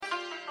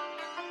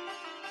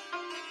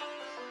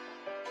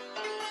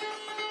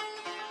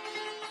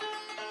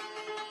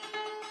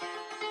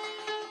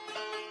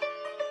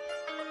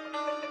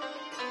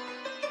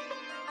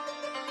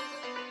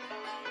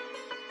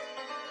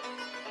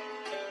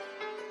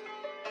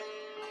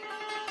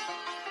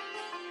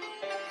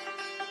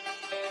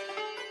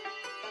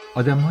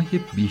آدمهای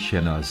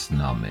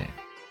شناسنامه،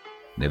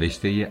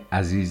 نوشته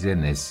عزیز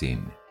نسین،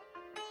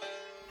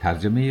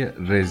 ترجمه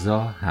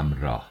رضا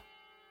همراه.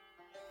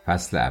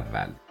 فصل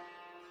اول.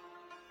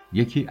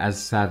 یکی از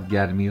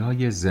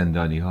سرگرمی‌های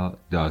زندانی‌ها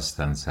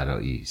داستان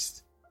سرایی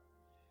است.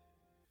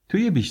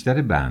 توی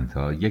بیشتر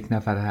بندها یک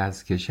نفر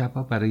هست که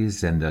شبها برای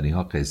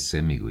زندانی‌ها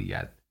قصه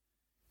می‌گوید.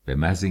 به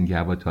محض اینکه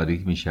هوا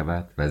تاریک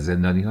می‌شود و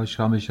زندانی‌ها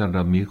شامشان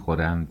را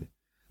می‌خورند،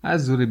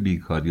 از زور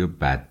بیکاری و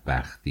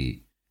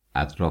بدبختی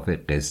اطراف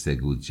قصه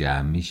گو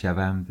جمع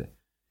می‌شوند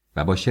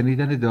و با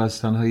شنیدن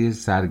داستان‌های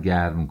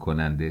سرگرم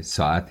کننده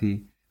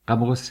ساعتی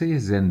غم و غصه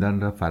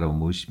زندان را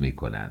فراموش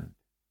می‌کنند.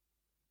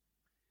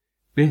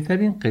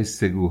 بهترین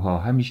قصه‌گوها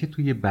همیشه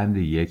توی بند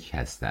یک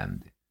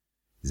هستند.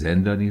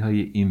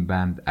 زندانی‌های این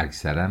بند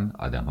اکثراً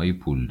آدم‌های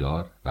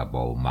پولدار و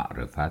با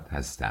معرفت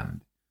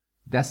هستند.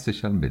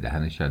 دستشان به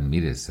دهنشان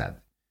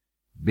میرسد.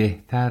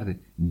 بهتر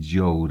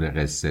جور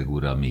قصه‌گو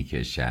را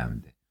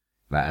میکشند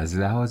و از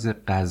لحاظ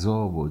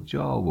غذا و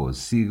جا و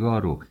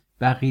سیگار و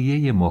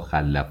بقیه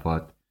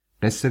مخلفات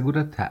قصه‌گو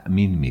را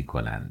تأمین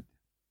میکنند.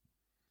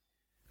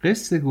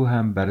 قصه‌گو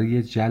هم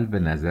برای جلب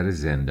نظر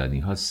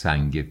زندانی‌ها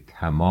سنگ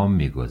تمام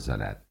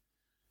میگذارد.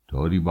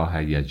 طوری با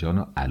هیجان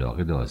و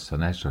علاقه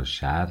داستانش را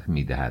شرح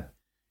میدهد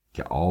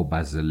که آب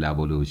از لب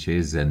و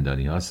لوچه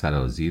زندانی‌ها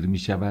سرازیر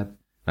میشود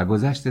و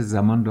گذشت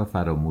زمان را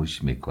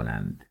فراموش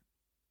میکنند.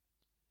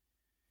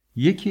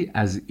 یکی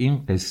از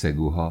این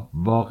قصه‌گوها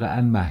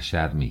واقعاً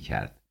محشر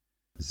میکرد.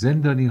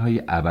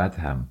 زندانی‌های ابد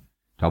هم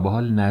تا به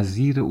حال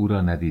نظیر او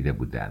را ندیده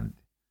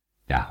بودند.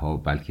 ده‌ها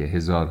بلکه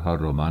هزارها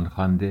رمان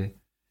خوانده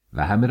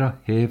و همه را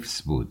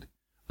حفظ بود.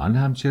 آن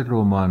هم چه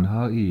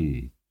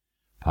رمان‌هایی!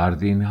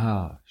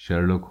 پاردین‌ها،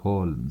 شرلوک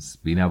هولمز،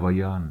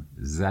 بینوایان،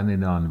 زن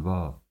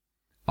نانوا،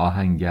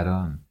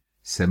 آهنگران،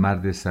 سه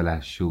مرد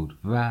سلحشور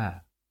و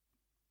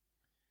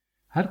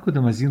هر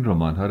کدام از این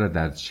رمان‌ها را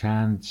در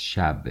چند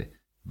شب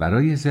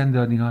برای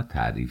زندانی‌ها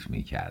تعریف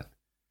می‌کرد.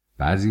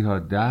 بعضی‌ها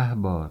 10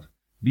 بار،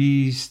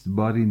 20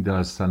 بار این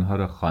داستان‌ها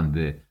را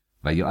خوانده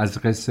و یا از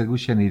قصه‌گو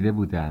شنیده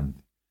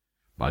بودند.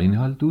 با این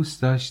حال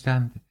دوست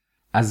داشتند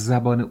از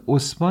زبان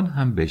عثمان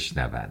هم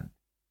بشنوند.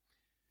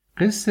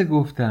 قصه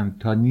گفتن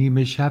تا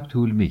نیمه شب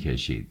طول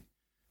می‌کشید.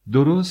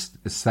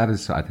 درست سر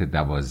ساعت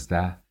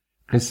 12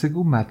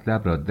 قصه‌گو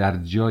مطلب را در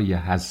جای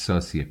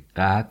حساسی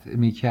قطع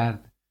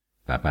می‌کرد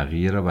و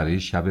بقیه را برای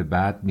شب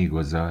بعد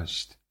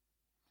می‌گذاشت.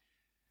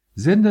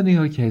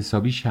 زندانی‌ها که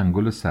حسابی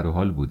شنگل و سر و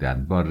حال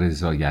بودند با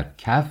رضایت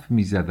کف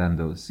می‌زدند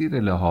و زیر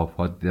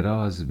لحاف‌ها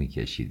دراز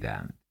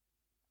می‌کشیدند.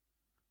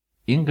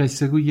 این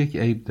قصه‌گو یک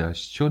عیب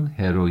داشت، چون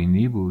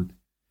هروئینی بود.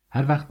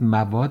 هر وقت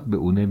مواد به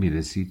او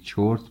نمی‌رسید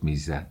چرت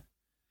می‌زد.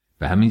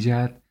 به همین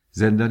جهت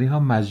زندانی‌ها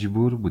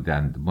مجبور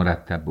بودند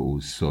مرتب به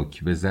او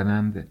سوک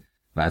بزنند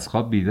و از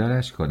خواب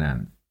بیدارش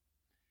کنند.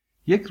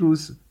 یک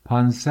روز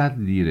 500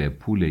 لیره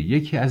پول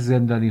یکی از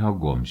زندانی‌ها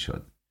گم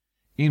شد.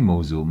 این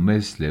موضوع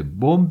مثل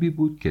بمبی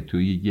بود که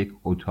توی یک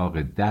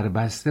اتاق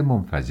دربسته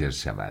منفجر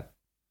شود.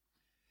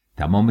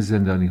 تمام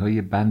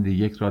زندانی‌های بند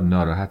یک را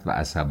ناراحت و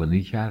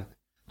عصبانی کرد.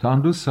 تا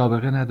آن روز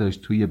سابقه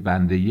نداشت توی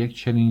بند یک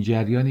چنین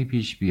جریانی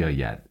پیش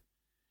بیاید.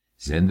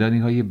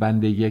 زندانی‌های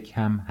بند یک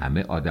هم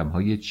همه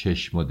آدم‌های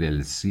چشم و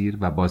دل سیر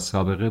و با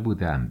سابقه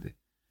بودند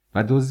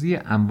و دزدی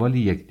اموال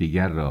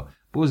یکدیگر را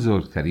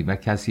بزرگترین و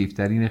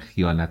کثیف‌ترین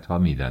خیانت‌ها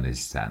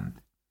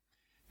می‌دانستند.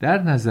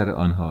 در نظر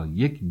آنها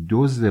یک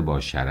دزد با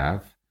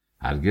شرف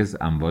هرگز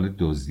اموال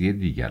دزدی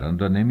دیگران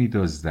را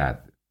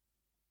نمی‌دزدد.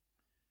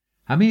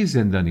 همه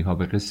زندانی‌ها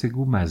به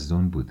قصه‌گو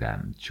مظنون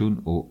بودند،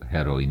 چون او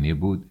هروئینی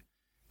بود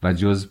و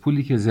جز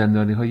پولی که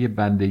زندانی‌های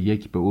بند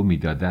یک به او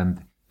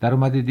می‌دادند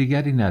درآمد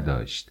دیگری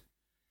نداشت.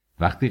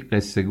 وقتی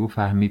قصه‌گو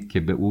فهمید که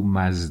به او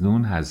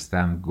مظنون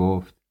هستند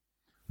گفت: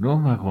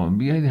 رفقا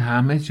بیایید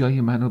همه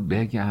جای منو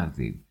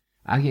بگردید.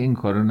 اگه این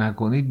کارو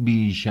نکنید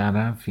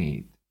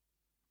بی‌شرفید.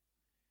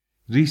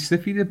 ریش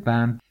سفید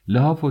بند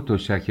لحاف و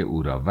تشک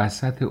او را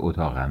وسط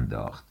اتاق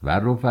انداخت و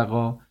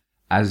رفقا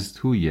از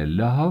توی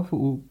لحاف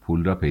او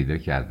پول را پیدا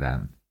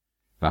کردند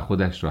و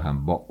خودش را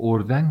هم با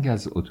اردنگ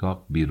از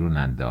اتاق بیرون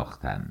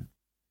انداختند.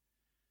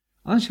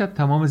 آن شب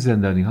تمام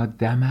زندانی‌ها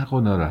دمق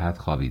و ناراحت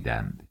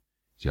خوابیدند.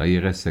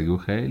 جای قصه‌گو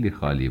خیلی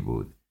خالی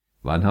بود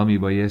و آنها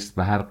میبایست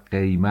به هر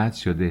قیمت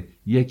شده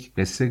یک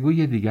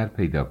قصه‌گوی دیگر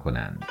پیدا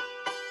کنند.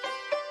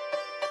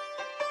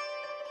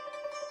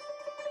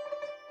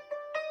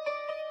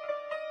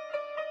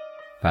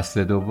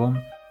 فصل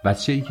دوم.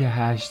 بچه‌ای که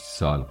 8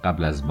 سال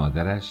قبل از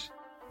مادرش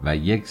و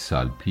 1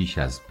 سال پیش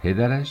از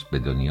پدرش به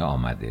دنیا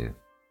آمده.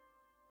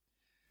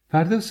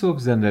 فردا صبح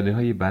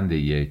زندانی‌های بند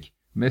یک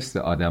مثل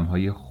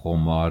آدمهای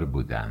خمار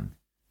بودند.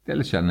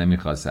 دلشان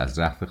نمیخواست از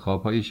رخت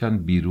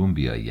خوابهایشان بیرون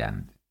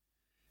بیایند.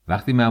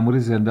 وقتی مأمور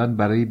زندان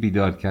برای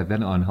بیدار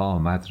کردن آنها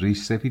آمد، ریش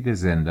سفید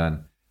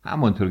زندان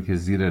همانطور که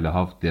زیر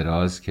لحاف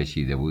دراز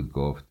کشیده بود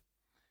گفت: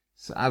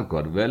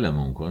 سرکار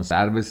ولمون کن،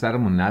 سر به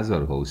سرمون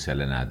نذار،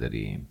 حوصله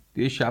نداریم،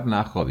 دیشب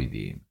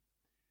نخوابیدیم.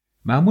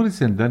 مأمور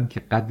زندان که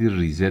قدری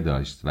ریزه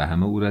داشت و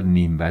همه او را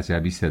نیم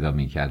وجبی صدا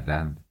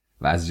می‌کردند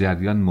و از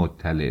جریان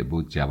مطلع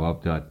بود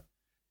جواب داد: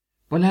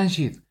 بلند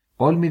شید،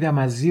 قول میدم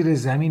از زیر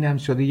زمینم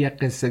شده یک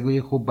قصه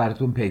گوی خوب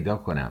براتون پیدا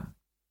کنم.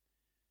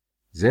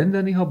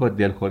 زندانی ها با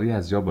دلخوری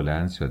از جا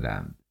بلند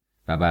شدند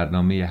و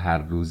برنامه هر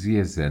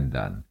روزی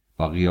زندان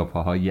با قیافه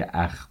های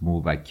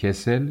اخمو و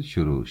کسل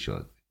شروع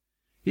شد.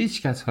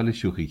 هیچ کس حال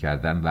شوخی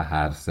کردن و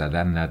حرف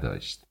زدن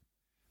نداشت.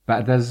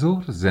 بعد از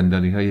ظهر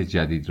زندانی های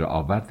جدید را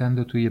آوردند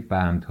و توی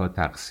بندها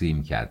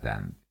تقسیم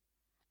کردند.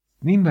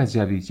 نیم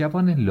وجبی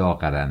جوان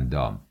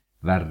لاغرندام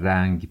و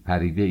رنگ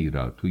پریده ای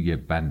را توی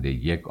بند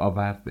 1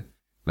 آورد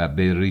و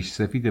به ریش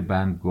سفید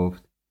بند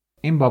گفت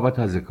این بابا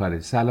تازه کاره،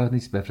 صلاح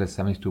نیست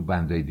بفرستمش تو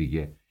بندای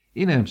دیگه.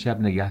 این امشب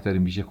نگه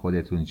داریم پیش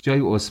خودتون،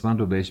 جای عثمان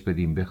رو بهش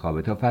بدیم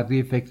بخوابه تا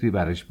فردا فکری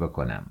براش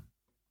بکنم.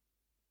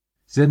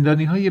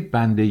 زندانی های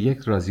بند 1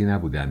 راضی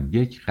نبودند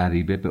یک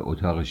غریبه به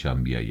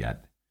اتاقشان بیاید،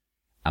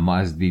 اما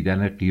از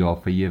دیدن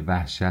قیافه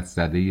وحشت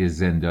زده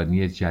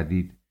زندانی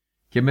جدید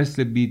که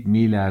مثل بید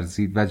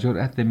میلرزید و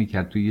جرأت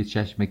نمی‌کرد توی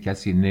چشم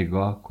کسی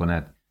نگاه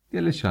کند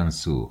دلشان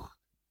سوخت.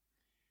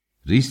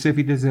 ریش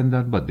سفید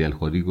زندان با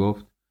دلخوری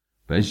گفت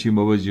بنشین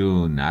بابا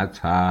جون،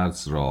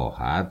 نترس،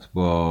 راحت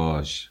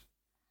باش.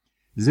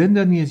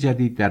 زندانی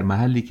جدید در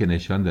محلی که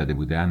نشان داده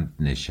بودند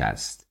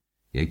نشست.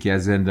 یکی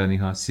از زندانی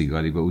ها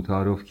سیگاری به او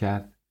تعارف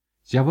کرد.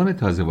 جوان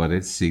تازه وارد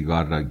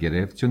سیگار را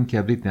گرفت، چون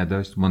کبریت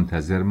نداشت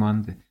منتظر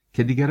ماند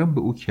که دیگران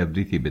به او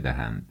کبریتی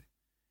بدهند.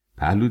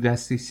 پهلو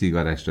دستی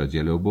سیگارش را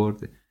جلو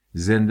برد.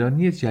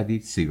 زندانی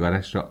جدید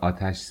سیگارش را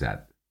آتش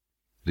زد.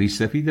 ریش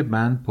سفید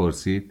بند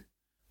پرسید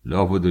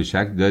لاف و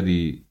دوشک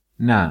دادی؟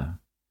 نه.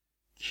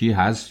 کی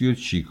هستی و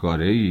چی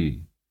کاره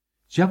ای؟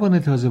 جوان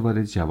تازه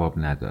وارد جواب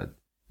نداد.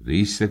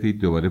 ریش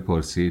سفید دوباره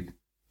پرسید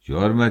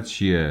جرمت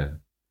چیه؟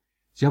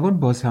 جوان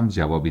باز هم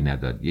جوابی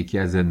نداد. یکی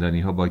از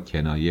زندانی ها با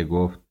کنایه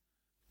گفت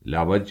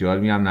لابد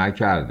جرمی هم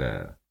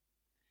نکرده.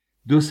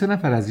 2-3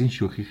 نفر از این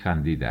شوخی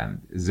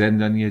خندیدند.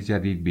 زندانی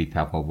جدید بی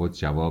تفاوت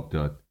جواب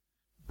داد.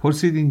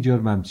 پرسید این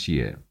جرمم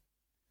چیه؟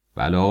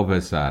 بلا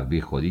پسر،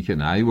 بی خودی که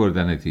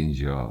نیاوردنت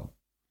اینجا.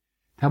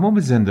 تمام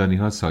زندانی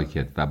ها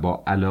ساکت و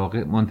با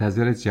علاقه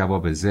منتظر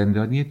جواب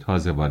زندانی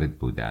تازه وارد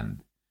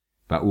بودند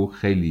و او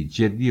خیلی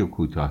جدی و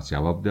کوتاه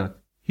جواب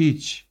داد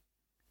هیچ.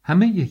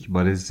 همه یک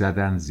بار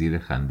زدن زیر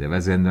خنده و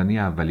زندانی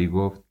اولی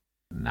گفت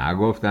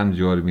نگفتم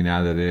جرمی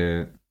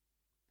نداره.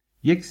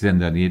 یک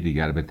زندانی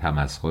دیگر به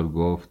تمسخر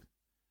گفت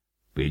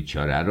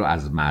بیچاره رو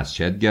از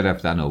مسجد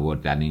گرفتن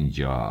آوردن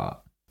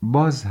اینجا.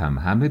 باز هم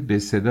همه به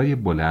صدای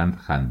بلند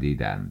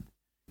خندیدند.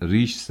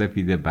 ریش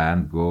سفید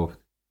بند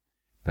گفت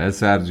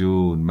پسر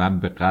جون، من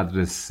به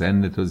قدر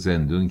سن تو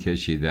زندون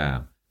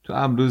کشیدم. تو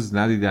امروز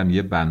ندیدم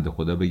یه بنده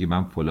خدا بگی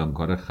من فلان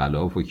کار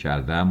خلافو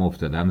کردم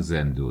افتادم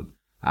زندون.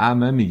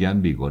 همه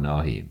میگن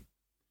بیگناهیم.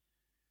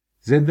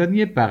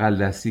 زندانی بغل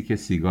دستی که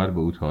سیگار به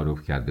او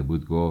تعارف کرده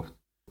بود گفت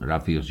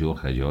رفیق جون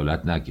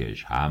خجالت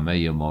نکش،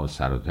 همه ما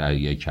سر و ته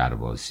یک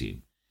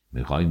کرباسیم.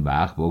 میخوایم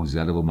وقت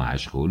بگذره و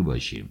مشغول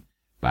باشیم.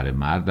 برای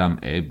مردم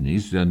عیب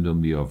نیست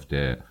زندون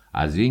بیافته.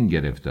 از این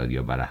گرفتاری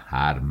یا برای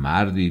هر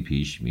مردی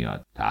پیش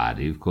میاد.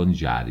 تعریف کن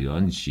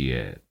جریان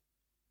چیه؟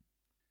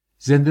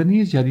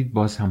 زندانی جدید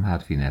باز هم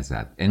حرفی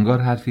نزد.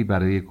 انگار حرفی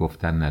برای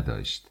گفتن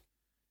نداشت.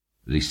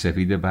 ریش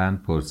سفید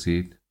بند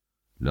پرسید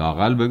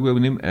لااقل بگو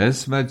ببینیم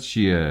اسمت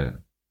چیه؟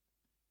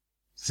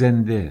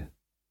 زنده.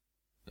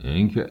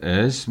 این که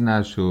اسم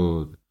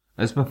نشد.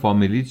 اسم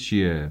فامیلی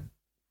چیه؟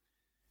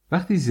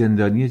 وقتی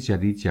زندانی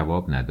جدید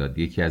جواب نداد،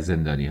 یکی از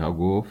زندانی ها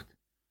گفت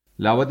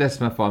لابد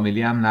اسم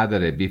فامیلی هم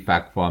نداره، بی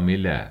فک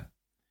فامیله.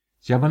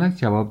 جوانک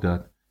جواب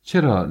داد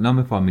چرا،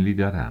 نام فامیلی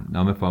دارم.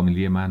 نام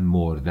فامیلی من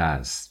مرده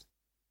است.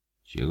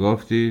 چی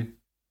گفتی؟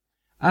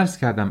 عرض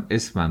کردم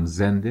اسمم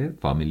زنده،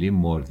 فامیلی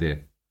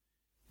مرده.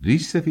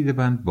 ریش سفید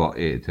بند با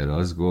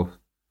اعتراض گفت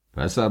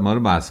پسر ما رو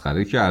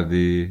مسخره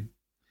کردی؟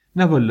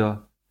 نه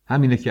والا،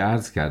 همینه که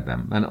عرض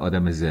کردم. من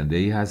آدم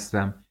زنده‌ای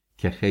هستم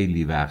که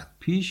خیلی وقت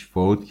پیش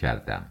فوت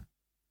کردم.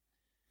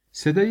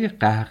 صدای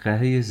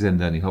قهقهه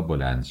زندانی ها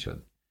بلند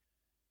شد.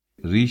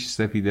 ریش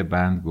سفید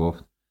بند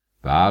گفت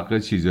بقیه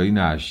چیزایی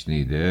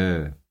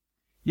نشنیده.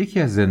 یکی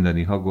از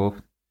زندانی ها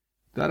گفت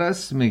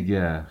درست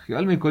میگه،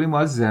 خیال میکنی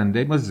ما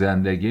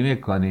زندگی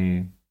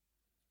میکنیم.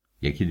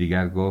 یکی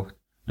دیگر گفت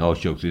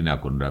ناشکری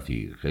نکن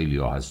رفیق، خیلی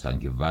ها هستن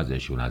که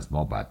وضعشون از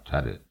ما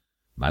بدتره.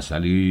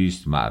 مسئله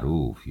است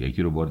معروف.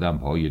 یکی رو بردم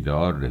پای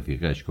دار،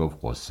 رفیقش گفت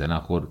قصه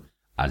نخور،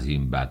 از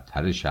این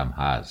بدترش هم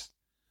هست.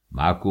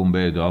 محکوم به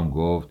اعدام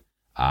گفت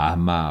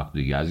احمق،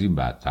 دیگه از این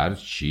بدتر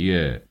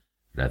چیه؟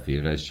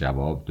 رفیقش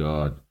جواب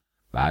داد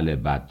بله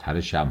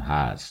بدترش هم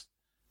هست.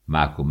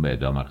 محکوم به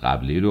اعدام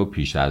قبلی رو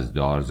پیش از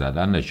دار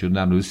زدن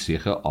نشوندن روی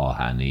سیخ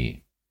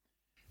آهنی.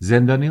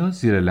 زندانی ها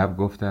زیر لب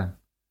گفتن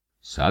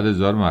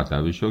 100,000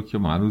 مرتبه شد که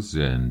ما هنوز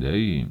زنده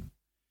ایم.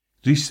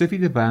 ریش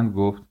سفید بند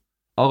گفت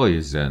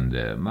آقای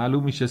زنده،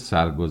 معلوم میشه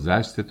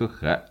سرگذشت تو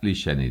خیلی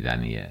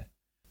شنیدنیه.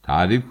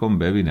 تعریف کن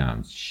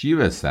ببینم چی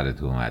به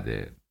سرت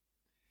اومده.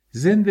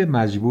 زنده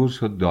مجبور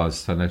شد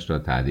داستانش را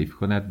تعریف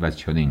کند و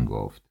چنین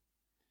گفت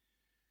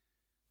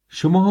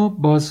شما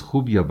باز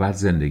خوب یا بد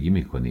زندگی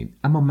میکنید،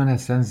 اما من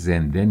اصلا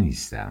زنده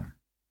نیستم.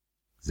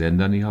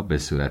 زندانی ها به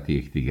صورت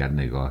یکدیگر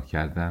نگاه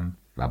کردند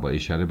و با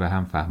اشاره به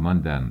هم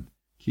فهماندند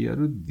که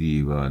یارو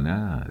دیوانه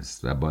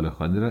است و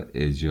بالاخانه را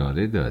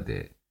اجاره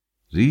داده.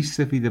 ریش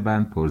سفید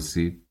بند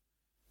پرسید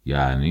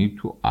یعنی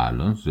تو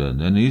الان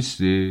زنده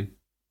نیستی؟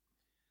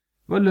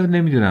 والا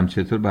نمیدونم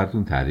چطور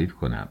براتون تعریف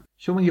کنم.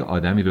 شما یه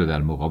آدمی رو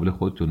در مقابل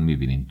خودتون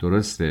میبینین،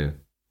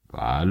 درسته؟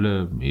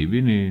 بله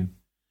میبینیم.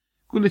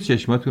 گول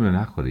چشماتون رو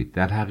نخورید،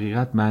 در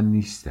حقیقت من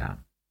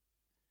نیستم.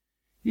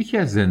 یکی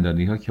از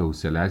زندانی ها که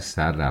حوصله‌اش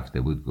سر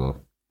رفته بود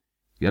گفت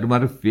یارو ما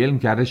رو فیلم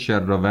کرده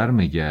شراور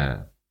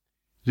میگه.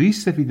 ریش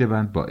سفید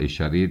بند با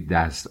اشاره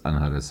دست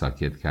آنها را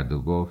ساکت کرد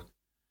و گفت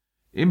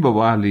این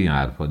بابا اهل این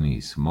حرفا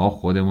نیست، ما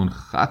خودمون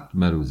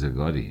ختم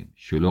روزگاریم،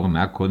 شلوغ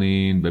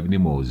نکنین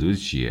ببینیم موضوع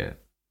چیه.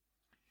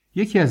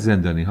 یکی از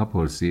زندانی ها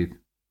پرسید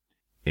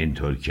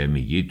اینطور که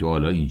میگی تو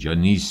حالا اینجا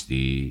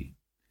نیستی؟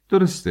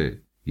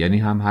 درسته، یعنی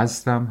هم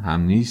هستم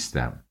هم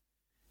نیستم.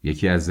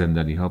 یکی از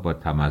زندانی ها با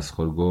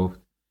تمسخر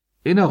گفت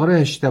این آقا را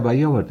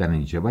اشتباهی آوردن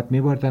اینجا، باید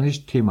میبردنش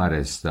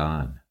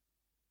تیمارستان.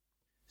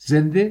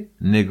 زنده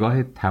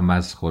نگاه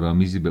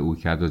تمسخرآمیزی به او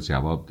کرد و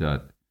جواب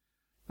داد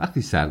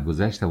وقتی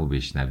سرگذشتم و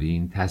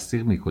بشنوین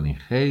تصدیق میکنین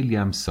خیلی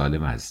هم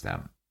سالم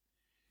هستم.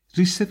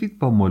 ریش سفید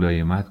با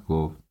ملایمت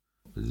گفت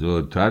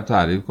زودتر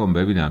تعریف کن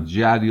ببینم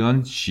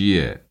جریان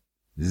چیه؟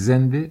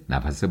 زنده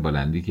نفس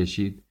بلندی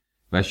کشید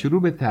و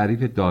شروع به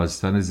تعریف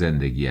داستان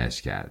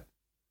زندگیش کرد.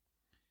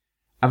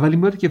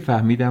 اولین باری که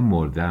فهمیدم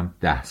مردم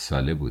 10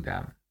 ساله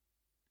بودم.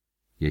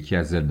 یکی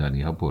از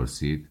زندانی ها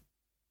پرسید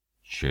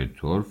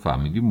چطور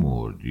فهمیدی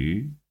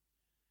مردی؟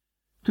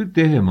 تو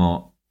ده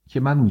ما که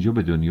من اونجا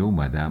به دنیا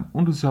اومدم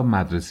اون روزا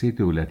مدرسه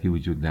دولتی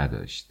وجود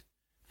نداشت.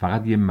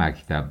 فقط یه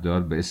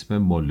مکتبدار به اسم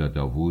ملا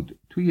داوود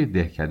توی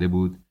دهکده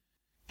بود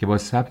که با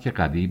سبک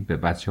قدیم به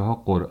بچه ها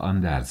قرآن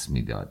درس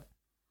میداد.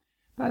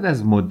 بعد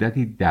از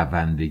مدتی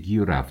دوندگی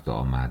و رفت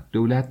آمد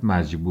دولت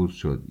مجبور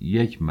شد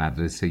یک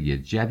مدرسه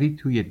جدید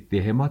توی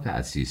ده ما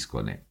تأسیس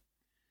کنه.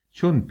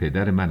 چون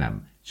پدر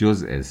منم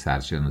جزء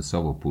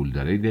سرشناسا و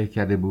پولدارای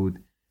دهکده بود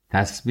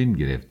تصمیم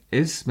گرفت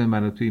اسم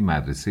منو توی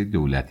مدرسه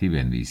دولتی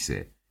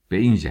بنویسه. به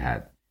این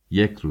جهت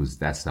یک روز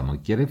دستمو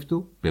گرفت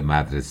و به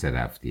مدرسه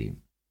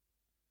رفتیم.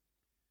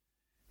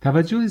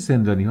 توجه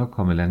زندانی ها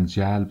کاملا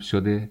جلب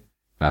شده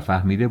و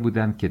فهمیده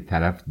بودند که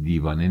طرف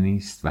دیوانه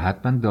نیست و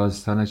حتما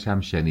داستانش هم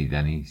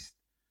شنیدنی است.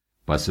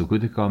 با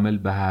سکوت کامل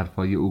به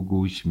حرفای او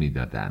گوش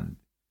میدادند.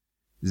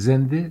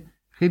 زنده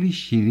خیلی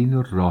شیرین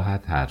و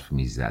راحت حرف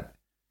میزد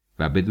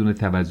و بدون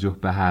توجه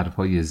به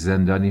حرفای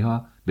زندانی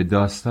ها به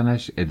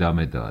داستانش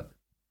ادامه داد.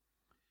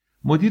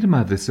 مدیر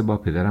مدرسه با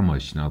پدرم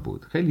آشنا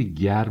بود. خیلی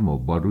گرم و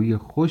با روی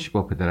خوش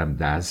با پدرم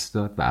دست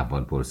داد و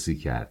احوال پرسی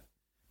کرد.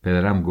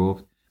 پدرم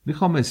گفت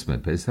میخوام اسم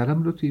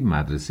پسرم رو توی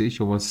مدرسه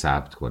شما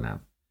ثبت کنم.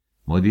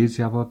 مدیر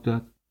جواب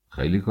داد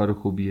خیلی کار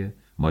خوبیه،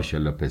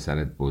 ماشاءالله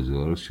پسرت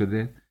بزرگ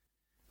شده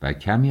و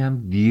کمی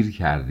هم دیر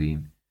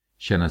کردین،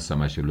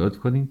 شناسنامه‌ش رو لطف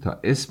کنین تا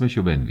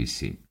اسمشو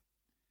بنویسیم.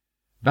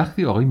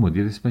 وقتی آقای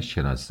مدیر اسم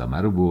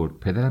شناسنامه رو برد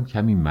پدرم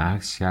کمی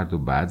مکث کرد و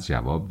بعد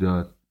جواب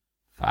داد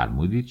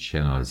فرمودید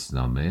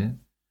شناسنامه؟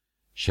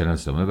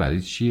 شناسنامه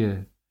برای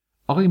چیه؟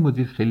 آقای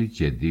مدیر خیلی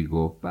جدی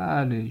گفت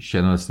بله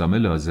شناسنامه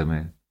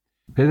لازمه.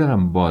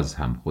 پدرم باز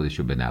هم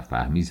خودشو به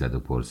نفهمی زد و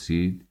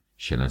پرسید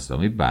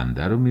شناسنامه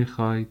بنده رو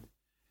میخواید؟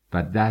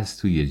 و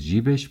دست توی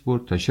جیبش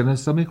برد تا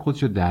شناسنامه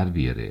خودشو در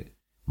بیاره.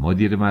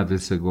 مدیر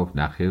مدرسه گفت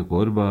نخیر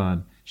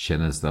قربان،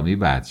 شناسنامه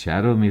بچه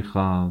رو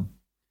میخوام.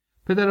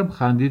 پدرم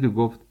خندید و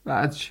گفت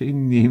بچه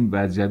نیم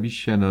وجبی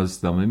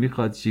شناسنامه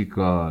میخواد چی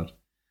کار؟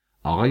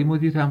 آقای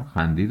مدیر هم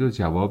خندید و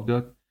جواب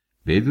داد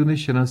بدون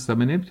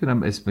شناسنامه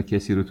نمیتونم اسم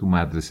کسی رو تو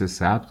مدرسه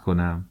ثبت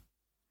کنم.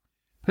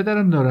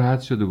 پدرم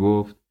ناراحت شد و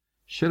گفت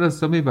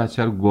شناسنامه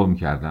بچه رو گم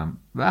کردم،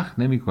 وقت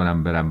نمی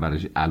کنم برم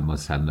براش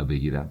الماسنا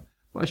بگیرم،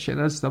 با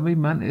شناسنامه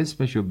من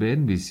اسمشو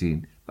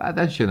بنویسین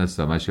بعدا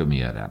شناسنامه‌شو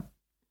میارم.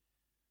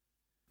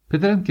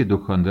 پدرم که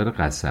دکاندار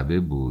قصبه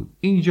بود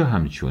اینجا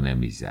هم چونه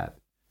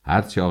میزد.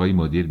 هرچه آقای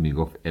مدیر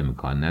میگفت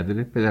امکان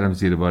نداره پدرم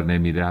زیر بار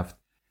نمیرفت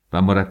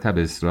و مرتب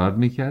اصرار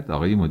میکرد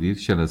آقای مدیر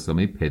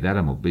شناسنامه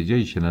پدرمو به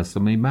جای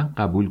شناسنامه من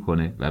قبول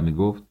کنه و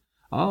میگفت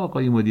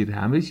آقای مدیر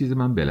همه چیز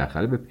من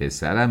بالاخره به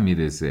پسرم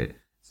میرسه،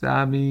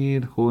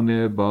 زمین،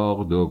 خونه،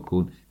 باغ،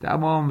 دکون،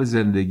 تمام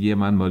زندگی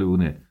من مال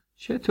اونه،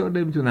 چطور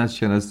نمیتونه از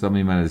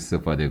شناسنامه من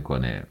استفاده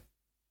کنه؟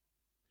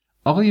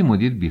 آقای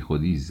مدیر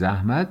بیخودی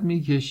زحمت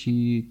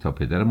میکشی تا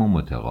پدرمو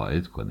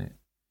متقاعد کنه.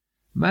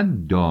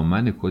 من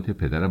دامن کت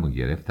پدرمو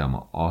گرفتم و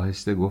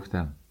آهسته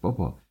گفتم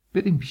بابا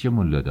بریم پیش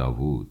ملا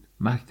داوود،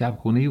 مکتب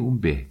خونه اون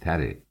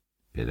بهتره.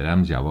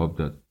 پدرم جواب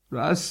داد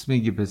راست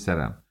میگی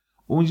پسرم،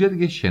 اونجا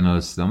دیگه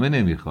شناسنامه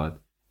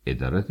نمیخواد،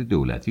 ادارات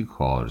دولتی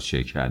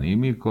کارشکنی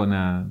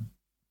میکنن.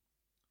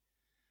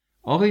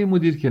 آقای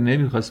مدیر که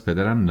نمیخواست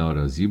پدرم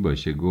ناراضی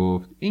باشه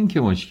گفت این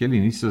که مشکلی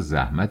نیست و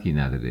زحمتی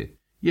نداره،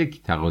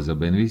 یک تقاضا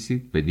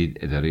بنویسید بدید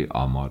اداره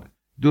آمار،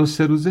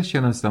 2-3 روزه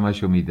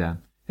شناسنامه‌شو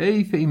میدن،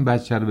 حیف این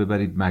بچه رو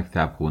ببرید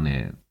مکتب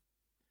خونه.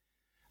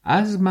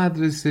 از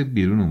مدرسه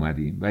بیرون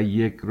اومدیم و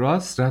یک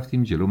راست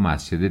رفتیم جلو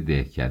مسجد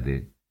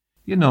دهکده.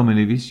 یه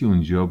نامه‌نویسی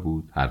اونجا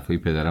بود، حرفای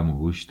پدرم رو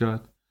گوش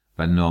داد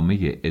و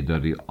نامه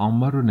اداره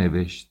آمار رو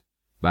نوشت.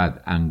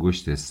 بعد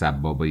انگشت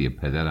سبابه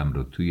پدرم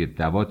رو توی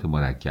دوات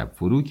مرکب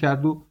فرو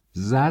کرد و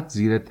زد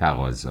زیر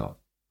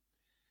تقاضا.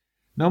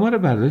 نامه رو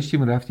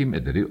برداشتیم رفتیم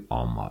اداره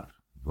آمار.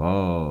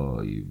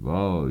 وای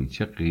وای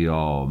چه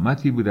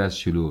قیامتی بود از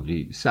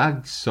شلوغی، سگ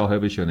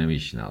صاحبشو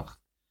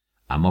نمیشناخت.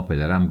 اما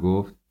پدرم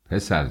گفت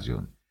پسر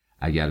جون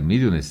اگر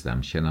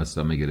میدونستم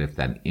شناسنامه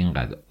گرفتن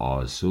اینقدر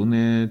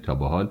آسونه تا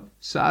به حال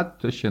 100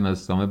 تا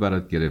شناسنامه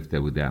برات گرفته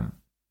بودم.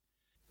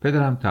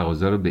 پدرم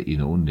تقاضا رو به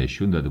این و اون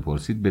نشون داد و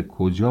پرسید به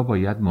کجا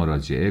باید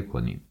مراجعه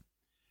کنیم.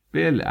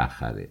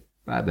 بالاخره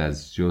بعد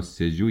از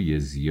جستجوی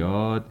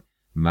زیاد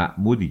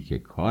مأموری که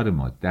کار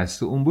ما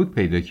دست اون بود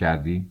پیدا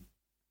کردیم.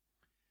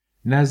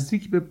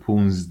 نزدیک به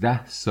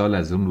 15 سال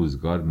از اون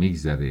روزگار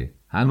میگذره،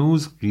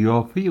 هنوز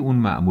قیافه اون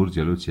مأمور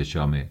جلو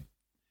چشامه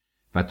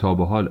و تا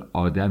به حال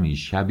آدمی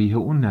شبیه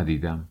اون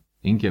ندیدم.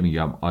 این که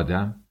میگم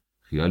آدم،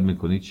 خیال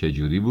میکنید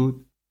چجوری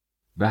بود؟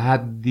 به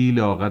حدی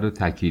لاغر و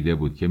تکیده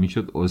بود که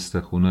میشد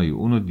استخونای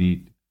اونو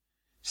دید.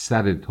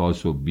 سر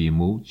تاس و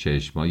بیمو،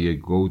 چشمای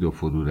گود و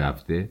فرو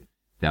رفته،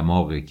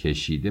 دماغ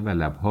کشیده و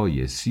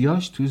لبهای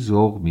سیاش تو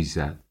ذوق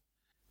میزد.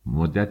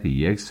 مدت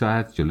 1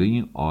 ساعت جلوی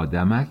این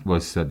آدمک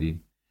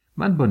واسادیم.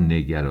 من با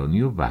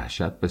نگرانی و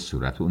وحشت به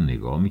صورت اون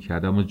نگاه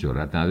میکردم و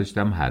جرأت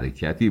نداشتم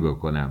حرکتی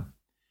بکنم.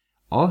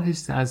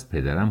 آهسته از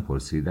پدرم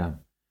پرسیدم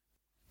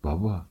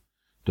بابا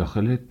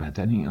داخل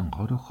بدنی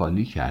انقا رو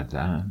خالی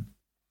کردن؟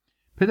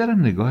 پدرم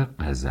نگاه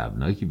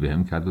غضبناکی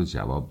بهم کرد و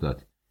جواب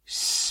داد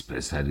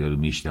پسری رو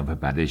میشنوه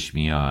بدش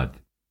میاد.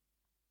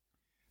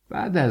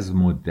 بعد از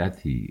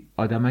مدتی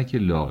آدمک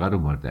لاغر و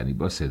مردنی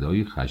با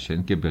صدای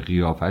خشن که به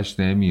قیافش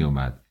نمی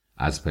اومد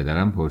از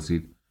پدرم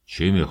پرسید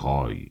چی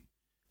میخوای؟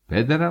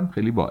 پدرم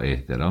خیلی با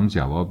احترام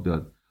جواب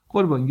داد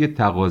قربان یه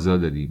تقاضا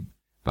داریم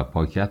و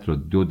پاکت رو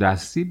 2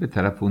 دستی به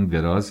طرف اون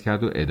دراز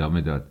کرد و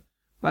ادامه داد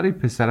برای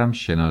پسرم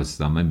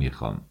شناسنامه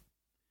میخوام.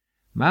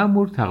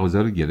 مأمور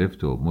تقاضا رو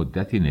گرفت و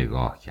مدتی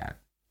نگاه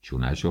کرد،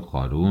 چونشو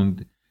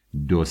خاروند،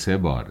 2-3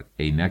 بار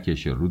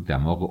عینکش رو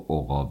دماغ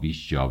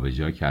عقابیش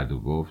جابجا کرد و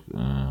گفت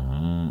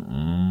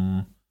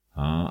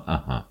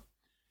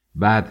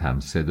بعد هم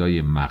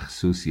صدای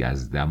مخصوصی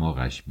از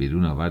دماغش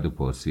بیرون آورد و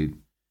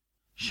پرسید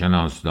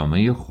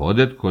شناسنامه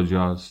خودت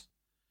کجاست؟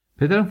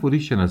 پدرم فوری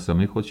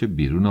شناسنامه خودش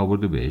بیرون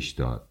آورد و بهش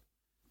داد.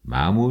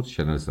 مأمور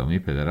شناسنامه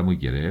پدرم رو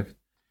گرفت،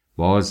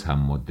 باز هم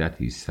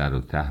مدتی سر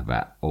و ته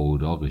و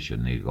اوراقش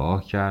رو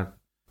نگاه کرد،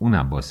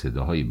 اونم با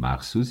صداهای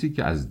مخصوصی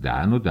که از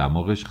دهن و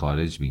دماغش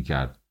خارج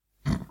میکرد.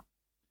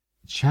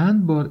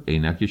 چند بار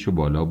عینکش رو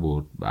بالا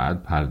برد،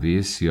 بعد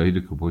پرده سیاهی رو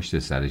که پشت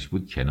سرش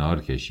بود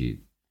کنار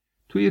کشید.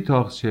 توی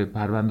تاقچه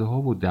پرونده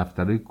ها و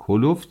دفترهای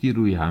کلفتی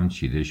روی هم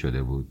چیده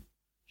شده بود.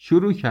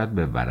 شروع کرد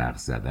به ورق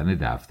زدن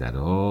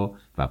دفترها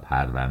و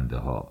پرونده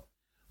ها.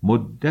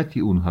 مدتی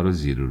اونها رو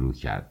زیر و رو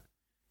کرد.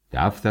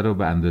 دفترها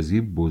به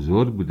اندازه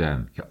بزرگ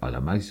بودن که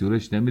آدمک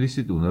زورش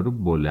نمیرسید اونا رو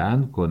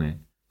بلند کنه.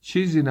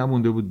 چیزی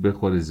نمونده بود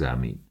بخوره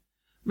زمین.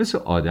 مثل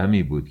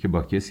آدمی بود که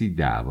با کسی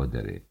دعوا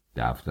داره.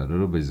 دفترها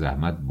رو به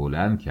زحمت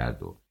بلند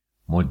کرد و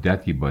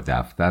مدتی با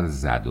دفتر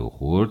زد و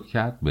خورد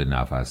کرد، به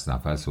نفس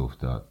نفس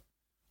افتاد.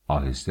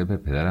 آهسته به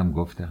پدرم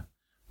گفتم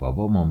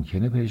بابا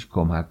ممکنه بهش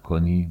کمک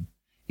کنیم؟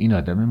 این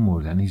آدم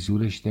مردنی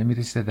زورش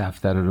نمیرسه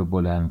دفتر رو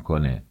بلند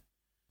کنه.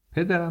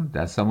 پدرم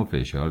دستمو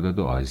فشار داد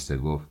و آهسته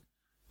گفت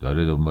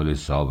داره دنبال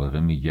سابقه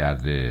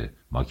میگرده،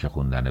 ما که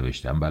خوندن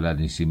نوشتن بلد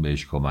نیستیم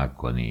بهش کمک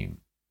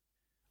کنیم.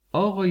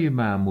 آقای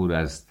مأمور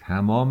از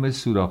تمام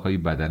سوراخ‌های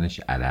بدنش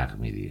عرق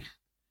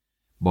میریخت.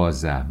 با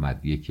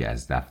زحمت یکی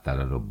از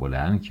دفترها رو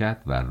بلند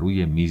کرد و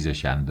روی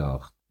میزش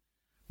انداخت.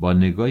 با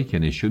نگاهی که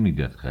نشون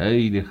میداد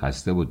خیلی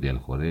خسته و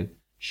دلخوره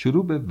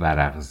شروع به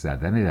ورق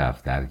زدن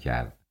دفتر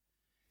کرد.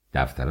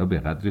 دفترها به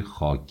قدری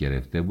خاک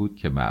گرفته بود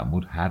که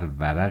مأمور هر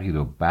ورقی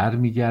رو بر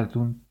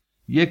میگردون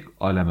یک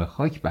عالم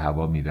خاک به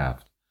هوا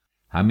میرفت.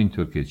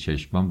 همینطور که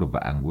چشمام رو به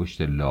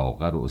انگشت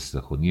لاغر و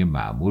استخونی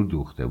مأمور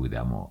دوخته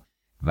بودم و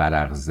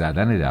ورق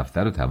زدن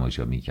دفتر رو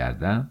تماشا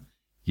میکردم،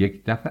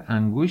 یک دفعه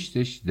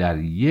انگشتش در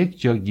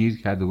یک جا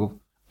گیر کرد و گفت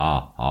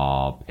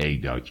آها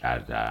پیدا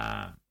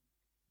کردم.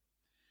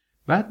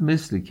 بعد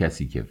مثل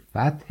کسی که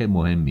فتح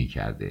مهم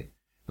میکرده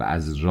و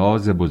از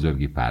راز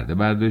بزرگی پرده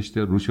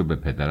برداشته روشو به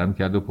پدرم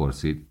کرد و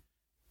پرسید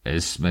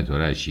اسم تو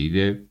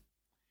رشیده؟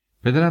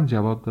 پدرم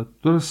جواب داد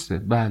درسته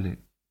بله.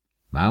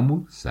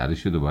 مأمور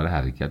سرشو دوباره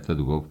حرکت داد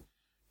و گفت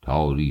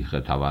تاریخ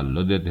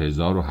تولدت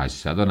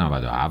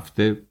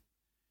 1897.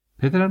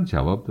 پدرم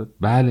جواب داد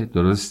بله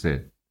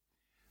درسته.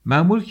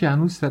 مأمور که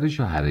هنوز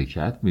سرشو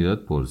حرکت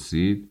میداد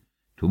پرسید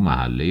تو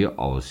محله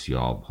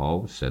آسیاب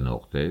ها 3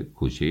 نقطه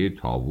کوچه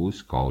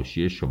طاووس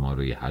کاشی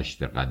شماره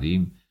 8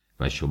 قدیم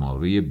و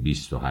شماره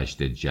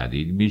 28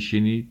 جدید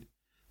میشینید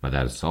و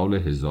در سال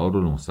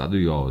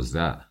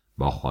 1911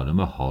 با خانم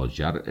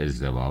هاجر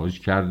ازدواج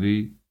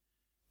کردی؟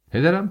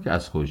 پدرم که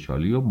از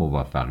خوشحالی و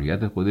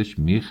موفقیت خودش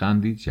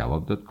میخندید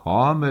جواب داد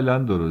کاملا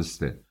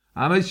درسته،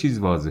 همه چیز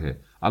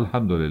واضحه،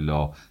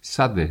 الحمدلله،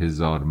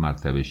 100,000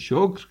 مرتبه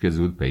شکر که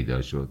زود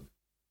پیدا شد.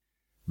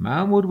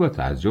 مأمور با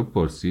تعجب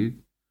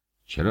پرسید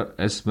چرا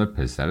اسم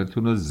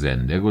پسرتون رو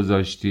زنده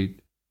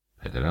گذاشتید؟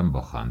 پدرم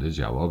با خنده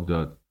جواب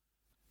داد: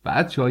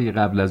 بچه‌های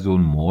قبل از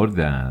اون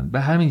مردن،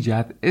 به همین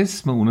جهت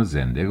اسم اونو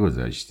زنده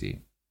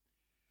گذاشتیم.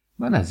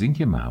 من از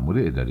اینکه مأمور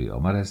اداره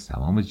آمار از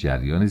تمام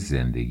جریان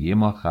زندگی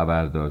ما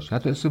خبر داشت،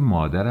 حتی اسم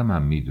مادرم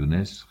هم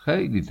میدونست،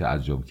 خیلی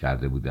تعجب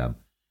کرده بودم.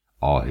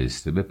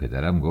 آهسته به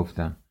پدرم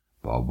گفتم: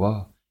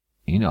 بابا،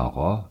 این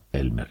آقا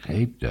علم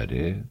غیب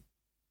داره؟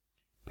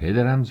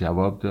 پدرم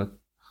جواب داد: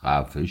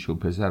 خفه شو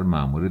پسر،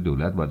 مأمور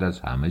دولت باید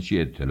از همه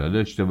چی اطلاع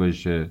داشته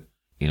باشه،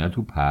 اینا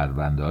تو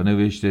پرونده ها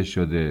نوشته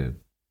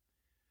شده.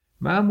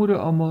 مأمور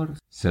آمار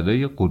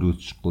صدای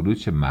قروچ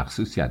قروچ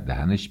مخصوصی از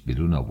دهنش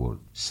بیرون آورد،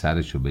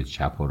 سرشو به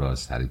چپ و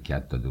راست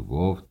حرکت داد و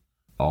گفت: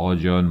 آقا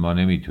جان، ما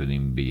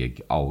نمیتونیم به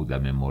یک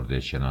آدم مرده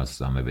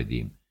شناسنامه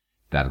بدیم.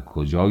 در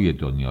کجای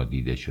دنیا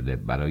دیده شده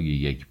برای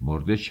یک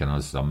مرده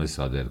شناسنامه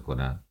صادر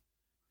کنن؟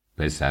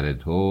 پسر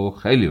تو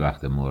خیلی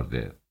وقت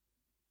مرده.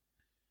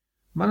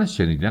 من از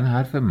شنیدن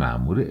حرف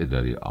مأمور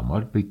اداره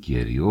آمار به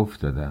گریه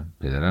افتادم.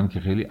 پدرم که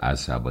خیلی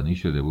عصبانی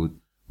شده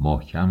بود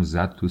محکم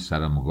زد تو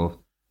سرم و گفت: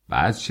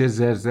 بچه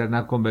زرزر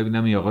نکن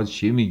ببینم این آقا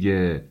چی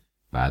میگه.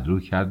 بعد رو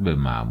کرد به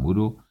مأمور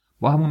و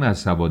با همون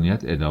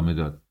عصبانیت ادامه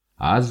داد: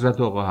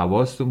 حضرت آقا،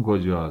 حواستون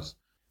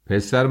کجاست؟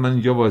 پسر من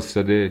اینجا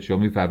واسطاده، شما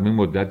میفرمین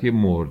مدتی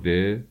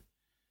مرده؟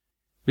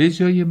 به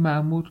جای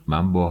مأمور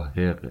من با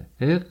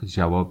حق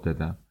جواب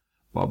دادم: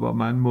 بابا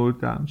من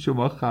مردم،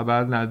 شما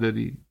خبر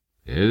ندارین.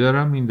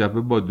 پدرم این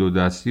دفعه با دو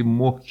دستی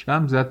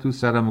محکم زد تو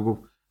سرم و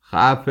گفت: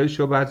 خفه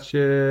شو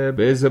بچه،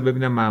 بذار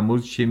ببینم مأمور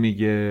چی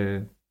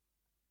میگه.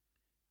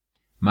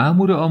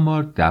 مأمور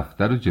آمار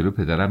دفتر رو جلو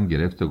پدرم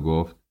گرفت و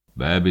گفت: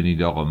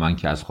 ببینید آقا، من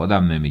که از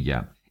خودم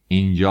نمیگم،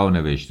 اینجا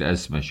نوشته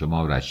اسم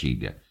شما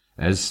رشیده،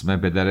 اسم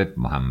پدرت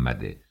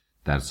محمده،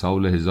 در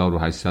سال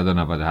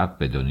 1897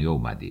 به دنیا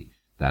اومدی،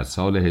 در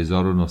سال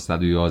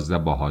 1911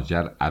 با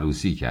هاجر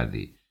عروسی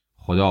کردی،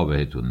 خدا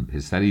بهتون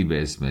پسری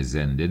به اسم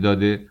زنده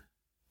داده.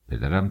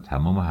 پدرم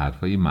تمام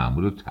حرفای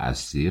مأمور رو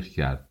تصدیق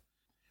کرد.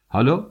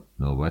 حالا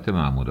نوبت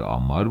مأمور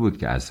آمار بود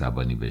که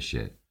عصبانی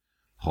بشه.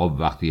 خب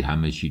وقتی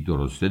همه چی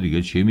درسته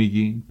دیگه چی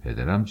میگین؟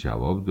 پدرم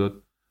جواب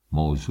داد: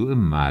 موضوع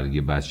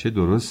مرگ بچه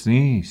درست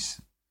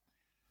نیست.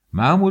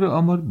 مأمور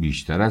آمار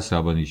بیشتر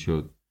عصبانی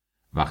شد: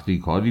 وقتی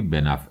کاری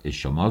به نفع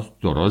شماست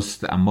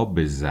درست، اما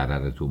به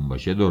ضررتون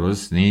باشه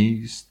درست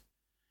نیست.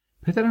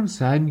 پدرم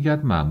سعی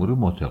میکرد مأمور رو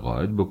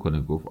متقاعد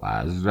بکنه. گفت: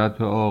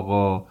 حضرت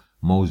آقا،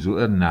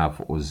 موضوع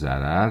نفع و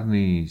ضرر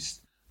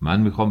نیست،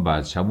 من میخوام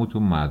بچه‌مو تو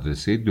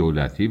مدرسه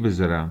دولتی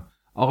بذارم،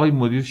 آقای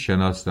مدیر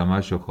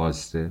شناسنامه‌شو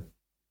خواسته.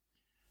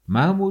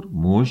 مأمور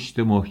مشت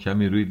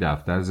محکمی روی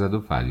دفتر زد و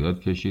فریاد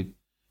کشید: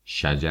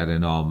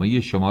 شجره‌نامه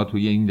شما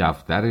توی این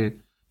دفتره،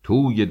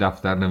 توی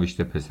دفتر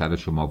نوشته پسر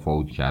شما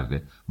فوت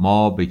کرده،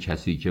 ما به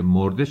کسی که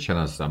مرده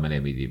شناسنامه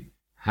نمیدیم،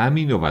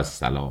 همین و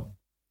والسلام.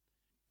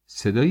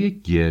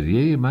 صدای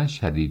گریه من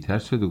شدیدتر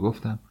شد و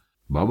گفتم: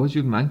 بابا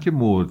جون، من که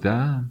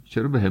مردم،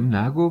 چرا به هم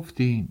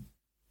نگفتین؟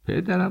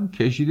 پدرم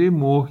کشیده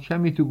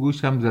محکمی تو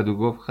گوشم زد و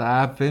گفت: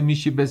 خفه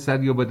میشی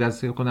پسر یا با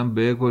دست خودم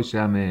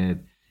بکشمت؟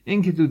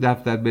 این که تو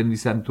دفتر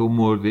بنویسن تو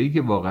مرده ای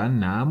که واقعا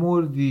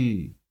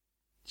نمردی.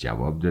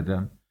 جواب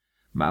دادم: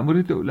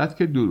 مأمور دولت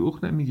که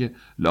دروغ نمیگه،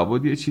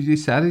 لابد یه چیزی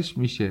سرش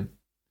میشه.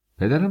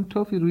 پدرم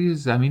توفی روی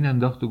زمین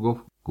انداخت و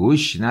گفت: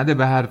 گوش نده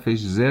به حرفش،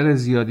 زر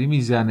زیادی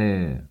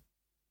میزنه.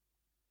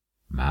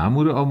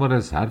 مأمور آمار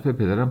از حرف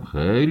پدرم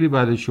خیلی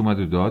بعدش اومد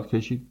و داد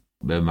کشید: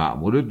 به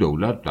مأمور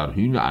دولت در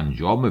حین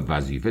انجام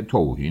وظیفه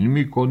توهین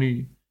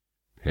میکنی؟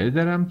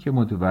 پدرم که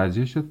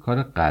متوجه شد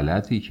کار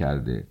غلطی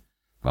کرده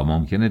و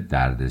ممکنه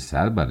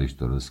دردسر برش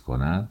درست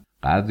کنن،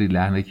 قدری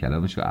لحن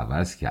کلامش رو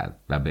عوض کرد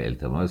و به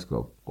التماس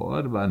گفت: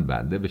 قربان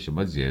بنده به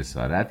شما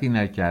جسارتی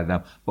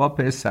نکردم، با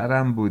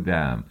پسرم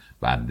بودم،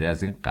 بنده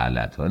از این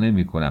غلط ها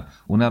نمی کنم،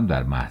 اونم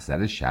در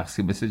محضر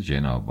شخصی مثل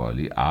جناب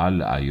عالی،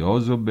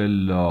 العیاذ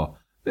بالله.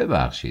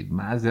 ببخشید،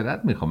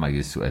 معذرت میخوام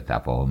اگه سوء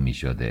تفاهم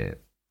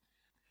میشده.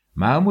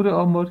 مأمور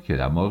آمار که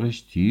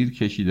دماغش تیر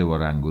کشیده و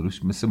رنگ و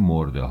روش مثل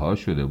مرده ها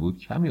شده بود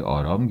کمی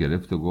آرام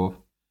گرفت و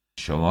گفت: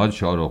 شما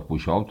چارخ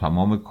پوشا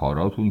تمام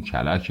کاراتون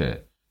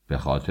کلکه، به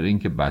خاطر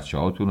اینکه بچه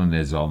هاتون رو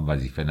نظام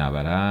وظیفه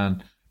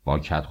نبرن با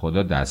کت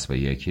خدا دست به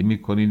یکی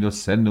میکنین و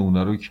سن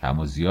اونا رو کم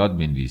و زیاد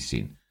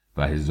میندیسین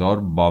و 1000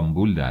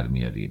 بامبول در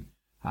میارین،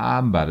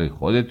 هم برای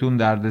خودتون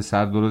درد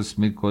سر درست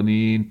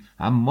میکنین،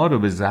 هم ما رو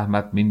به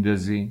زحمت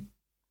میندازین.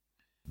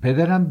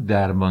 پدرم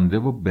درمانده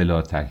و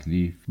بلا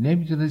تکلیف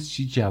نمیدونست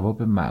چی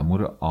جواب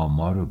مأمور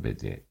آمار رو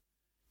بده.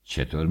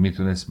 چطور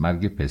میتونست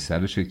مرگ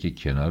پسرشو که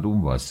کنار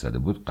اون واسطه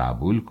بود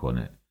قبول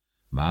کنه؟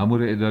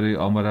 مأمور اداره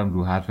آمارم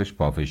رو حرفش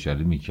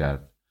پافشاری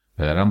میکرد.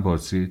 پدرم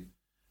پرسید: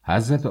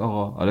 حضرت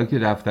آقا، حالا که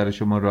دفتر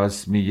شما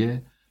راست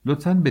میگه،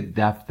 لطفاً به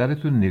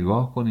دفترتون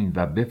نگاه کنین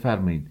و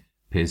بفرمایید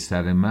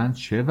پسر من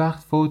چه وقت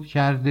فوت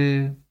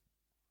کرده؟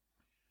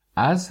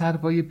 از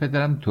حرفای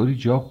پدرم طوری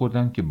جا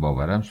خوردم که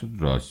باورم شد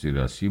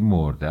راستی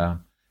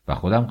مردم و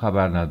خودم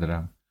خبر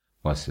ندارم.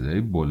 با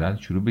صدای بلند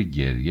شروع به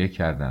گریه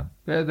کردم.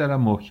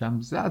 پدرم محکم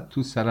زد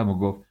تو سرم و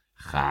گفت: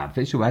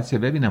 خفه شو بچه،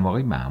 ببینم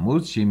آقای مأمور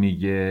چی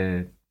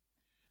میگه.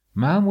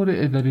 مأمور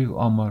اداره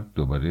آمار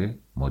دوباره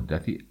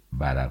مدتی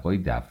ورقای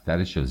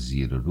دفترش رو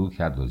زیر و رو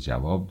کرد و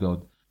جواب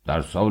داد: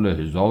 در سال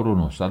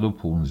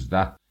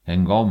 1915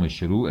 هنگام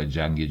شروع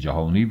جنگ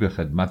جهانی به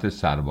خدمت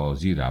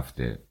سربازی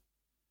رفته.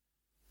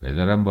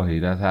 پدرم با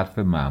حیرت حرف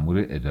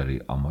مأمور اداره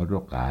آمار رو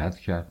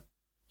قطع کرد.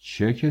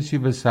 چه کسی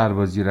به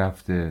سربازی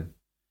رفته؟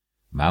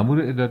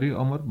 مأمور اداره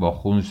آمار با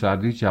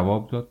خونسردی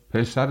جواب داد: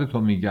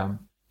 پسرتو میگم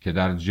که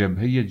در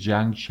جبهه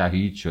جنگ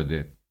شهید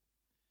شده.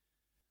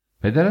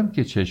 پدرم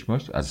که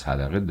چشماش از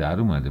حلقه در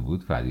اومده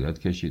بود فریاد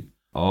کشید: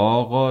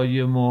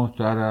 آقای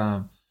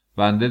محترم،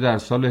 بنده در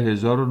سال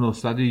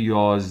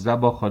 1911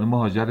 با خانم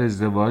هاجر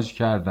ازدواج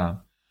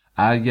کردم.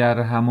 اگر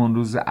همون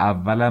روز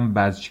اولم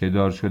بچه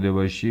دار شده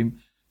باشیم،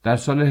 در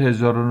سال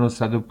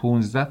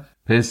 1915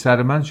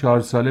 پسر من 4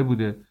 ساله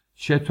بوده.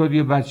 چطور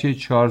یه بچه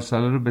 4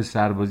 ساله رو به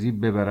سربازی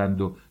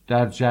ببرند و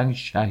در جنگ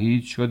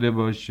شهید شده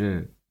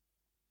باشه؟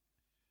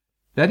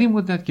 در این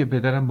مدت که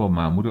پدرم با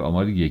مأمور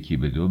آمار یکی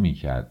به دو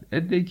میکرد،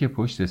 عده‌ای که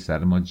پشت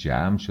سر ما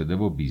جمع شده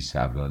و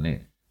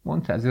بی‌صبرانه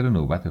منتظر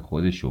نوبت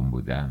خودشون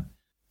بودن،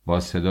 با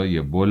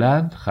صدای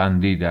بلند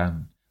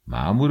خندیدن.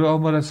 مأمور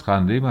آمار از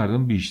خنده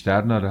مردم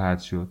بیشتر ناراحت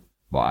شد.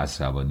 با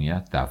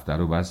عصبانیت دفتر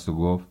رو بست و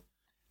گفت: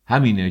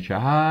 همینه که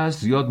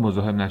هست، زیاد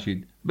مزاحم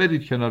نشید،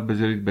 برید کنار،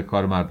 بذارید به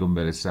کار مردم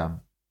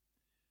برسم.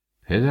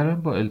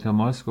 پدرم با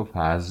التماس گفت: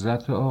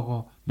 حضرت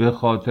آقا، به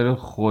خاطر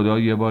خدا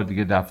یه بار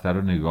دیگه دفتر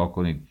رو نگاه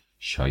کنید،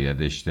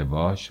 شاید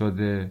اشتباه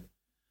شده.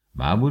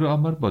 مأمور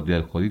آمار با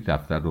دلخوری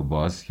دفتر رو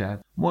باز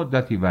کرد،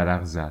 مدتی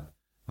ورق زد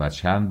و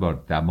چند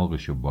بار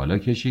دماغشو بالا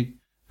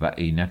کشید و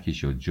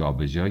عینکشو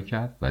جابجا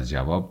کرد و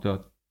جواب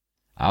داد: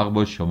 حق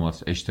با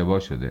شماست، اشتباه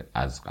شده.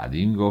 از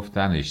قدیم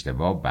گفتن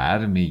اشتباه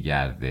بر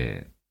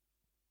میگرده.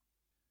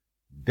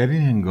 در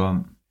این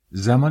هنگام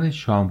زمان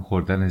شام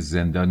خوردن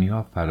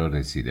زندانی‌ها فرا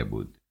رسیده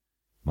بود.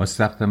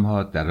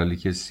 مستخدم‌ها در حالی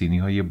که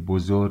سینی‌های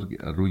بزرگ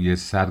روی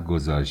سر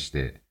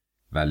گذاشته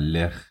و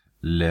لخ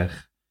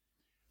لخ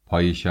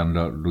پایشان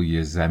را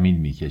روی زمین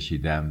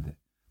می‌کشیدند،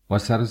 با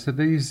سر و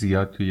صدای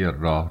زیاد توی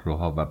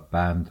راهروها و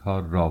بندها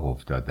راه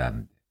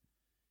افتادند.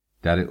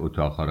 در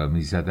اتاق‌ها را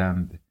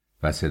می‌زدند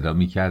و صدا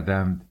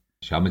می‌کردند: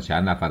 شام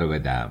چند نفر رو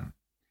بدم؟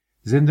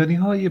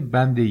 زندانی‌های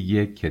بند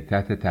 1 که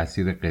تحت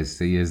تاثیر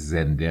قصه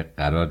زنده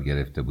قرار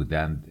گرفته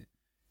بودند،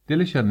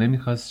 دلشان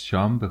نمی‌خواست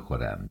شام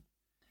بخورند.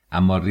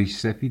 اما ریش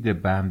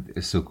سفید بند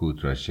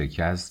سکوت را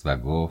شکست و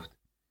گفت: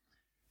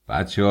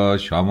 بچه‌ها،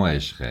 شام و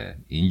عشقه.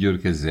 اینجور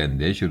که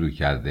زنده شروع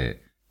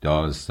کرده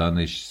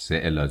داستانش 3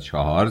 الی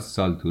 4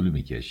 سال طول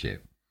میکشه.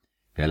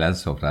 فعلا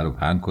سفره رو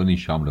پهن کنی،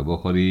 شام رو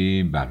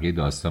بخوریم، بقیه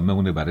داستان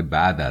بمونه برای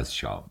بعد از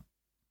شام.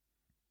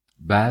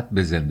 بعد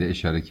به زنده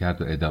اشاره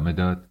کرد و ادامه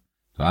داد: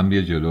 تو هم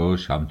بیا جلو،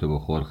 شام تو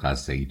بخور،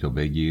 خستگی تو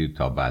بگیر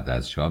تا بعد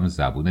از شام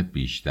زبونت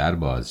بیشتر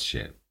باز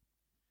شه.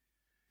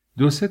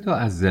 2-3 تا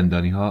از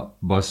زندانی‌ها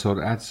با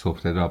سرعت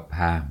سفره را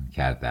پهن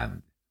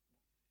کردند.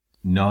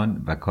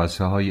 نان و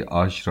کاسه های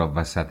آش را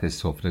وسط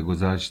سفره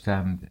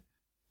گذاشتند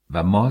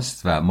و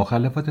ماست و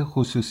مخلفات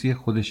خصوصی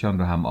خودشان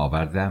را هم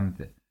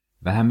آوردند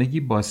و همگی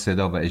با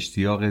صدا و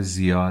اشتیاق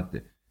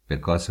زیاد به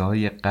کاسه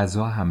های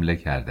غذا حمله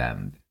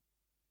کردند.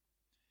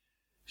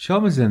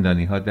 شام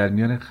زندانی‌ها در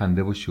میان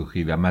خنده و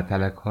شوخی و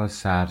متلک ها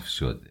صرف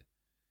شد.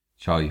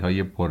 چای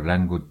های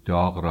پررنگ و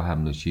داغ را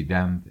هم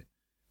نوشیدند.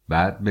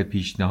 بعد به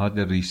پیشنهاد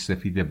ریش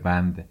سفید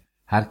بند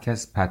هر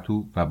کس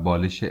پتو و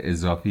بالش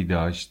اضافی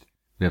داشت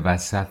به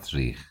وسط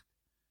ریخت.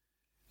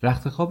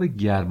 رخت خواب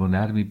گرم و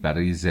نرمی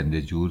برای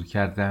زنده جور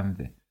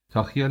کردند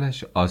تا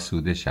خیالش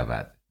آسوده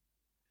شود.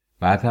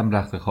 بعد هم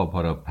رخت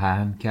خوابها را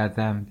پهن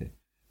کردند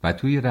و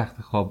توی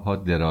رخت خوابها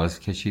دراز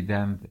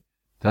کشیدند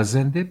تا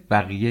زنده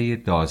بقیه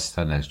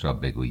داستانش را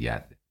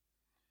بگوید.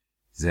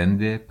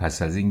 زنده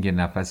پس از اینکه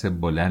نفس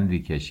بلندی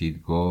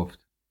کشید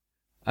گفت: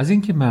 از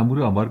اینکه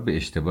مأمور آمار به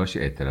اشتباهش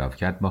اعتراف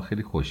کرد ما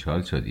خیلی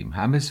خوشحال شدیم.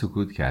 همه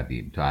سکوت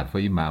کردیم تا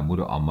حرفای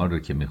مأمور آمار رو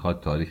که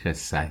میخواد تاریخ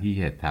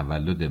صحیح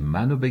تولد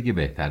منو بگه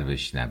بهتر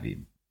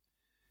بشنویم.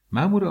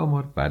 مأمور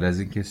آمار بعد از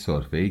اینکه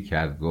سرفه‌ای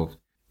کرد گفت: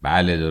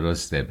 بله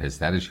درسته،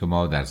 پسر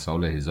شما در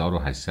سال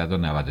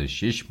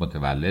 1896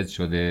 متولد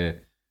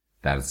شده.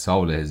 در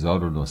سال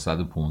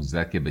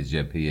 1915 که به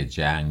جبهه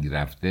جنگ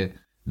رفته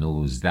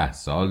 19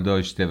 سال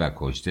داشته و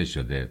کشته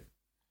شده.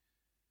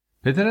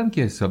 پدرم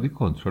که حسابی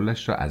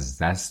کنترلش را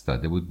از دست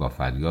داده بود با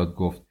فریاد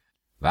گفت: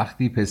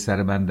 وقتی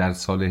پسر من در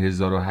سال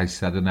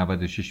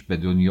 1896 به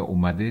دنیا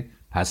اومده،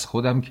 پس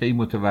خودم کی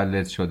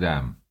متولد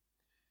شدم؟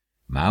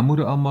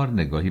 مأمور آمار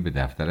نگاهی به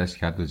دفترش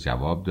کرد و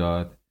جواب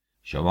داد: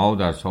 شما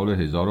در سال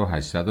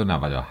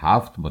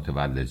 1897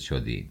 متولد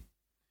شدی.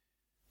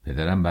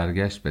 پدرم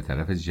برگشت به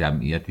طرف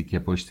جمعیتی که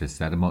پشت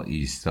سر ما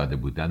ایستاده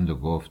بودند و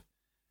گفت: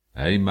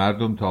 ای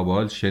مردم، تا به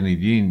حال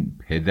شنیدین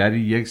پدری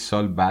 1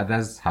 سال بعد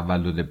از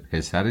تولد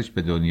پسرش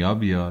به دنیا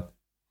بیاد؟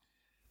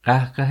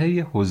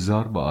 قهقهه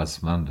حضار با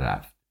آسمان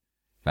رفت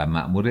و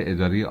مأمور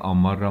اداره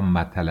آمار را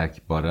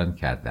متلک باران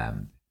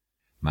کردند.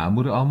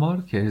 مأمور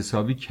آمار که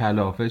حسابی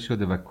کلافه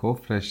شده و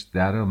کفرش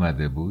در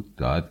آمده بود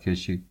داد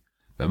کشید: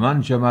 به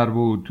من چه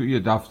مربوط؟ توی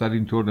دفتر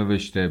اینطور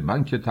نوشته،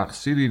 من که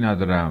تقصیری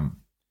ندارم.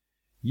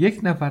 یک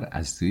نفر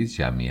از توی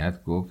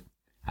جمعیت گفت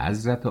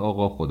حضرت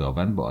آقا،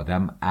 خداوند به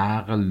آدم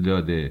عقل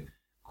داده،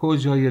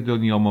 کجای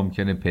دنیا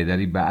ممکنه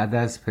پدری بعد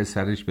از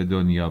پسرش به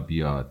دنیا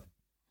بیاد؟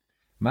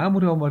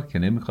 مأمور آمار که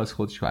نمیخواست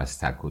خودشو از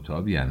تک و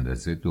تا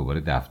بیاندازه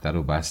دوباره دفتر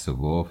رو بست و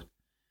گفت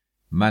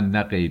من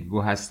نه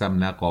غیبگو هستم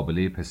نه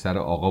قابله پسر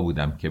آقا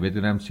بودم که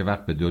بدونم چه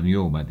وقت به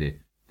دنیا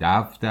اومده.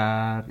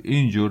 دفتر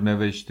اینجور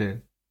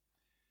نوشته.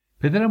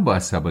 پدرم با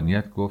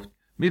عصبانیت گفت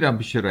میرم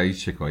پیش رئیس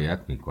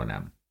شکایت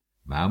میکنم.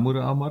 مأمور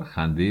آمار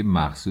خنده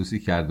مخصوصی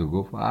کرد و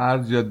گفت هر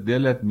جا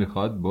دلت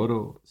میخواد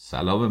برو،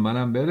 سلام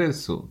منم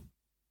برسون.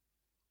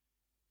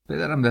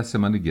 پدرم دست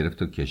منو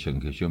گرفت و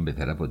کشون به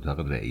طرف اتاق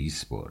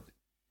رئیس برد.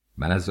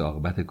 من از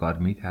عاقبت کار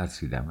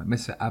میترسیدم،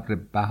 مثل ابر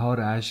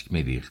بهار اشک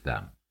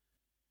میریختم.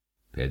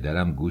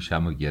 پدرم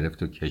گوشمو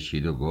گرفت و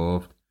کشید و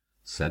گفت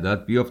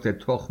صدات بیفته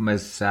تخم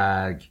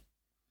سگ.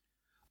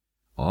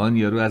 آن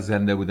یارو از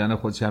زنده بودن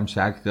خودش هم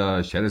شک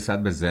داشت، چه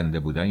رسد به زنده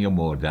بودن یا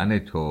مردن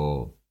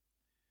تو.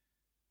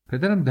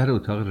 پدرم در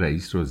اتاق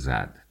رئیس رو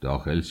زد.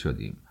 داخل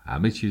شدیم.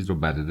 همه چیز رو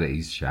برای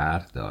رئیس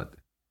شرح داد.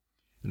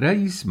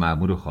 رئیس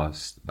مأمور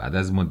خواست. بعد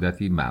از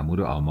مدتی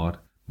مأمور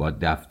آمار با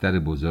دفتر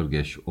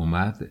بزرگش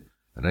اومد.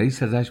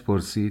 رئیس ازش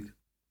پرسید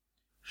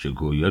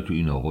شکایت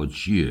این آقا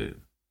چیه؟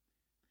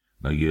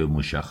 مگه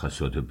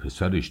مشخصات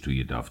پسرش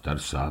توی دفتر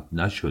ثبت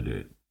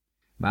نشده؟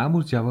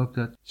 مأمور جواب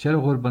داد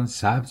چرا قربان،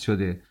 ثبت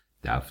شده.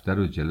 دفتر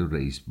رو جلو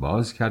رئیس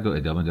باز کرد و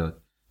ادامه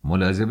داد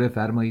ملاحظه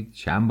بفرمایید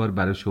چند بار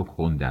براشو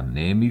خوندم،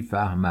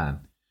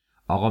 نمیفهمن.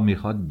 آقا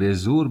میخواد به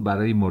زور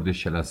برای مورد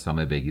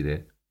شناسنامه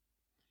بگیره.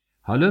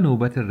 حالا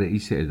نوبت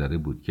رئیس اداره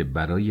بود که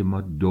برای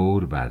ما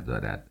دور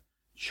بردارد.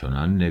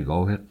 چنان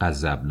نگاه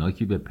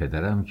غضبناکی به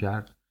پدرم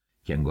کرد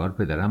که انگار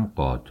پدرم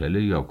قاتل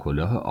یا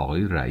کلاه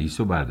آقای رئیس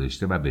رو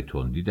برداشته و به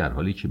تندی در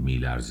حالی که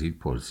میلرزید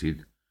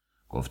پرسید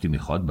گفتی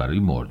میخواد برای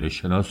مورد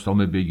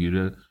شناسنامه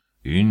بگیره؟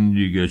 این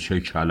دیگه چه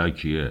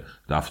کلکیه؟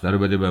 دفتر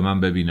بده به من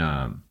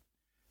ببینم.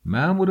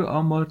 مأمور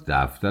آمار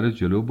دفتر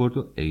جلو برد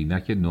و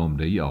عینک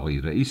نمره‌ای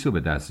آقای رئیس رو به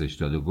دستش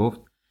داد و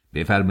گفت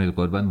بفرمایید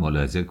قربان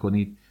ملاحظه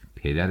کنید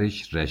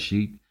پدرش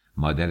رشید،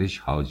 مادرش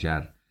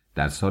هاجر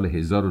در سال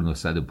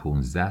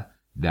 1915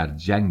 در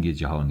جنگ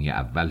جهانی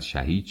اول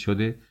شهید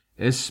شده.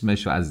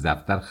 اسمش رو از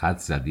دفتر خط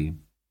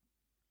زدیم.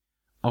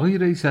 آقای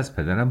رئیس از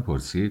پدرم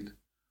پرسید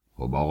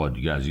خب آقا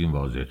دیگه از این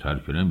واضح تر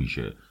که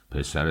نمیشه،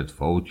 پسرت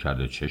فوت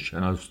کرده، چه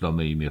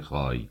شناسنامه‌ای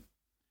میخوای؟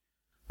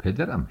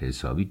 پدرم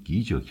حسابی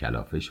گیج و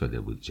کلافه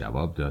شده بود.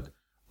 جواب داد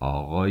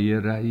آقای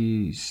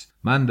رئیس،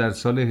 من در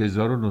سال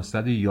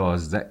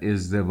 1911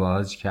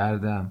 ازدواج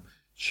کردم.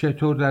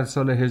 چطور در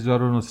سال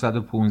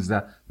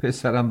 1915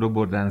 پسرم رو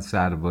بردن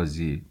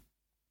سربازی؟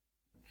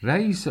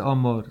 رئیس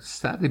آمار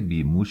سر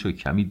بیموش و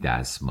کمی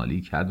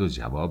دستمالی کرد و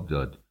جواب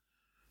داد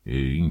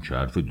این که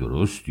حرف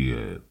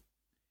درستیه.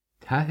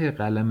 ته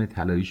قلم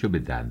طلاییشو به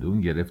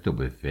دندون گرفت و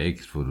به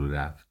فکر فرو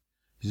رفت.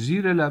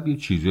 زیر لب یه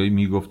چیزایی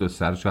میگفت و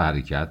سرشو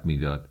حرکت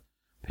میداد.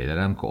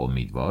 پدرم که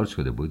امیدوار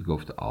شده بود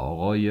گفت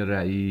آقای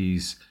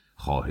رئیس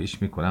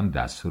خواهش میکنم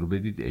دستور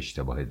بدید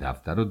اشتباه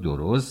دفتر رو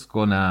درست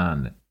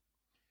کنن.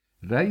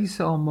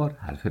 رئیس آمار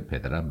حرف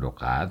پدرم رو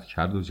قطع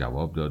کرد و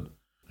جواب داد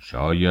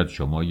شاید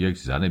شما یک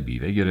زن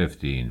بیوه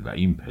گرفتین و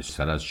این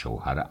پسر از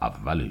شوهر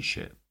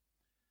اولشه.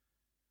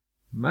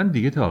 من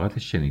دیگه طاقت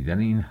شنیدن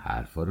این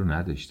حرفا رو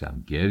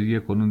نداشتم. گریه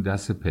کنون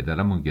دست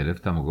پدرم رو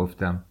گرفتم و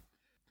گفتم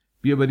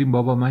بیا بریم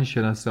بابا، من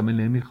شناسنامه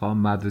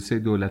نمیخوام، مدرسه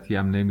دولتی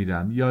هم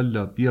نمیرم،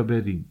 یالا بیا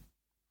بریم.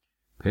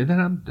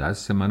 پدرم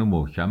دست منو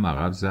محکم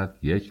عقب زد.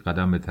 یک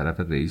قدم به طرف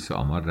رئیس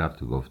آمار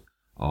رفت و گفت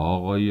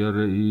آقای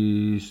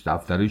رئیس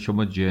دفتر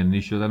شما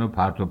جنی شدن و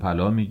پرت و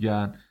پلا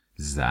میگن.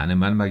 زن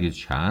من مگه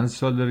چند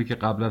سال داره که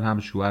قبلا هم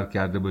شوهر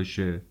کرده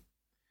باشه؟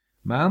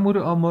 مأمور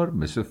آمار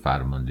مثل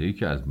فرماندهی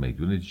که از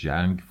میدون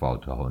جنگ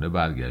فاتحانه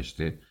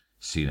برگشته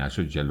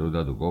سینه‌شو جلو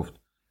داد و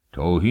گفت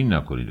توهین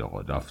نکنید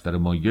آقا، دفتر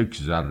ما یک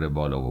ذره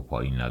بالا و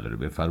پایین نداره.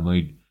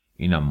 بفرمایید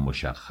اینم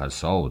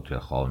مشخصات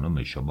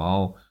خانم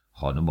شما،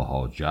 خانم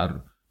هاجر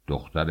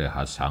دختر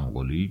حسن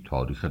قلی،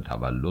 تاریخ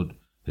تولد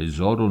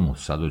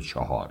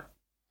 1904.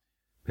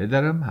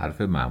 پدرم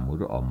حرف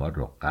مأمور آمار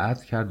رو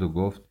قطع کرد و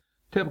گفت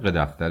طبق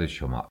دفتر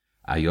شما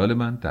عیال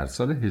من در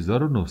سال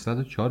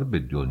 1904 به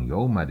دنیا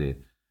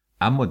اومده،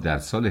 اما در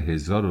سال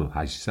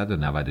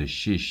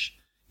 1896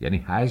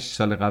 یعنی 8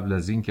 سال قبل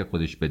از این که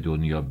خودش به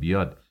دنیا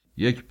بیاد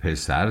یک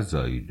پسر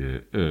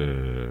زاییده.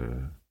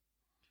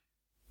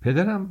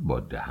 پدرم با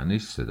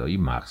دهنش صدایی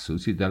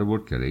مخصوصی در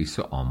آورد که رئیس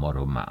آمار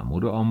و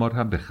مأمور آمار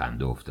هم به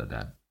خنده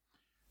افتادن.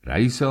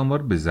 رئیس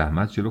آمار به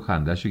زحمت جلو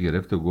خنده‌شو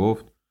گرفت و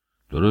گفت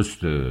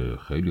درسته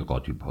خیلی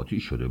قاطی پاتی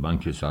شده، من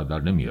که سر در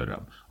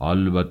نمیارم،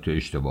 البته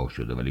اشتباه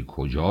شده ولی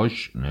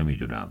کجاش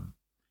نمیدونم.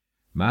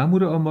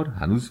 مأمور آمار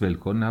هنوز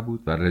ولکن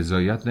نبود و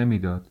رضایت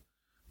نمیداد.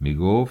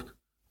 میگفت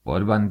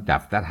قربان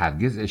دفتر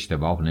هرگز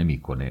اشتباه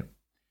نمیکنه.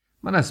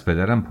 من از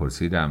پدرم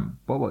پرسیدم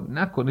بابا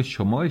نکنه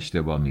شما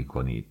اشتباه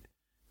میکنید؟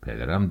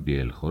 پدرم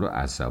دلخور و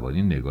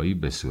عصبانی نگاهی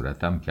به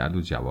صورتم کرد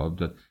و جواب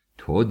داد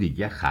تو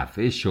دیگه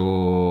خفه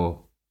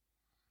شو.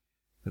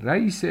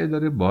 رئیس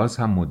اداره باز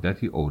هم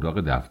مدتی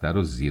اوراق دفتر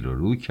رو زیر و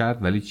رو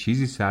کرد ولی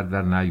چیزی سر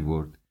در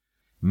نیورد.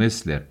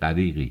 مثل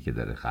غریقی که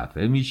داره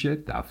خفه میشه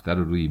دفتر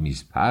رو روی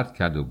میز پرت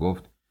کرد و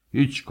گفت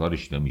هیچ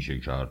کارش نمیشه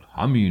کرد،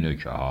 همینه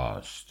که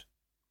هست.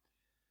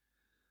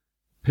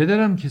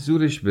 پدرم که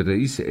زورش به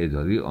رئیس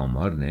اداری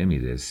آمار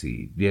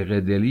نمیرسید دق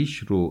دلیش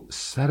رو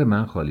سر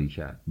من خالی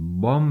کرد،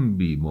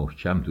 بامبی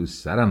محکم تو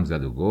سرم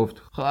زد و گفت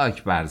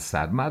خاک بر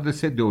سر،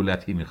 مدرسه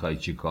دولتی میخوای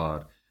چی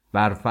کار؟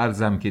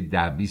 برفرضم که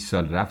 10-20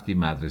 سال رفتی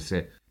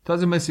مدرسه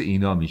تازه مثل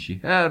اینا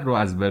میشی، هر رو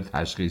از بر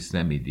تشخیص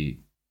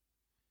نمیدی.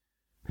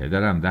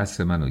 پدرم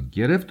دست منو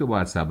گرفت و با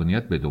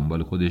عصبانیت به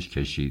دنبال خودش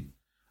کشید.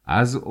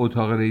 از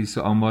اتاق رئیس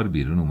آمار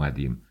بیرون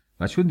اومدیم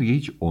و چون دیگه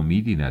هیچ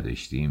امیدی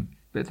نداشتیم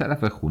به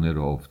طرف خونه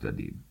راه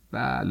افتادیم.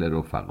 بله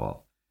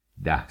رفقا،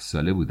 10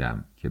 ساله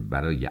بودم که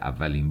برای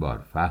اولین بار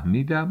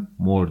فهمیدم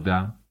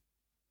مردم.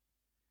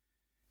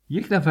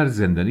 یک نفر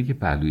زندانی که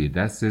پهلوی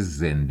دست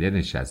زنده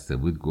نشسته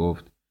بود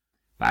گفت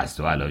بس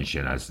تو الان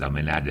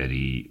شناسنامه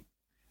نداری؟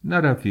 نه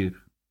رفیق.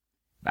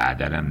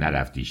 بعدنم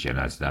نرفتی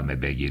شناسنامه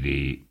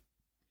بگیری؟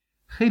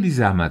 خیلی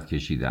زحمت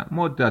کشیدم،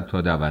 مدت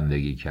تا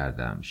دوندگی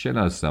کردم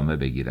شناسنامه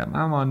بگیرم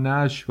اما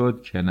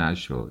نشد که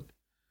نشد.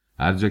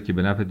 هر جا که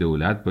به نفع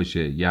دولت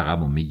باشه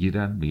یقمو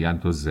میگیرن، میگن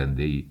تو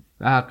زنده ای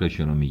و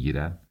حقشونو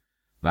میگیرن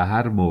و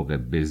هر موقع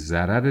به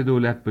ضرر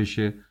دولت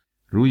باشه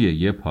روی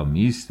یه پا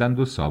میستند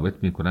و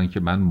ثابت میکنن که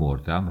من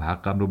مردم و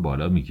حقم رو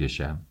بالا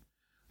میکشم.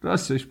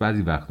 راستش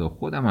بعضی وقتا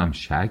خودم هم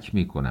شک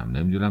میکنم،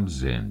 نمیدونم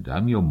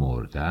زندم یا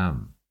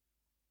مردم.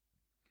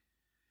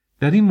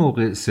 در این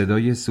موقع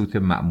صدای صوت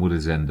مأمور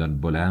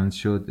زندان بلند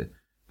شد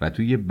و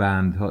توی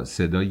بندها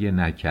صدای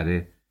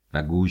نکره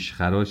و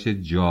گوشخراش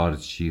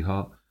جارچی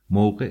ها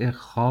موقع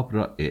خواب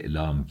را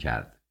اعلام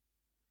کرد.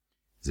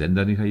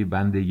 زندانی های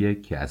بند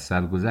 1 که از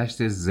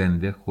سرگذشت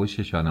زنده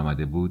خوششان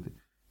آمده بود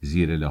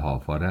زیر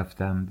لحافا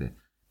رفتند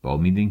با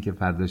امید اینکه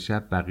فردا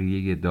شب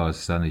بقیه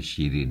داستان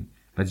شیرین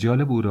و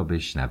جالب او را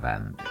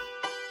بشنوند.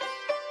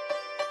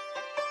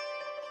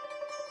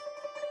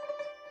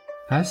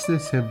 فصل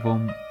 3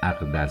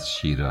 عقد از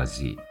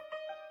شیرازی.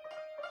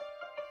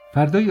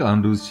 فردای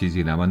آن روز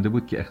چیزی نمانده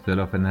بود که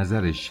اختلاف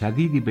نظر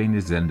شدیدی بین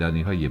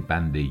زندانی های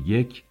بند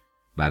 1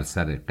 بر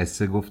سر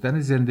قصه گفتن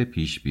زنده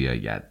پیش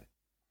بیاید.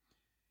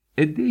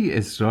 عده‌ای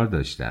اصرار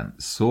داشتند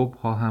صبح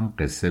ها هم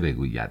قصه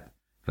بگوید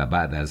و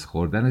بعد از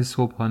خوردن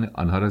صبحانه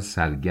آنها را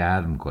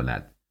سرگرم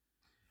کند.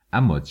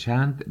 اما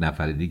چند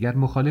نفر دیگر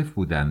مخالف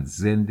بودند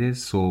زنده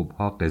صبح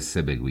ها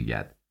قصه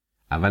بگوید.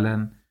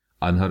 اولا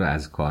آنها را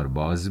از کار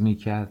باز می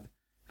کرد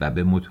و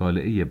به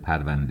مطالعه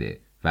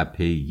پرونده و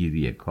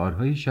پیگیری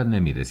کارهایشان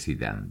نمی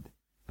رسیدند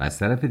و از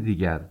طرف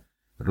دیگر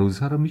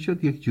روزها را می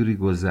شد یک جوری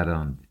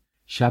گذراند.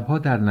 شبها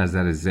در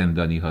نظر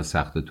زندانی ها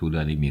سخت و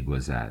طولانی می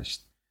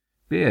گذشت.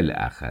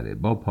 بالاخره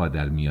با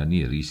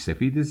پادرمیانی ریش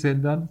سفید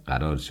زندان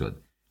قرار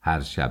شد هر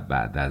شب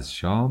بعد از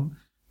شام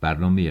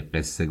برنامه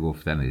قصه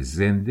گفتن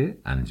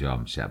زنده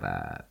انجام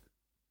شود.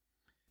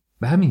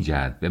 به همین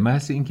جهت به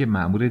محض اینکه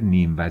مأمور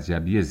نیم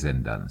وجبی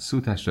زندان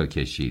سوتش را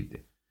کشید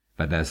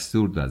و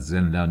دستور داد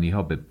زندانی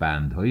ها به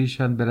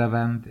بندهایشان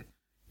بروند،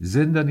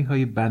 زندانی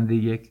های بند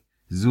 1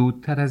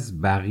 زودتر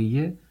از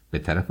بقیه به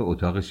طرف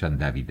اتاقشان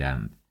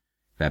دویدند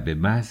و به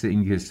محض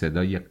اینکه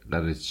صدای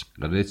قرچ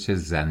قرچ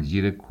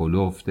زنجیر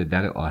کلفت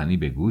در آهنی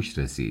به گوش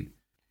رسید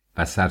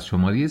و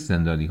سرشماری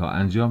زندانی ها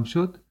انجام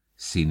شد،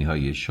 سینی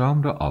های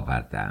شام را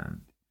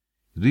آوردند.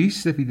 ریش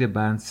سفید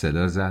بند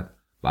صدا زد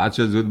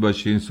بچه زود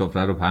باشین،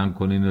 سفره رو پهن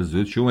کنین و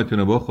زود شومتون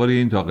رو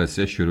بخورین تا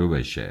قصه شروع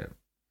بشه.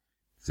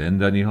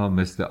 زندانی ها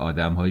مثل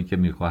آدمهایی که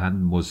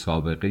میخواهند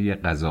مسابقه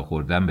غذا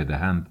خوردن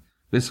بدهند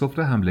به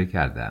سفره حمله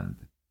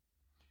کردند.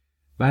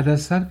 بعد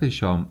از صرف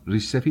شام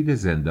ریش سفید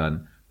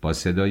زندان با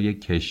صدای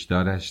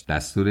کشدارش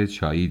دستور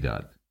چایی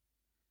داد.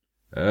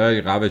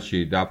 ای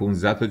قبچی 10-15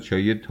 تا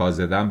چایی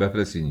تازه دم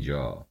بفرست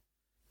اینجا.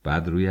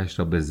 بعد رویش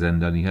را به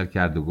زندانی ها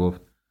کرد و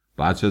گفت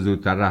بچه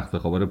زودتر رخت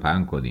خوابا رو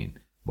پهن کنین،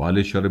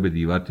 بالش رو به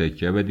دیوار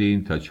تکیه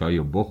بدین تا چای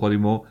رو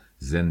بخوریم و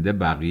زنده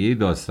بقیه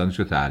داستانش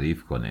رو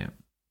تعریف کنه.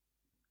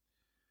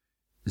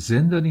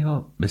 زندانی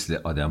ها مثل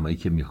آدمایی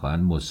که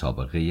میخواهند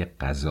مسابقه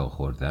غذا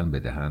خوردن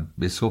بدهند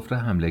به سفره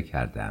حمله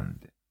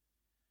کردند.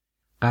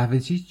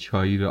 قهوه‌چی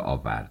چای را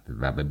آورد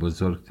و به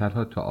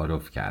بزرگترها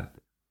تعارف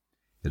کرد.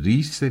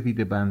 ریش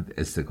سفید بند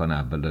استکان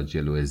اول را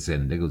جلو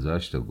زنده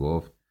گذاشت و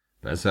گفت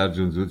پسر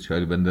جون زود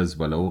چای بنداز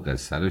بالا و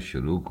قصه رو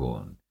شروع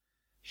کن.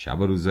 شب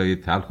و روزای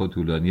تلخ و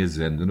طولانی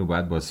زندون رو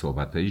باید با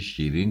صحبتهای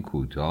شیرین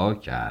کوتاه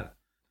کرد.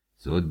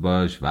 زود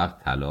باش،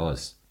 وقت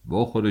طلاست،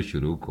 بخور و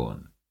شروع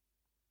کن.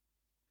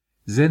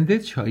 زنده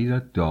چای را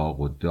داغ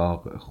و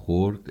داغ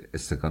خورد،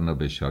 استکان را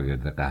به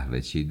شاگرد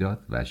قهوه‌چی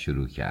داد و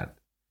شروع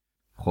کرد.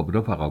 خب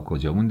رفقا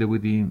کجا مونده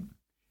بودیم؟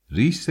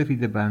 ریش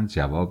سفید بند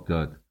جواب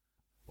داد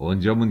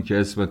اونجامون که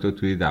اسم تو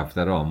توی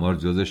دفتر آمار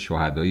جز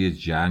شهدای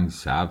جنگ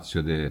ثبت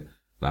شده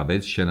و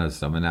بهت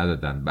شناسنامه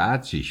ندادن.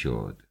 بعد چی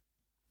شد؟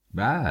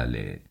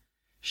 بله،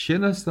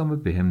 شناسنامه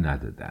بهم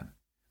ندادن.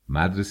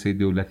 مدرسه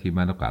دولتی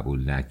منو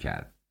قبول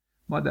نکرد.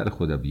 مادر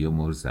خدا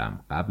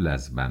بیامرزم قبل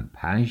از من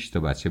 5 تا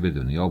بچه به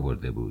دنیا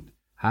آورده بود.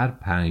 هر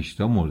 5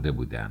 تا مرده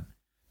بودن.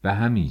 به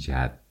همین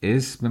جهت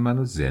اسم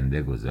منو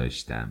زنده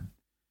گذاشتن.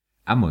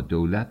 اما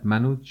دولت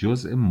منو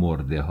جزء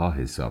مرده ها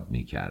حساب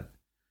می کرد.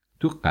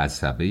 تو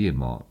قصبه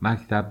ما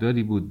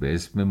مکتبداری بود به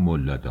اسم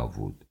ملا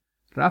داوود.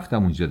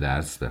 رفتم اونجا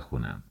درس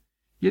بخونم.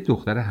 یه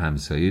دختر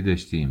همسایه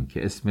داشتیم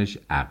که اسمش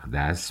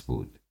اقدس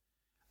بود.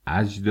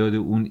 اجداد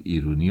اون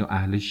ایرونی و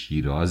اهل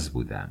شیراز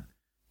بودن.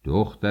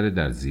 دختر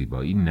در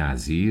زیبایی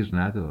نظیر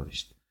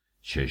نداشت.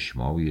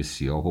 چشمای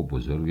سیاه و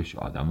بزرگش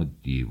آدمو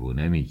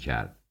دیوونه می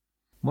کرد.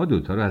 ما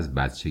دوتا رو از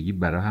بچگی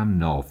برای هم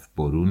ناف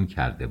برون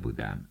کرده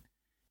بودن.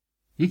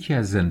 یکی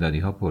از زندانی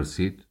ها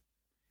پرسید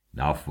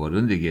ناف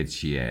برون دیگه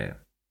چیه؟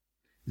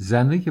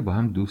 زنایی که با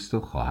هم دوست و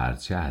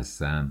خواهرچه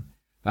هستن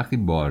وقتی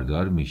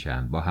باردار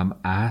میشن با هم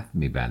عهد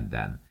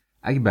میبندن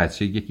اگه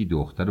بچه یکی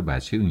دختر و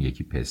بچه اون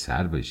یکی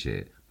پسر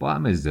بشه با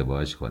هم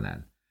ازدواج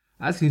کنن.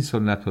 از این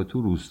سنت ها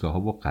تو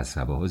روستاها و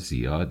قصبه ها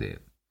زیاده.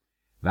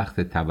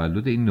 وقت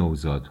تولد این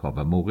نوزادها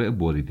و موقع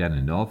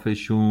بریدن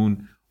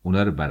نافشون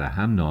اونا رو برای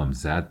هم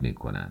نامزد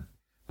میکنن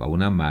و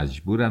اونا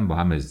مجبورن با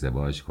هم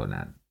ازدواج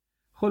کنن.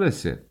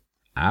 خلاصه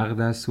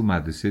اقدس تو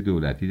مدرسه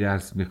دولتی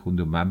درس میخوند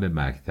و من به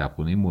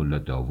مکتبخونه ملا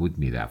داوود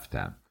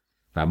میرفتم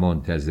و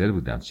منتظر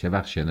بودم چه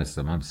وقت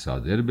شناسنامه‌ام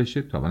صادر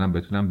بشه تا منم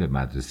بتونم به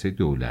مدرسه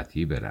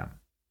دولتی برم.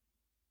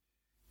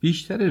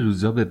 بیشتر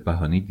روزا به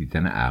بهانه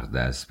دیدن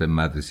اقدس به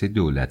مدرسه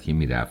دولتی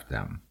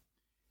میرفتم.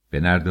 به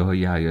نرده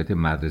های حیات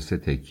مدرسه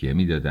تکیه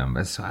میدادم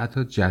و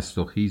ساعتها جست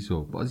و خیز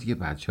و بازی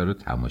بچه رو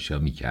تماشا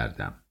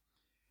میکردم.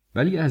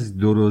 ولی از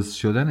درست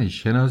شدن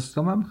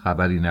شناسنامه‌ام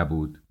خبری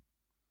نبود.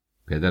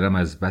 پدرم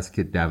از بس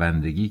که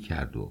دوندگی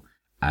کرد و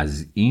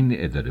از این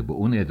اداره به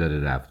اون اداره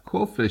رفت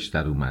کفرش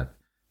در اومد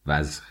و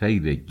از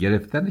خیر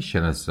گرفتن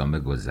شناسنامه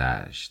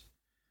گذشت.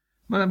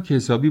 منم که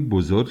حسابی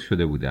بزرگ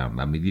شده بودم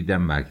و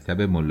میدیدم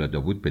مکتب ملا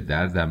داوود به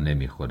دردم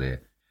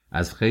نمیخوره.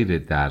 از خیر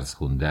درس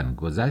خوندن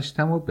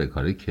گذشتم و به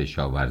کار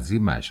کشاورزی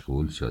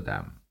مشغول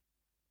شدم.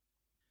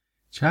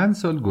 چند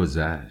سال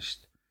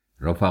گذشت.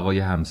 رفقای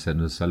همسن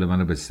و سال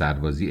منو به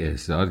سربازی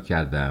احضار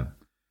کردم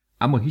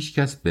اما هیچ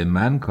کس به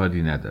من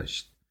کاری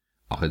نداشت.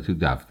 آخه تو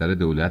دفتر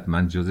دولت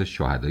من جز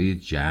شهدای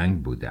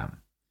جنگ بودم.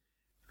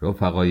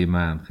 رفقای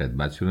من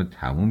خدمتشون رو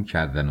تموم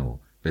کردن و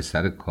به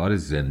سر کار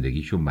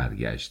زندگیشون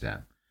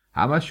برگشتن.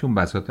 همشون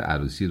بساط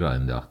عروسی را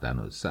انداختن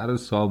و سر و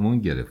سامون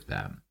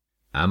گرفتن.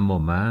 اما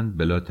من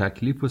بلا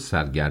تکلیف و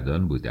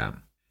سرگردان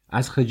بودم.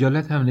 از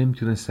خجالت هم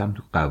نمیتونستم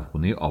تو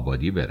قوخونه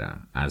آبادی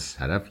برم. از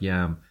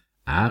طرفیم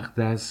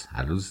اقدس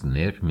هر روز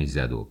نق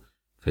میزد و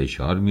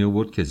فشار می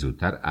آورد که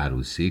زودتر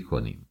عروسی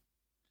کنیم.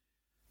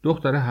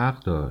 دختر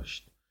حق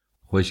داشت.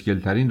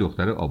 خوشگلترین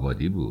دختر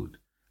آبادی بود.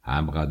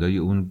 همقدای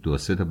اون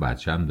 2-3 تا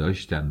بچه هم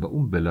داشتن و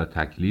اون بلا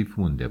تکلیف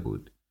مونده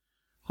بود.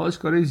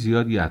 خواستگارای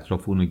زیادی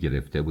اطراف اونو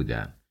گرفته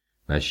بودن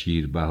و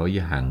شیربهای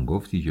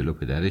هنگفتی جلو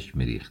پدرش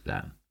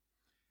میریختن.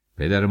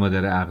 پدر و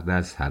مادر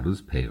اقدس هر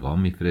روز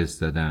پیغام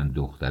میفرستادن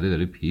دختره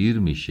داره پیر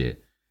میشه.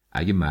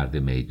 اگه مرد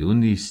میدون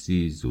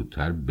نیستی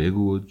زودتر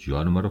بگو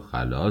جان ما رو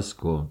خلاص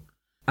کن.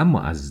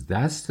 اما از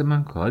دست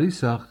من کاری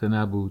ساخته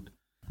نبود.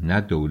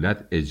 نه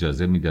دولت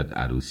اجازه میداد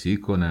عروسی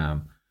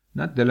کنم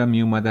نه دلم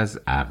میومد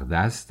از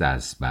اقدس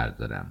دست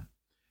بردارم.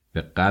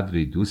 به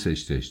قدری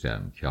دوستش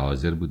داشتم که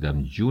حاضر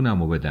بودم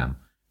جونمو بدم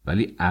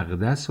ولی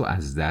اقدس رو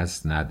از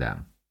دست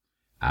ندم.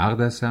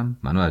 اقدسم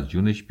منو از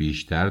جونش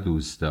بیشتر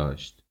دوست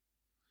داشت.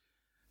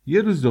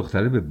 یه روز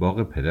دختره به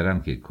باغ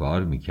پدرم که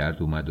کار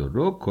میکرد اومد و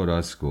رو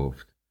کراس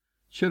گفت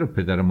چرا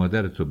پدر و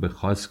مادرت رو به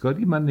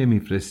خواستگاری من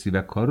نمیفرستی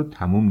و کارو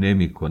تموم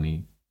نمی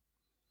کنی؟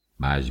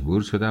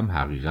 مجبور شدم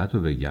حقیقت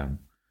رو بگم.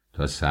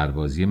 تا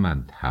سربازی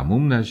من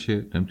تموم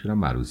نشه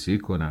نمیتونم عروسی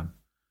کنم.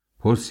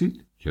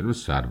 پرسید چرا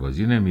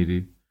سربازی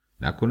نمیری؟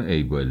 نکنه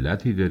عیب و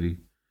علتی داری؟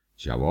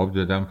 جواب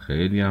دادم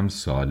خیلی هم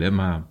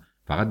سالمم،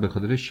 فقط به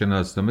خاطر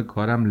شناسنامه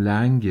کارم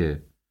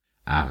لنگه.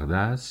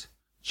 اقدس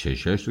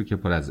چشاش رو که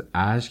پر از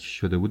اشک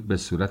شده بود به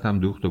صورتم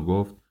دوخت و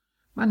گفت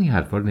من این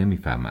حرفا رو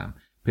نمیفهمم.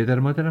 پدر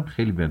مادرم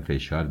خیلی بهم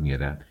فشار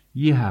میارن.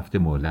 1 هفته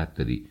مهلت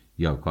داری،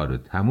 یا کارو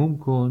تموم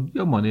کن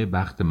یا مانع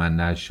بخت من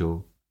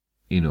نشو.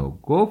 اینو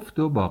گفت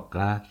و با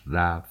قهر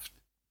رفت.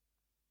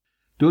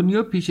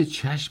 دنیا پیش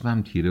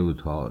چشمم تیره و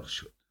تار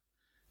شد.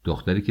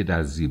 دختری که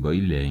در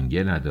زیبایی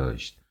لنگه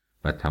نداشت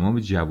و تمام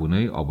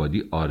جوانای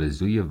آبادی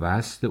آرزوی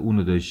وصل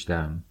اونو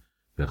داشتم،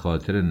 به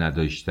خاطر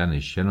نداشتن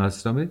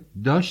شناسنامه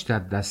داشت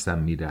از دستم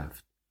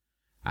میرفت.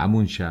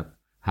 همون شب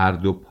هر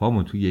دو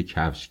پامو توی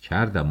کفش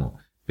کردم و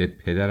به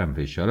پدرم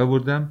فشار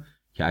آوردم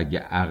که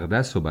اگه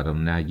اقدس رو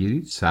برام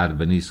نگیرید سر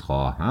به نیز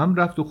خواهم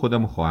رفت و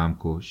خودمو خواهم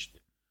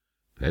کشت.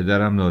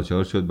 پدرم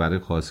ناچار شد برای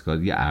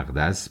خواستگاری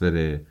اقدس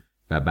بره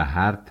و به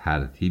هر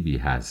ترتیبی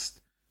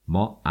هست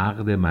ما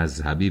عقد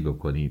مذهبی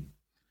بکنیم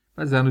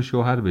و زن و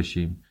شوهر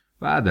بشیم.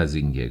 بعد از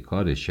اینکه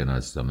کار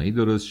شناسنامه‌ای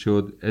درست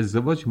شد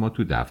ازدواج ما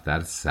تو دفتر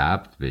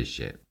ثبت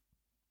بشه.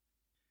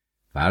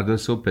 فردا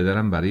صبح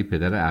پدرم برای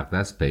پدر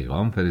اقدس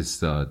پیغام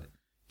فرستاد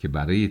که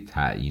برای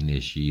تعیین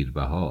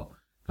شیربها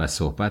و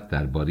صحبت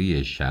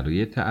درباره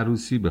شرایط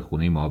عروسی به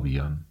خونه ما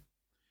بیان.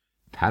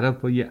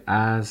 طرفای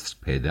عصر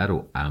پدر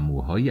و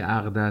عموهای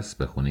اقدس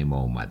به خونه ما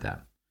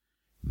اومدن.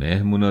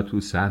 مهمونا تو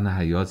صحن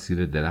حیاط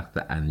زیر درخت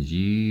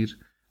انجیر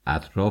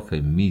اطراف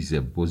میز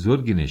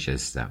بزرگی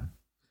نشستم.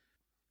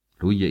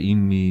 روی این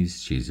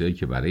میز چیزایی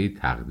که برای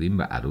تقدیم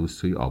به عروس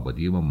توی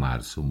آبادی ما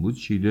مرسوم بود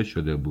چیده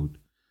شده بود.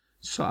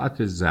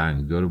 ساعت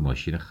زنگدار و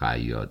ماشین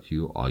خیاطی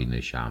و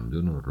آینه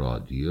شمدون و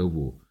رادیو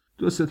و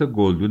 2-3 تا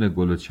گلدون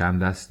گل و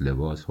چند دست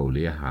لباس،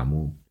 حوله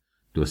حموم،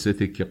 2-3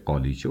 تکه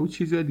قالیچه و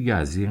چیزای دیگه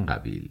از این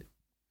قبیل.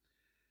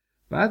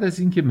 بعد از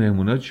اینکه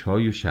مهمونا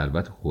چای و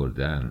شربت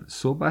خوردن،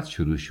 صحبت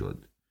شروع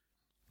شد.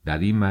 در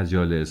این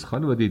مجالس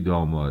خانواده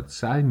داماد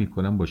سعی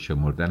میکنن با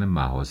شمردن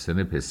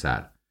محاسن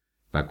پسر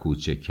و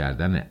کوچک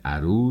کردن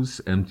عروس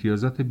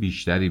امتیازات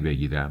بیشتری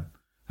بگیرن.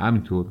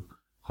 همینطور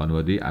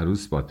خانواده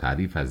عروس با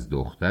تعریف از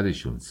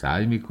دخترشون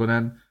سعی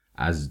میکنن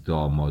از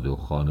داماد و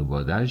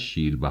خانواده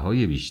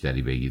شیربهای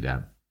بیشتری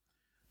بگیرن.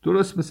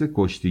 درست مثل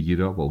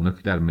کشتیگیرا و اونا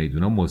که در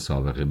میدونا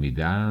مسابقه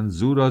میدن،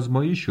 زور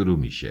آزمایی شروع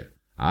میشه.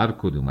 هر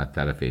کدوم از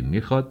طرفین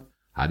میخواد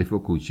حریفو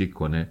کوچیک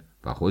کنه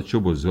و خودشو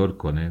بزرگ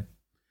کنه.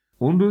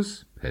 اون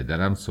روز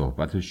پدرم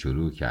صحبتو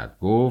شروع کرد.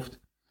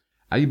 گفت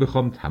اگه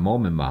بخوام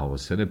تمام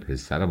محاسن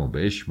پسرمو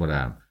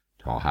بشمرم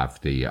تا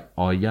هفته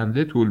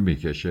آینده طول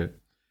میکشه.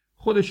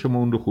 خود شما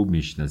اون رو خوب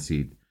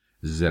میشناسید.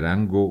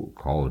 زرنگ و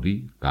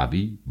کاری،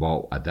 قوی،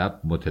 با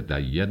ادب،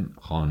 متدین،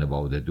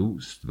 خانواده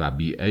دوست و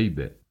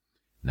بیعیبه.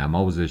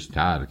 نمازش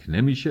ترک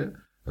نمیشه،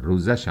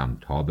 روزش هم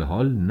تا به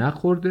حال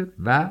نخورده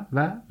و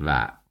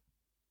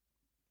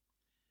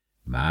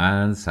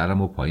من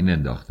سرمو پایین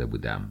انداخته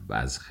بودم و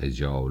از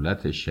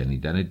خجالت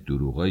شنیدن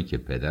دروغایی که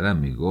پدرم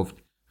میگفت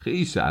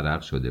خیس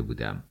عرق شده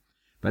بودم.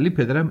 ولی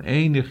پدرم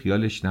عین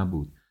خیالش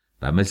نبود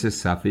و مثل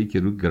صفحه‌ای که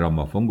رو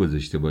گرامافون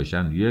گذاشته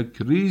باشن یک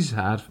ریز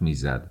حرف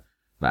میزد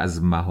و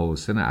از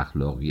محاسن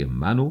اخلاقی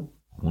من و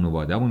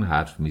خانواده‌مون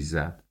حرف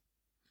میزد.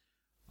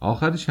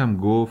 آخرش هم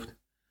گفت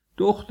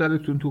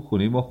دخترتون تو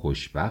خونه ما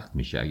خوشبخت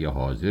میشه اگه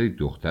حاضرید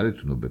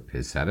دخترتون رو به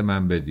پسر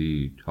من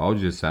بدی.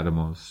 تاج سر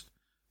ماست.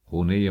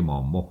 خونه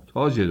ما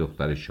محتاج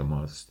دختر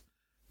شماست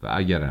و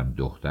اگرم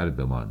دختر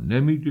به ما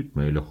نمیدید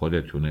میل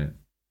خودتونه.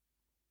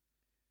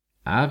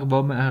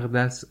 اقوام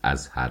اقدس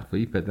از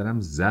حرفای پدرم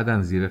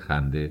زدن زیر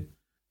خنده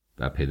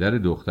و پدر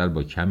دختر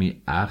با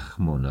کمی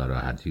اخم و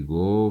ناراحتی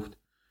گفت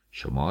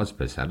شما از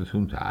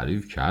پسرتون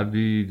تعریف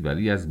کردید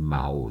ولی از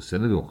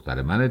محاسن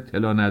دختر من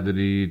اطلاع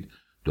ندارید.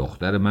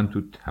 دختر من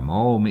تو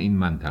تمام این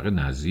منطقه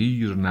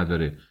نظیر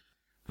نداره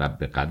و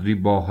به قدری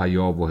با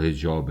حیا و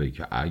حجابه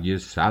که اگه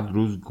 100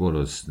 روز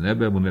گرسنه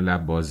بمونه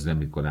لب باز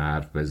نمیکنه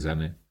حرف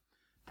بزنه.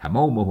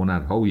 تمام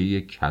هنرهای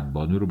یک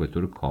کدبانو رو به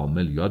طور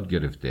کامل یاد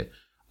گرفته.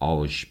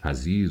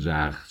 آشپزی،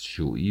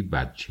 رختشویی،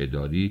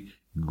 بچه‌داری،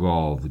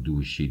 گاو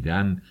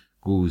دوشیدن،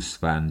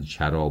 گوسفند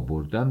چرا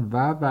بردن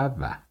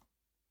و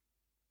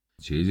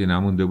چیزی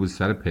نمونده بود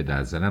سر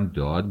پدرزنم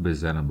داد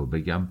بزنم و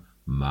بگم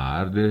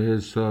مرد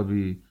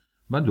حسابی،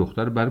 من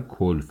دختر برای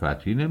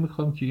کلفتی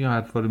نمیخوام که این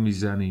حرفا رو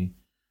میزنی.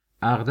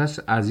 اقدس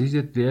عزیز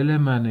دل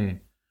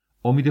منه،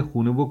 امید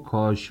خونه و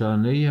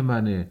کاشانه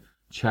منه،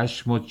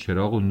 چشم و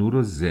چراغ و نور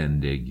و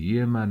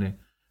زندگی منه.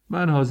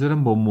 من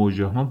حاضرم با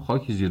موجه هم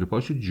خاک زیر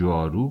پاشو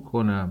جارو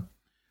کنم.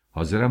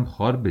 حاضرم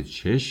خار به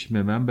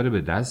چشم من بره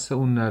به دست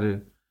اون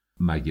نره.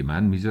 مگه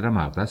من میذارم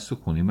اقدس تو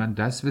خونی من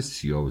دست به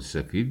سیاه و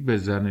سفید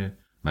بزنه؟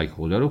 مگه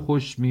خدا رو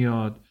خوش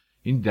میاد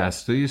این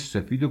دستای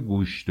سفید و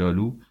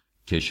گوشتالو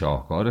که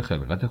شاهکار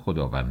خلقت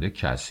خداونده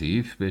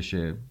کثیف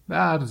بشه؟ به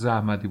هر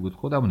زحمتی بود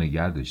خودمو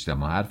نگه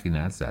داشتم و حرفی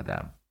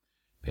نزدم.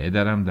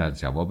 پدرم در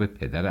جواب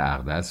پدر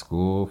اقدس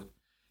گفت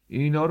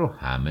اینا رو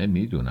همه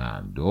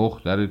میدونن،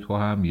 دختر تو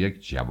هم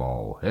یک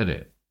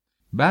جواهره.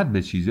 بعد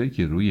به چیزایی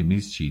که روی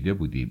میز چیده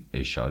بودیم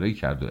اشاره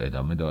کرد و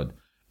ادامه داد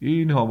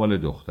این مال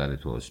دختر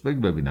توست،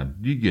 بگو ببینم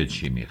دیگه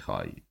چی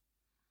میخوای؟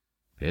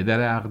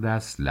 پدر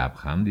اقدس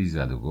لبخندی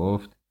زد و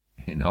گفت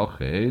اینا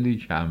خیلی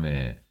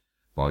کمه.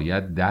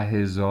 باید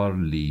 10,000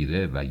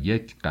 لیره و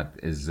 1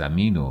 قطعه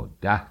زمین و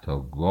 10 تا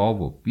گاو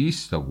و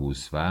 20 تا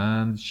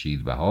گوسفند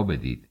شیربها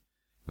بدید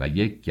و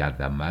 1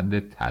 گردنبند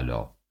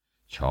طلا،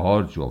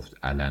 4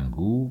 جفت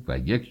علنگو و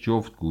 1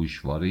 جفت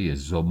گوشواره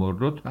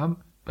زمرد هم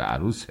به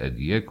عروس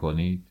هدیه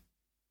کنید.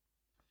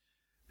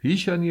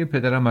 پیشانی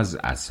پدرم از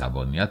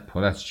عصبانیت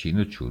پر از چین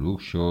و چروک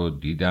شد.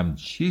 دیدم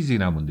چیزی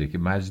نمونده که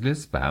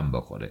مجلس به هم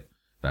بخوره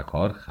و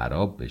کار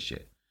خراب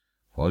بشه.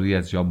 فوری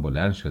از جام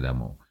بلند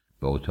شدم و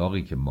به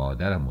اتاقی که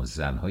مادرم و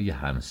زنهای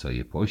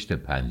همسایه پشت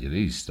پنجره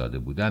ایستاده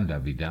بودن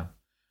دویدم.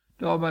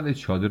 دامن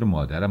چادر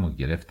مادرم رو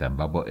گرفتم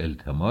و با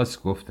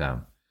التماس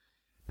گفتم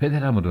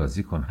پدرم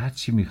راضی کن، هر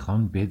چی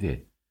میخوان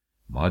بده.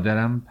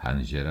 مادرم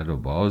پنجره رو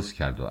باز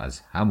کرد و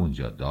از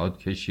همونجا داد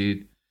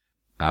کشید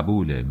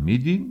قبول،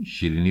 میدین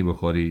شیرینی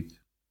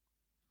بخورید.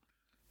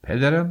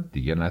 پدرم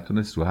دیگه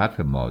نتونست رو حرف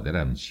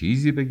مادرم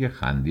چیزی بگه،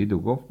 خندید و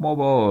گفت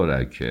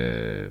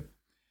مبارکه.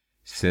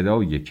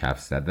 صدای کف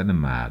زدن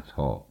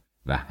مردها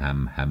و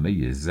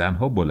همه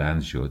زنها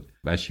بلند شد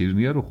و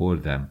شیرینی‌ها رو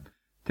خوردم.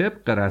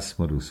 طبق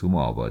رسم و رسوم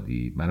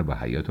آبادی منو به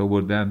حیاط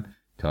آوردن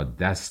تا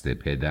دست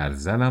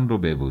پدرزنم رو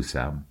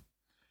ببوسم.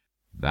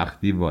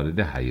 وقتی وارد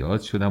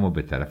حیاط شدم و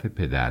به طرف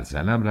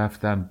پدرزنم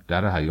رفتم،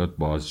 در حیاط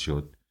باز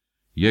شد.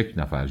 یک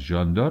نفر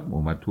ژاندارم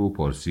اومد تو و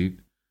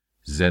پرسید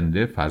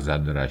زنده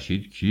فرزند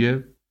رشید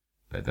کیه؟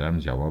 پدرم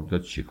جواب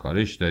داد چی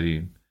کارش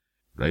داریم؟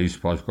 رئیس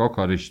پاسگاه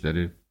کارش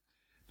داره.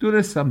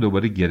 دونستم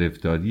دوباره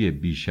گرفتاری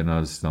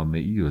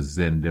بی‌شناسنامه‌ای و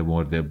زنده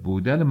مرده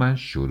بودن من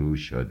شروع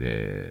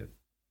شده.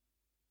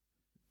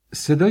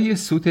 صدای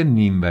سوت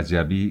نیم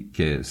وجبی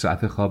که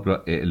ساعت خواب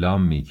را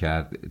اعلام می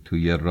کرد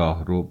توی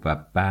راهرو و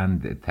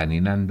بند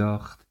طنین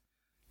انداخت.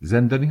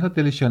 زندانی ها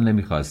دلشان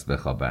نمیخواست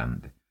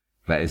بخوابند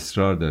و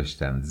اصرار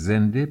داشتند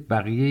زنده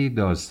بقیه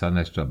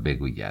داستانش را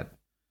بگوید.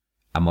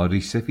 اما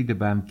ریش سفید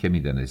بند که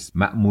میدانست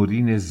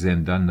مأمورین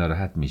زندان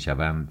ناراحت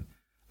میشوند،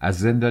 از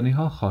زندانی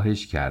ها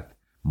خواهش کرد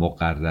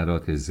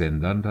مقررات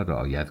زندان را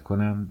رعایت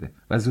کنند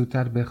و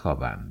زودتر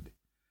بخوابند.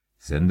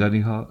 زندانی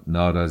ها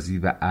ناراضی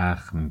و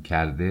اخم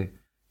کرده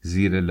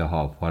زیر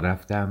لحاف ها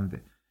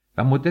رفتند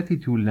و مدتی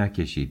طول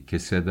نکشید که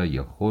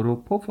صدای خور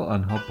و پف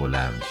آنها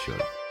بلند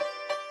شد.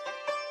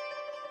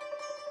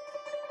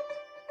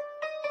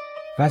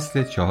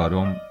 فصل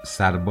 4،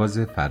 سرباز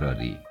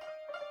فراری.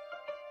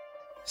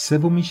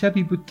 سومین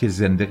شبی بود که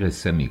زنده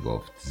قصه می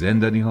گفت.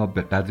 زندانی ها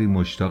به قدری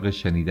مشتاق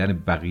شنیدن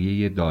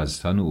بقیه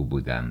داستان او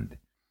بودند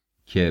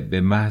که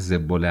به محض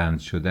بلند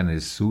شدن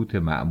صوت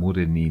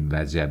مأمور نیم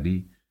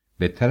وجبی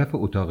به طرف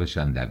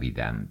اتاقشان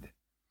دویدند.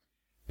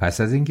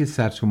 پس از اینکه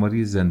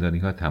سرشماری زندانی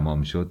ها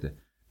تمام شد،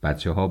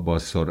 بچه ها با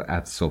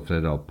سرعت سفره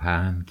را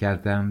پهن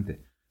کردند،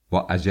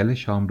 با عجله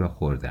شام را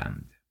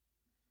خوردند.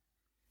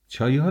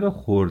 چای ها را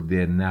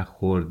خورده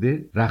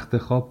نخورده رخت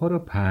خواب ها را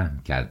پهن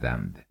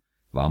کردند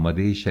و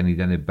آماده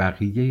شنیدن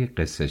بقیه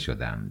قصه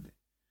شدند.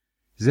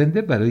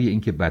 زنده برای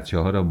اینکه بچه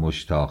ها را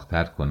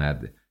مشتاق‌تر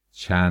کند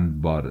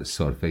چند بار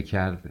سرفه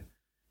کرد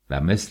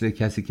و مثل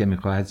کسی که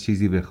می‌خواهد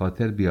چیزی به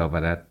خاطر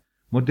بیاورد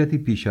مدتی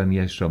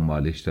پیشانیش را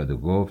مالش داد و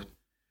گفت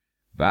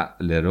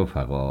بله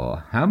رفقا،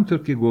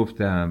 همطور که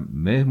گفتم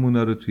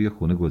مهمونا رو توی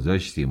خونه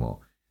گذاشتیم و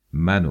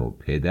من و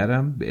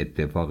پدرم به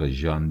اتفاق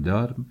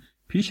ژاندارم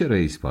پیش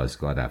رئیس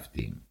پاسگاه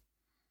رفتیم.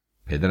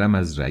 پدرم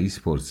از رئیس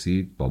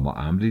پرسید با ما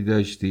امری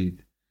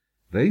داشتید؟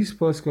 رئیس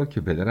پاسگاه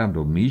که پدرم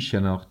رو می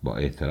شناخت با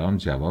احترام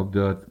جواب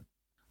داد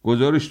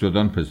گزارش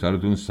دادن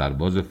پسرتون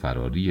سرباز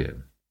فراریه.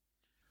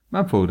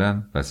 من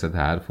فوراً وسط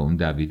حرف اون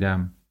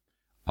دویدم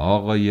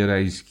آقای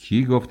رئیس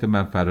کی گفته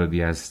من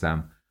فراری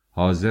هستم؟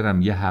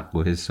 حاضرم یه حق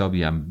و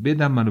حسابیم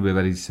بدم منو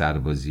ببرید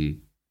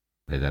سربازی.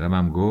 پدرم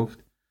هم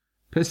گفت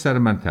پسر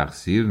من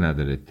تقصیر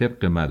نداره،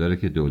 طبق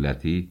مدارک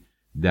دولتی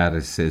در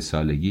 3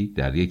 سالگی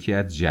در یکی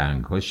از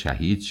جنگ ها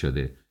شهید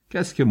شده،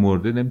 کسی که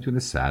مرده نمیتونه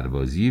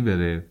سربازی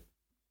بره.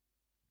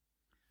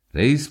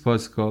 رئیس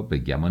پاسگاه به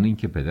گمان این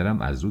که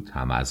پدرم از رو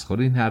تمسخر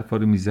این حرفا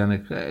رو میزنه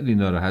خیلی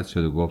ناراحت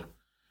شد و گفت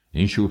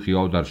این شوخی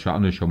ها در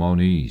شأن شما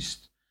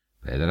نیست.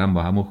 پدرم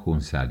با همون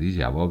خونسردی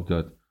جواب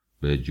داد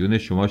به جون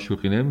شما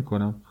شوخی نمی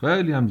کنم،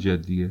 خیلی هم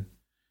جدیه.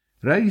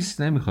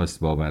 رئیس نمیخواست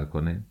باور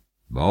کنه،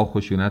 با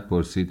خشونت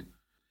پرسید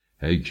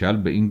هیکل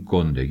به این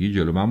گندگی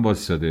جلو من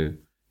واسطه،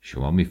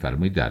 شما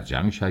میفرمایید در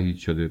جنگ شهید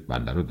شده،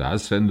 بنده رو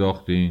دست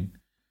انداختین؟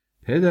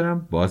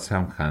 پدرم باز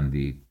هم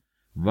خندید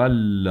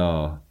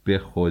والله به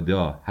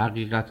خدا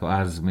حقیقت رو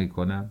عرض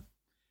میکنم،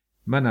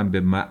 منم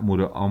به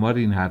مأمور آمار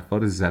این حرفا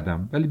رو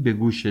زدم ولی به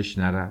گوشش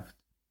نرفت.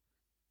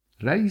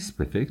 رئیس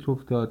به فکر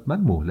افتاد،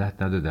 من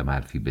مهلت ندادم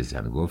حرفی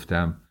بزن،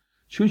 گفتم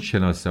چون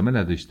شناسنامه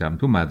نداشتم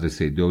تو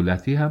مدرسه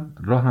دولتی هم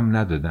راهم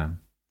ندادم.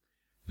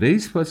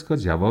 رئیس پاسگاه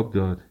جواب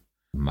داد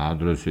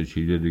مدرسه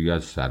چیز دیگه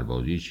از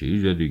سربازی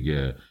چیز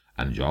دیگه،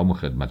 انجام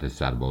خدمت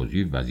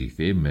سربازی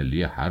وظیفه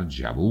ملی هر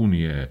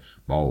جوونیه،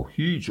 با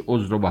هیچ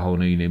عذر و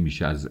بهانه‌ای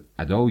نمیشه از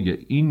ادای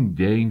این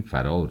دین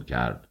فرار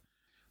کرد.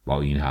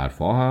 با این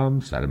حرفا هم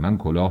سر من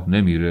کلاه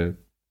نمیره.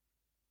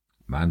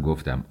 من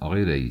گفتم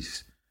آقای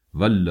رئیس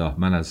والله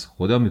من از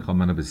خدا میخوام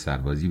منو به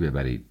سربازی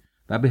ببرید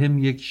و به هم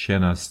یک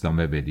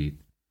شناسنامه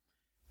بدید.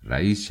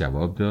 رئیس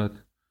جواب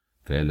داد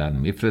فعلا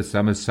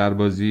میفرستم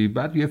سربازی،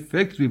 بعد یه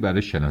فکری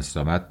برای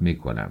شناسنامت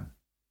میکنم.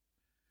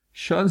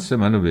 شانس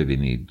منو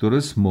ببینید،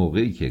 درست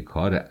موقعی که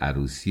کار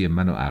عروسی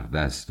منو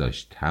اقدس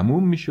داشت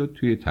تموم میشد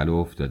توی تله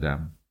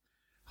افتادم.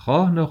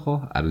 خواه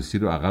نخواه عروسی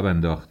رو عقب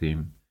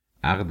انداختیم.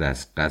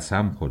 اقدس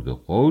قسم خورد و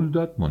قول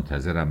داد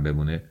منتظرم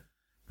بمونه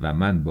و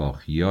من با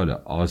خیال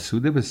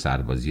آسوده به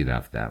سربازی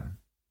رفتم.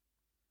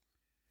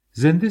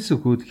 زنده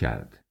سکوت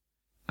کرد.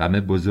 غم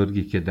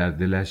بزرگی که در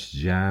دلش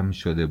جمع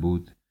شده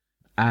بود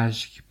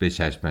اشک به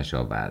چشمش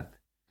آورد.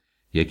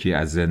 یکی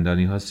از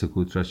زندانی ها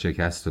سکوت را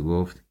شکست و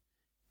گفت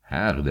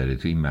حق داره،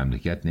 تو این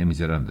مملکت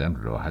نمیذارن آدم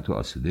راحت و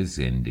آسوده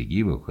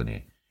زندگی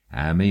بکنه.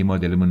 همه ما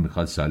دلمون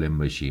میخواد سالم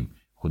باشیم،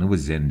 خونه و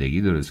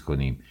زندگی درست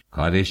کنیم،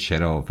 کار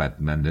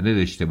شرافتمندانه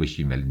داشته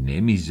باشیم ولی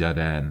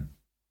نمیذارن.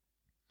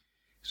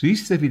 ریش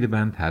سفید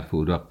بند حرف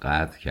او را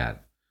قطع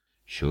کرد.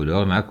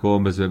 شلوغ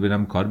نکن، بذار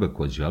ببینم کار به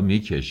کجا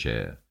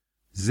میکشه.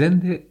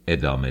 زنده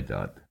ادامه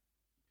داد.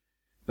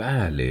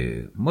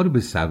 بله ما رو به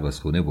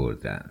سربازخونه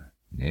بردن،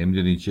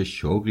 نمیدونی چه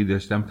شوقی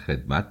داشتم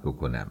خدمت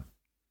بکنم.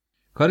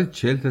 کار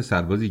 40 تا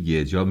سربازی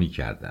یه جا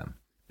میکردم،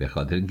 به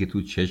خاطر اینکه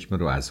تو چشم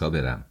رؤسا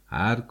برم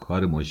هر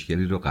کار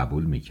مشکلی رو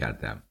قبول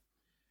میکردم.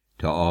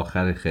 تا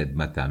آخر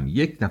خدمتم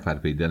یک نفر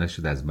پیدا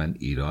نشد از من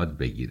ایراد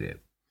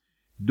بگیره.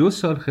 2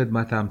 سال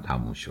خدمتم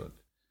تموم شد.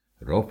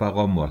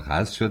 رفقا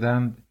مرخص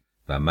شدند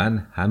و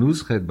من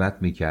هنوز خدمت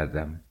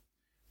میکردم.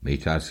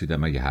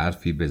 میترسیدم اگه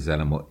حرفی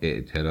بزنم و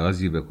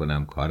اعتراضی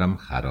بکنم کارم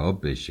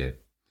خراب بشه.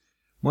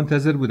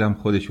 منتظر بودم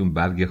خودشون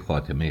برگ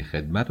خاتمه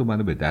خدمت رو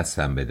منو به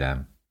دستم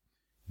بدن.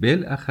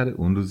 بالاخره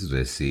اون روز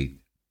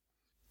رسید.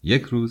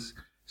 یک روز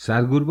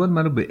سرگوربان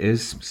منو به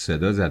اسم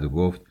صدا زد و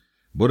گفت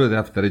برو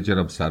دفتر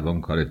جناب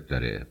سروان کارت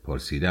داره.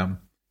 پرسیدم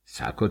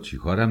سرکار چی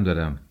کارم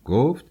دارم؟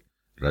 گفت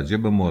راجع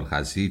به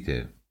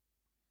مرخصیته.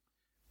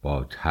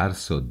 با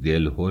ترس و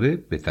دلهوره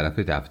به طرف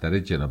دفتر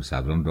جناب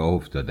سروان راه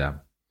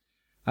افتادم.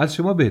 از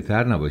شما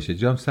بهتر نباشه،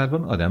 جناب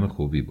سروان آدم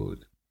خوبی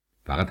بود.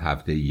 فقط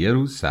هفته یه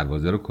روز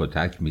سربازا رو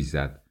کتک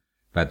میزد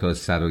و تا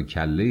سر و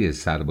کله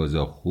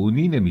سربازا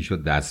خونی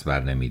نمیشد دست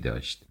بر نمی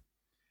داشت.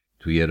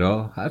 توی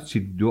راه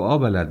هرچی دعا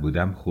بلد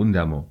بودم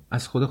خوندم و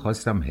از خود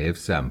خواستم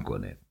حفظم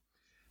کنه.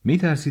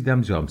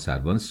 میترسیدم جناب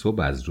سروان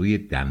صبح از روی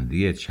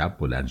دنده چپ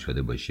بلند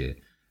شده باشه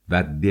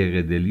و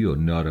دغدلی و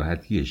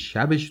ناراحتی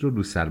شبش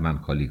رو سر من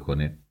خالی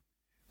کنه.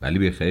 ولی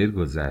به خیر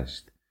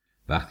گذشت.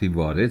 وقتی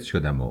وارد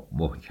شدم و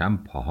محکم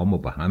پاهامو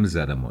به هم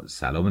زدم و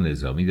سلام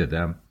نظامی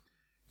دادم،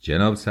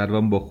 جناب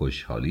سروان با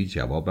خوشحالی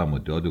جوابمو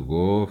داد و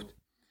گفت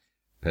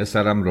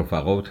پسرم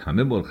رفقات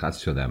همه مرخص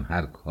شدم،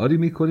 هر کاری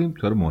میکنیم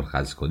تو رو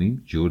مرخص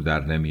کنیم جور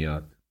در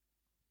نمیاد.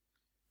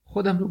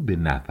 خودم رو به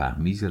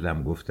نفهمی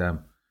زدم.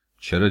 گفتم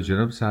چرا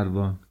جناب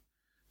سروان؟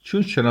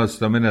 چون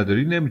شناسنامه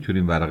نداری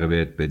نمیتونیم ورقه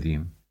بهت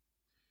بدیم.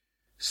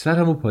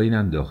 سرمو پایین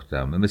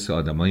انداختم و مثل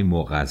آدمای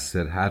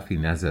مقصر حرفی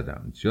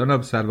نزدم.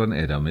 جناب سروان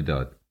ادامه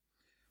داد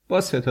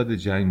با ستاد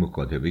جنگ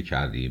مکاتبه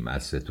کردیم،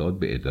 از ستاد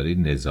به اداره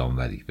نظام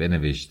وظیفه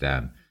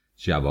نوشتن،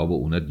 جواب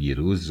اونا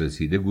دیروز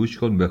رسیده، گوش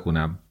کن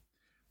بخونم.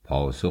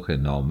 پاسخ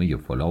نامه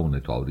فلان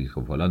تاریخ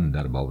فلان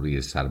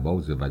درباره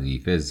سرباز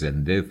وظیفه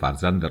زنده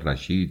فرزند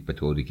رشید به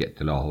طوری که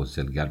اطلاع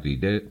حاصل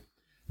گردیده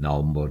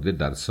نام برده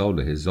در سال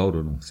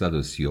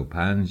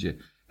 1935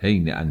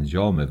 حین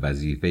انجام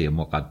وظیفه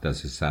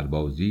مقدس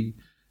سربازی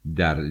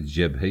در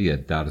جبهه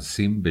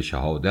درسیم به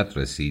شهادت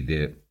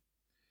رسیده.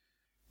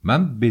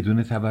 من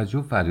بدون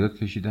توجه فریاد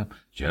کشیدم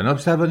جناب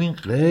سروان این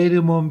غیر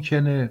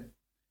ممکنه.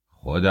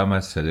 خودم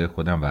از صدای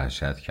خودم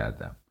وحشت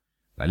کردم.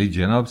 ولی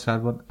جناب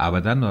سروان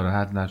ابدا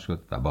ناراحت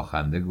نشد و با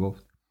خنده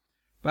گفت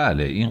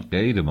بله این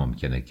غیر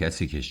ممکنه،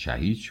 کسی که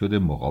شهید شده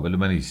مقابل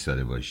من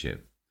ایستاده باشه.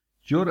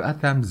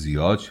 جرأتم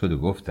زیاد شد و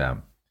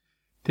گفتم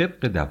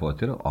طبق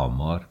دفاتر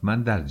آمار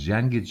من در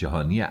جنگ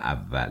جهانی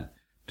اول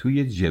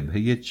توی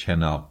جبهه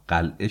چناق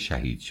قلعه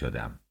شهید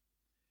شدم.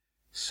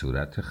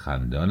 صورت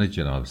خندان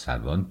جناب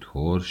سروان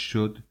ترش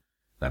شد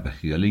و به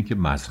خیال اینکه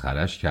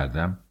مسخرش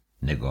کردم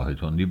نگاه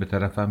تندی به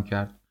طرفم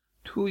کرد.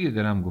 توی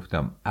دلم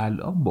گفتم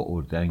الان با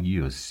اردنگی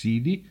و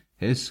سیدی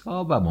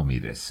حسابمو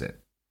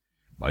میرسه.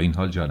 با این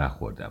حال جا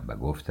نخوردم و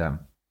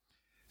گفتم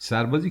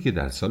سربازی که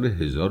در سال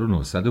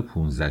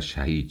 1915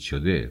 شهید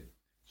شده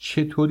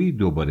چطوری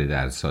دوباره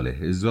در سال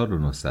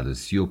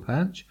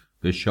 1935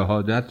 به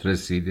شهادت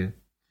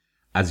رسیده؟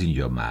 از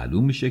اینجا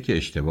معلوم میشه که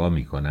اشتباه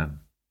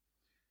میکنم.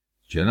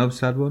 جناب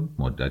سروان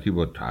مدتی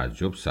با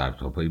تعجب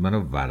سرتاپای منو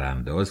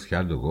ورانداز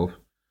کرد و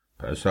گفت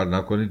پسر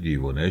نکنی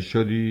دیوانه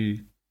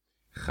شدی؟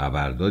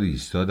 خبردار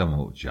ایستادم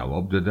و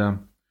جواب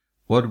دادم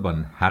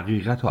قربان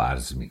حقیقت رو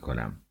عرض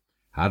میکنم.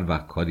 هر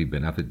وقت کاری به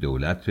نفع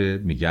دولت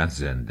میگن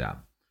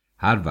زندم،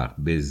 هر وقت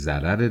به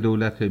ضرر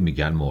دولت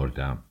میگن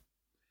مردم.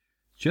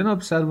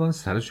 جناب سروان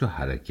سرشو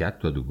حرکت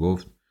داد و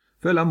گفت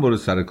فعلا برو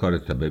سر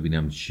کارت تا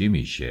ببینم چی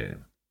میشه.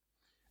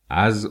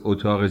 از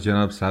اتاق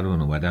جناب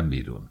سروان اومدم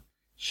بیرون.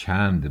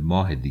 چند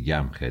ماه دیگه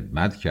هم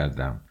خدمت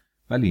کردم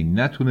ولی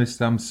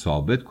نتونستم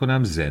ثابت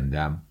کنم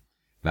زندم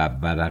و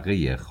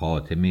ورقه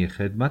خاتمه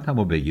خدمتم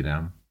رو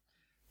بگیرم.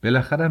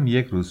 بالاخره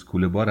یک روز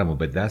کوله بارم رو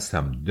به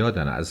دستم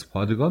دادن از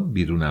پادگان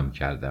بیرونم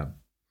کردم.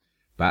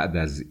 بعد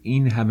از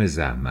این همه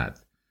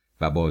زحمت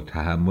و با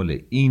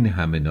تحمل این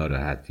همه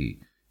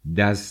ناراحتی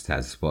دست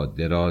از پا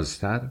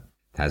درازتر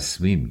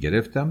تصمیم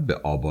گرفتم به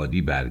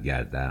آبادی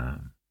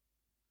برگردم.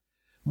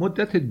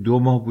 مدت 2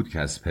 ماه بود که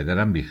از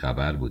پدرم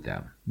بیخبر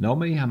بودم.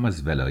 نامه‌ای هم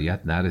از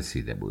ولایت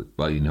نرسیده بود.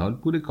 با این حال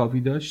پول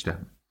کافی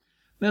داشتم.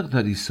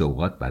 مقداری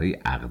سوغات برای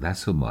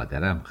اقدس و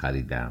مادرم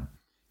خریدم.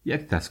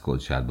 یک دست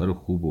کلشلوار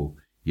خوب و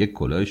یک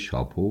کلاه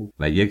شاپو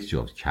و یک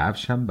جفت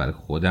کفش هم برای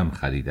خودم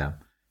خریدم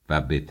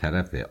و به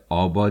طرف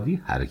آبادی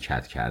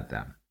حرکت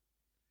کردم.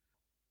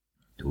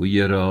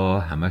 توی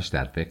راه همش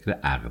در فکر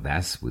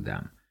اقدس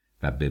بودم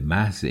و به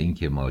محض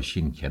اینکه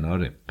ماشین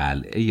کنار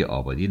قلعه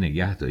آبادی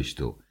نگه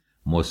داشت و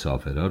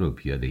مسافرها رو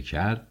پیاده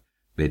کرد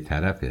به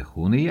طرف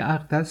خونه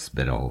اقدس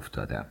به راه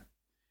افتادم.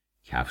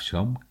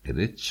 کفشام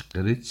قرچ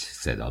قرچ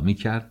صدا می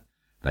کرد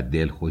و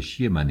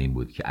دلخوشی من این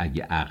بود که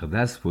اگه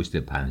اقدس پشت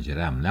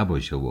پنجرم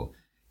نباشه و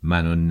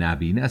منو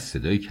نبینه از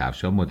صدای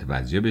کفشام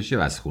متوجه بشه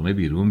و از خونه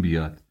بیرون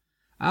بیاد.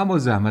 اما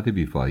زحمت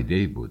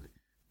بیفایده‌ای بود.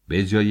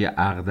 به جای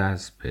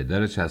اقدس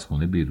پدرش از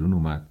خونه بیرون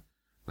اومد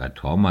و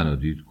تا منو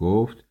دید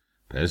گفت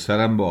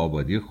پسرم به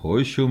آبادی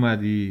خوش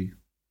اومدی.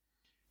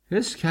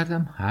 حس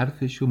کردم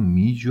حرفشو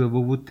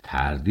میجوه و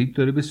تردید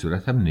داره به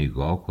صورتم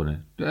نگاه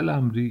کنه.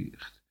 دلم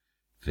ریخت.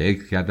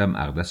 فکر کردم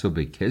اقدسو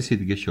به کسی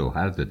دیگه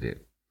شوهر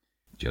داده.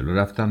 جلو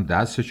رفتم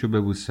دستشو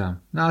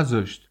ببوسم.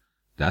 نذاشت.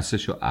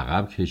 دستشو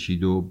عقب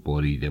کشید و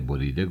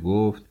بریده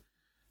گفت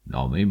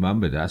نامه من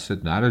به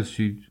دستت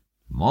نرسید.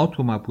 ما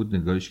تو مبهوت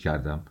نگاهش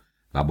کردم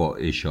و با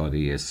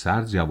اشاره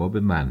سر جواب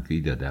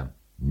منفی دادم.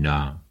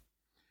 نه.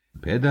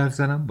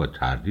 پدرزنم با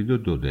تردید و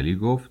دودلی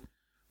گفت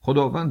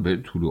خداوند به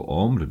طول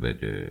عمر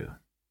بده.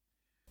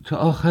 تا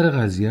آخر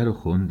قضیه رو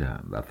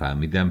خوندم و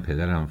فهمیدم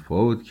پدرم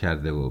فوت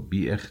کرده و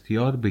بی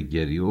اختیار به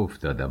گریه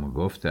افتادم و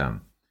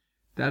گفتم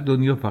در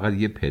دنیا فقط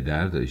یه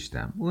پدر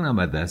داشتم، اونم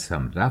از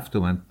دستم رفت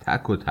و من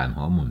تک و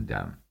تنها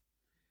موندم.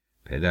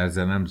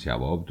 پدرزنم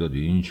جواب داد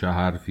این چه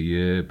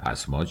حرفیه؟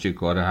 پس ما چه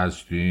کار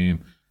هستیم؟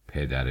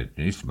 پدرت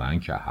نیست، من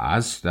که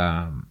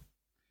هستم.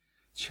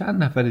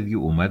 چند نفر دیگه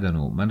اومدن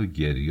و منو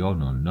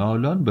گریان و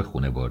نالان به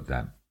خونه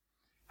بردن.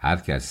 هر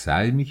کس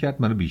سعی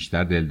میکرد منو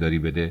بیشتر دلداری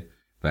بده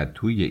و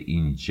توی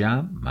این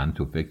جمع من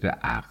تو فکر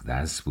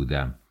اقدس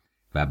بودم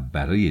و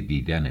برای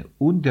دیدن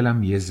اون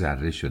دلم یه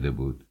ذره شده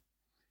بود.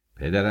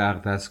 پدر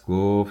اقدس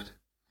گفت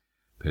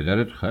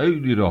پدرت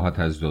خیلی راحت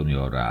از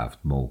دنیا رفت.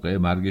 موقع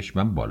مرگش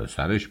من بالا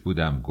سرش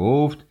بودم.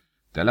 گفت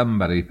دلم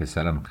برای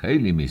پسرم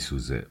خیلی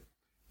میسوزه.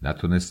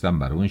 نتونستم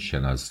برای اون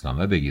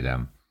شناسنامه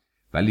بگیرم،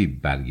 ولی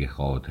برگ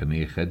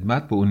خاتمه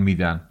خدمت به اون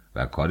میدن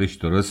و کارش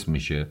درست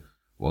میشه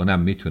و اونم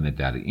میتونه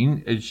در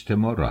این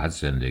اجتماع راحت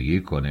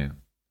زندگی کنه.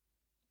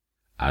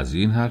 از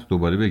این حرف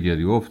دوباره به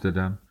گریه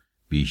افتادم.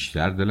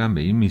 بیشتر دلم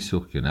به این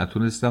میسوخت که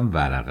نتونستم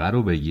ورقه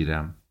رو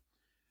بگیرم.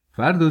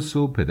 فردا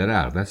صبح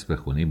پدر اقدس به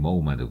خونه ما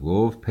اومد و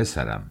گفت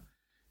پسرم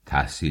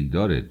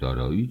تحصیلدار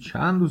دارایی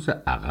چند روز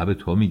عقب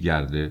تو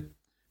میگرده.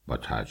 با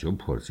تعجب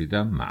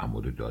پرسیدم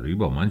مأمور دارایی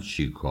با من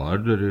چی کار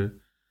داره؟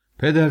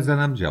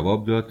 پدرزنم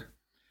جواب داد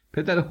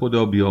پدر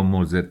خدا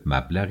بیامرزت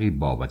مبلغی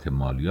بابت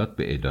مالیات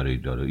به اداره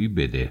دارایی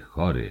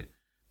بدهکاره.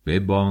 به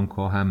بانک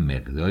ها هم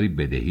مقداری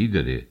بدهی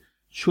داره.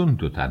 چون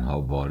تو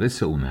تنها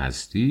وارث اون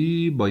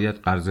هستی باید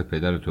قرض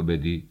پدرتو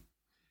بدی.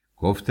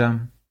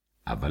 گفتم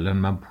اولا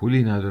من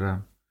پولی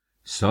ندارم،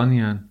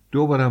 ثانیاً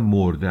دوبارم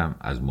مردم،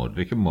 از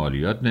مرده که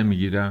مالیات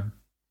نمیگیرم.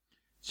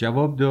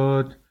 جواب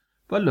داد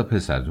والا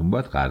پسرتون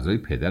باید قرضای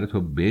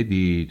پدرتو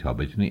بدی تا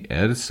بتونی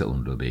ارث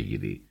اون رو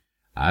بگیری.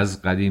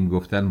 از قدیم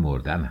گفتن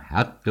مردن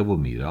حق و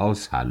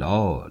میراث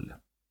حلال.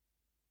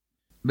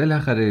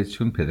 بالاخره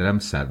چون پدرم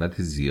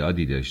ثروت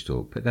زیادی داشت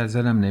و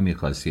پدرزنم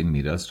نمیخواست این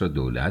میراث رو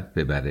دولت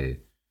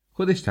ببره،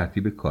 خودش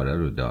ترتیب کارا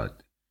رو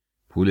داد.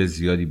 پول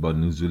زیادی با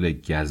نزول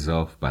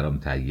گزاف برام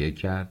تهیه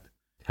کرد.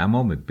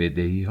 تمام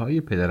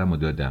بدهی‌های پدرم رو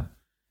دادم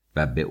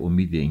و به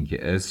امید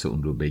اینکه ارث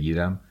اون رو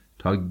بگیرم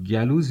تا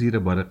گلو زیر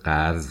بار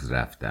قرض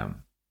رفتم.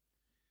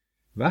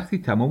 وقتی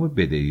تمام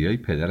بدهی‌های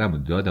پدرم رو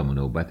دادم و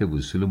نوبت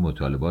وصول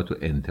مطالبات و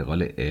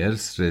انتقال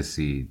ارث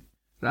رسید،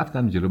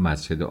 رفتم جلو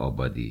مسجد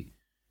آبادی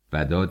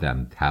و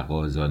دادم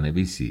تقاضا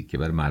نویسی که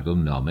بر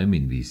مردم نامه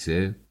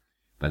مینویسه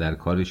و در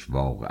کارش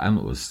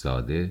واقعا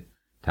استاده.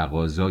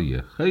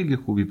 تقاضای خیلی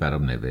خوبی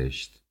برام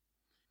نوشت.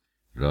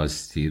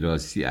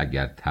 راستی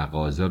اگر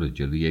تقاضا رو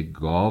جلوی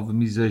گاو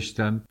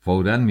میذاشتن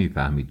فوراً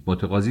میفهمید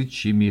متقاضی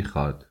چی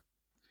میخواد.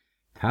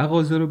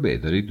 تقاضا رو به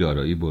اداره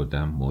دارایی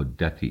بردم.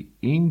 مدتی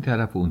این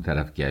طرف و اون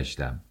طرف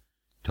گشتم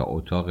تا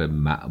اتاق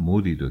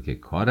مأموری رو که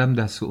کارم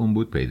دست اون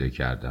بود پیدا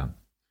کردم.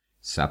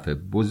 صف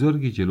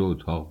بزرگی جلو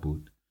اتاق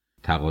بود.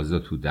 تقاضا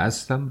تو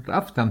دستم،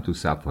 رفتم تو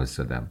صف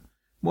وایسادم.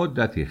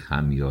 مدتی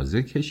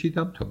خمیازه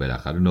کشیدم تا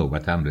بالاخره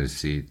نوبتم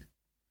رسید.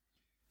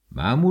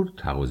 مأمور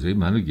تقاضای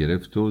منو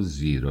گرفت و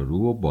زیر و رو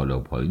و بالا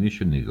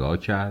پایینشو نگاه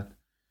کرد.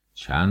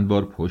 چند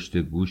بار پشت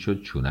گوش و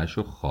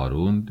چونشو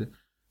خاروند.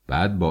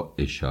 بعد با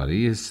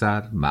اشاره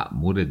سر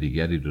مأمور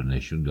دیگری رو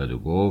نشون داد و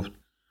گفت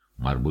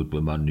مربوط به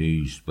من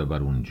نیست،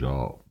 ببر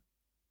اونجا.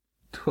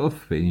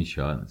 توف این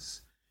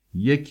شانس.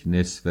 یک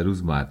نصف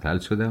روز معطل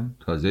شدم.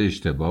 تازه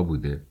اشتباه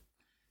بوده.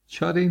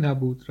 چاره‌ای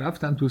نبود.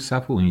 رفتم تو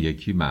صف اون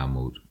یکی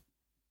مأمور.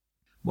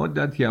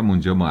 مدتی هم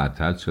اونجا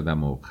معطل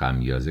شدم و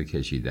خمیازه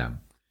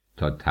کشیدم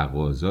تا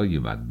تقاضای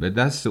من به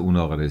دست اون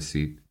آقا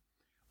رسید.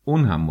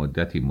 اون هم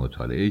مدتی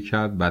مطالعه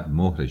کرد. بعد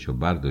مهرشو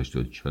برداشت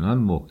و چنان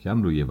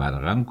محکم روی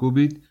ورقم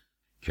کوبید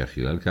که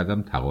خیال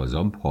کردم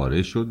تقاضام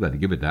پاره شد و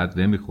دیگه به درد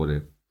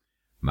نمیخوره.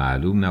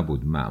 معلوم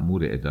نبود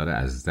مأمور اداره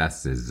از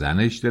دست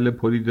زنش دل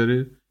پلی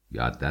داره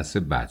یا دست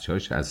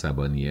بچهاش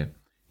عصبانیه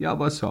یا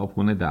با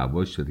صاحبخونه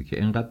دعوا شده که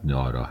اینقدر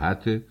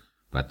ناراحته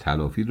و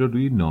تلافی رو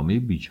روی نامه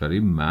بیچاره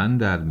من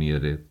در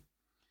میاره.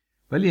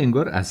 ولی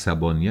انگار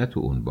عصبانیت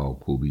اون با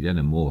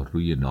کوبیدن مهر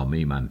روی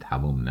نامه من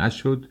تمام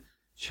نشد.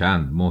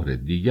 چند مهر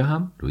دیگه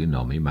هم روی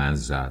نامه من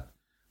زد.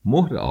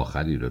 مهر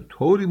آخری رو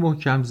طوری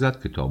محکم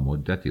زد که تا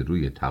مدتی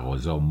روی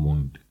تقاضا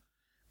موند.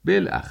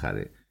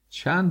 بالاخره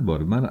چند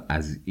بار من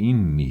از این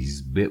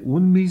میز به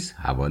اون میز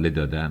حواله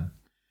دادم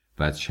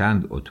و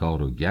چند اتاق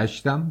رو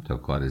گشتم تا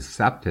کار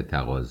ثبت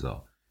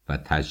تقاضا و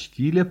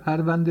تشکیل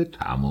پرونده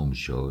تمام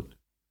شد.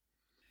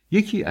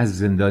 یکی از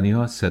زندانی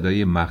ها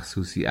صدای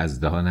مخصوصی از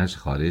دهانش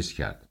خارج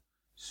کرد.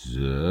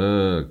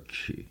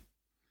 زکی.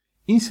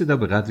 این صدا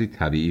به قدری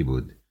طبیعی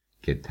بود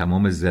که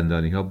تمام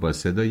زندانی‌ها با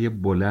صدای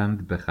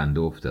بلند به خنده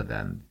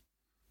افتادند.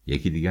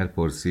 یکی دیگر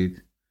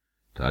پرسید: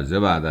 تازه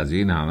بعد از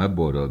این همه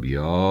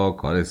برابیا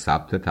کار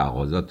ثبت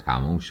تقاضا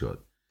تموم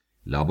شد.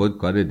 لابد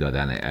کار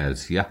دادن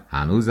ارثیه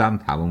هنوزم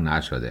تموم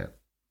نشده.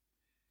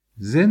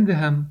 زنده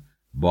هم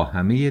با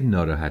همه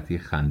ناراحتی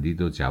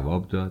خندید و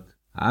جواب داد: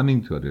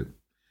 همینطوره.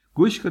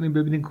 گوش کنیم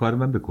ببینین کار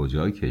من به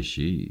کجا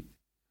کشید.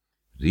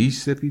 ریش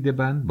سفید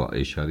بند با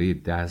اشاره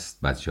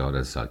دست بچه ها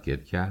را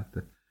ساکت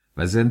کرد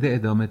و زنده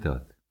ادامه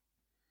داد: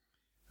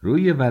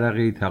 روی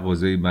ورقه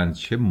تقاضای من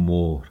چه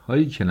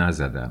مهرهایی که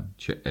نزدم،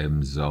 چه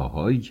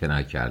امضاهایی که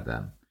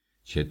نکردم،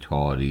 چه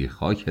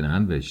تاریخ‌ها که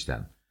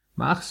ننوشتم،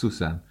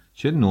 مخصوصاً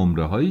چه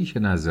نمره‌هایی که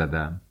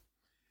نزدم.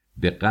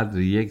 به قدر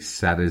یک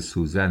سر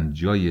سوزن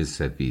جای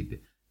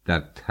سفید در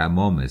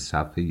تمام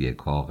صفحه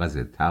کاغذ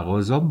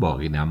تقاضام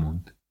باقی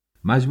نموند.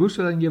 مجبور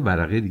شدن یه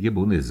ورقه دیگه به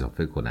اون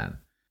اضافه کنن.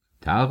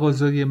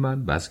 تقاضای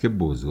من بس که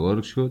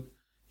بزرگ شد،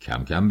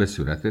 کم کم به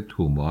صورت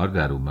تومار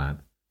در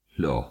اومد.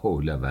 لا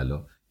حول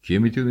ولا، کی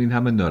میتونه این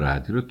همه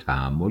ناراحتی رو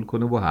تحمل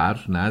کنه و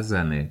حرف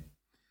نزنه؟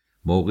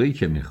 موقعی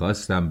که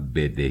میخواستم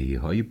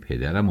بدهی‌های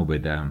پدرم رو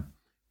بدم،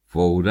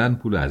 فوراً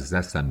پول از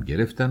دستم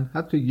گرفتن،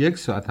 حتی 1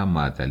 ساعت هم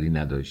معطلی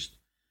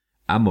نداشت.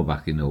 اما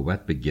وقتی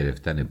نوبت به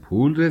گرفتن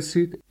پول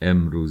رسید،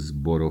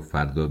 امروز برو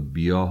فردا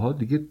بیاها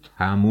دیگه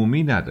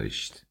تمومی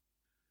نداشت.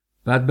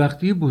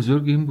 بدبختی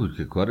بزرگ این بود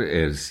که کار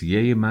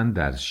ارثیه من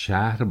در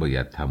شهر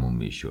باید تموم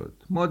می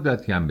شد.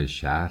 مدتی هم به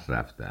شهر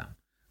رفتم.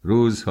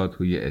 روزها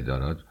توی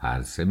ادارات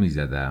پرسه می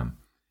زدم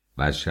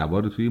و شبا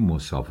رو توی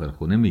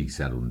مسافرخونه می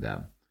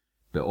گذروندم.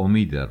 به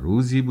امید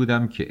روزی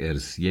بودم که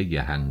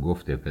ارثیه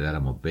هنگفت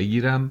پدرم رو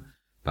بگیرم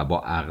و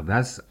با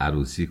اقدس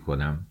عروسی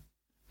کنم.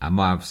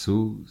 اما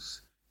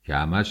افسوس که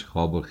همش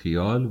خواب و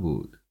خیال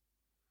بود.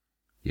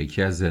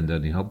 یکی از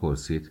زندانی ها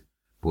پرسید: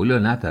 پولو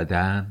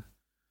ندادن؟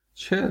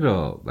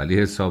 چرا؟ ولی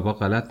حسابا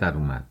غلط در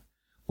اومد.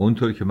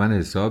 اونطور که من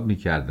حساب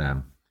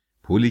میکردم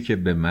پولی که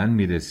به من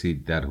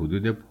میرسید در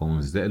حدود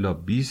 15 الی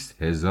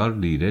 20 هزار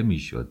لیره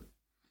میشد،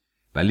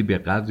 ولی به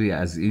قدری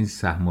از این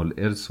سهم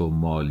الارث و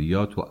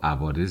مالیات و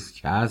عوارض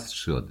کسر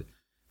شد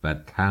و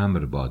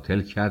تمر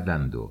باطل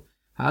کردند و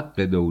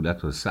حق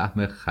دولت و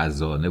سهم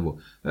خزانه و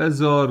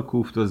 1000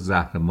 کوفت و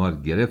زهرمار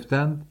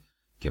گرفتند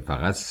که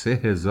فقط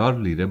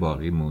 3000 لیره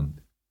باقی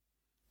موند.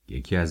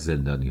 یکی از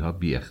زندانی ها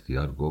بی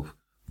اختیار گفت: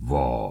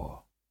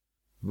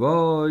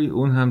 وای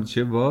اون هم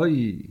چه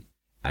وایی.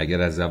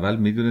 اگر از اول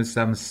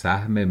میدونستم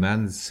سهم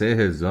من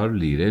 3000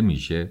 لیره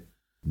میشه،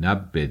 نه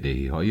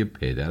بدهی های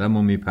پدرم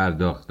رو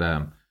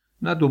میپرداختم،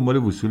 نه دنبال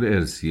وصول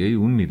ارثیه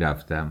اون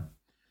میرفتم.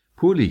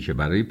 پولی که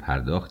برای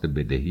پرداخت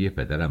بدهی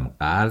پدرم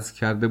قرض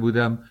کرده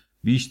بودم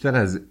بیشتر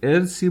از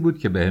ارثی بود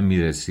که بهم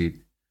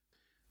میرسید.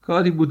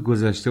 کاری بود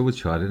گذشته و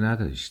چاره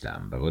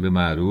نداشتم. به قول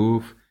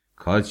معروف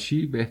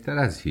کاچی بهتر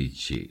از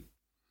هیچی.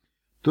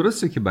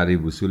 درسته که برای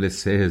وصول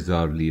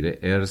 3000 لیره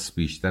ارث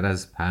بیشتر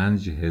از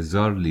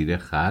 5000 لیره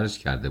خرج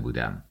کرده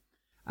بودم،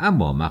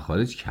 اما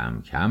مخارج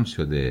کم کم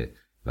شده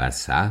و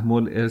سهم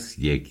الارث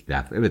یک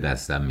دفعه به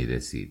دستم می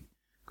رسید.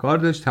 کار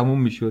داشت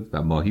تموم می شد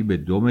و ماهی به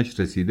دومش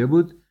رسیده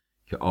بود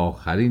که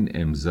آخرین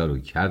امضا رو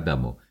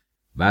کردم و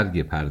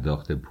برگ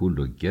پرداخت پول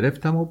رو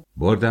گرفتم و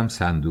بردم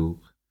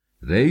صندوق.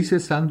 رئیس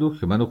صندوق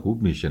که منو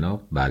خوب می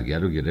شناخت برگر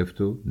رو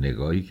گرفت و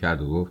نگاهی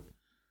کرد و گفت: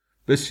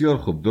 بسیار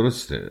خوب،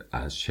 درسته.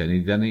 از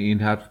شنیدن این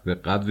حرف به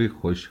قدری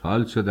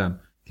خوشحال شدم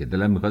که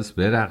دلم میخواست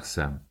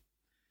برقصم.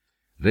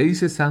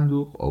 رئیس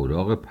صندوق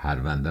اوراق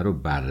پرونده رو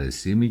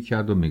بررسی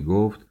میکرد و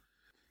میگفت: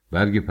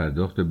 برگ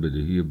پرداخت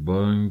بدهی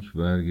بانک،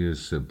 برگ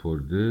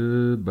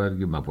سپرده،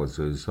 برگ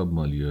مفاسد حساب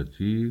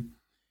مالیاتی،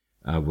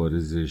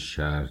 عوارض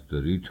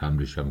شهرداری،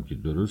 تمرش هم که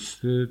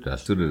درسته،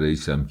 دستور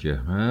رئیسم که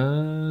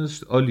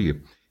هست،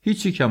 عالیه،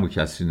 هیچی کم و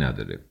کسری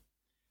نداره.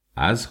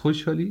 از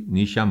خوشحالی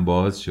نیشم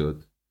باز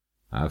شد.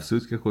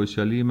 افسوس که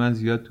خوشحالی من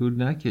زیاد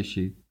طول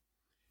نکشید.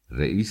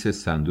 رئیس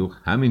صندوق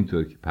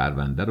همینطور که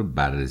پرونده رو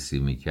بررسی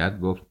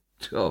میکرد گفت: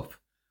 توف.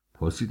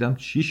 پرسیدم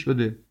چی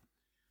شده؟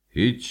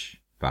 هیچ،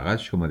 فقط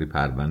شماره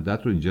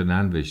پروندت رو اینجا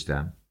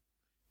ننوشتم.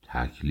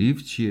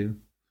 تکلیف چیه؟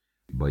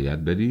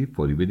 باید بری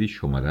فوری بدی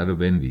شماره رو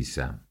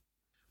بنویسم.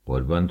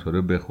 قربان تو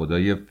رو به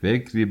خدای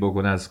فکری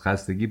بکن، از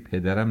خستگی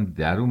پدرم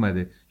در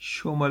اومده.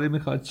 شماره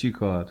میخواد چی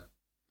کار؟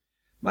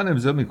 من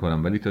امضا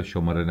میکنم ولی تا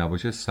شماره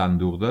نباشه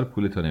صندوقدار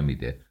پولتو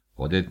نمیده.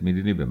 خودت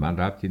میدونی به من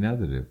ربطی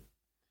نداره.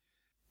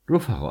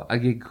 رفقا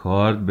اگه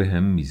کارد به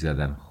هم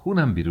میزدن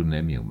خونم بیرون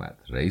نمی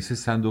اومد. رئیس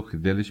صندوق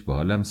دلش به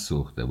حالم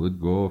سوخته بود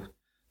گفت: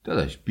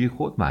 داداش بی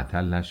خود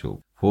معطل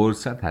نشو،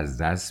 فرصت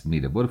از دست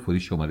میره، برو فوری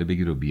شماره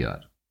بگیر و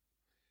بیار.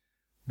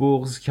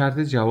 بغض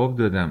کرده جواب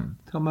دادم: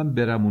 تا من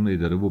برم اون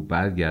اداره و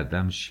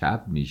برگردم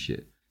شب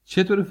میشه،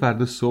 چطور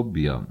فردا صبح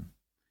بیام؟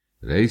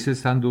 رئیس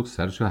صندوق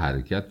سرشو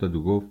حرکت داد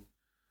و گفت: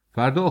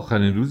 فردا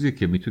آخرین روزی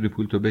که میتونی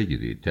پولتو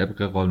بگیری.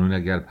 طبق قانون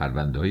اگر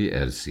پرونده‌های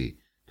ارثی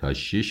تا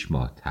 6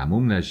 ماه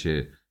تموم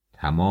نشه،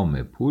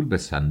 تمام پول به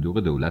صندوق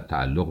دولت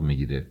تعلق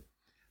میگیره.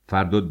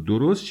 فردا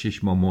درست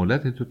 6 ماه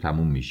مهلت تو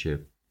تموم میشه.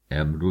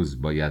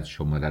 امروز باید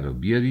شماره رو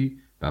بیاری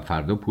و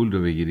فردا پول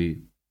رو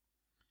بگیری.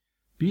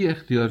 بی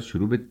اختیار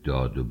شروع به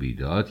داد و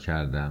بیداد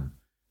کردم.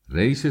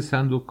 رئیس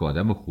صندوق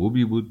آدم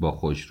خوبی بود، با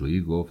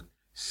خوشرویی گفت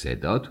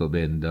صدا تو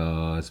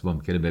بنداز،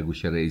 ممکنه به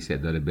گوش رئیس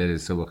اداره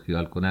برسه و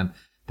خیال کنن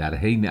در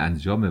حین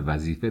انجام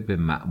وظیفه به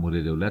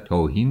مأمور دولت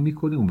توهین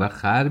میکنی، اون وقت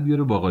خر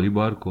بیاره باقالی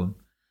بار کن.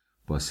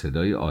 با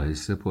صدای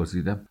آهسته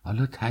پرسیدم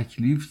حالا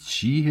تکلیف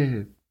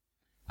چیه؟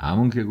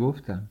 همون که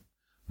گفتم،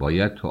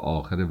 باید تو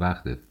آخر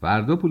وقت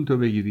فردا پول تو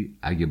بگیری.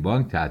 اگه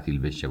بانک تعطیل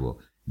بشه و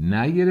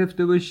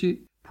نگرفته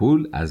باشی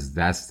پول از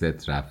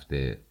دستت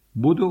رفته،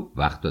 بدو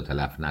وقتو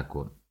تلف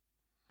نکن.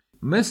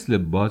 مثل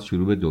باد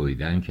شروع به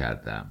دویدن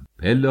کردم.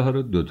 پله ها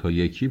رو 2 تا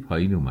یکی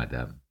پایین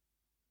اومدم.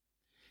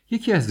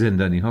 یکی از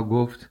زندانی ها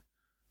گفت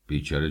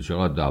بیچاره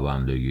چقدر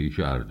دوندگی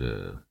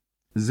کرده.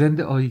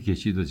 زنده آهی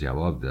کشید و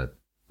جواب داد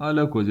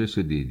حالا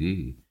کجاشو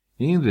دیدی؟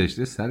 این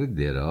رشته سر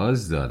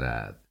دراز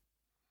دارد.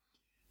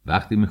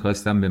 وقتی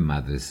میخواستم به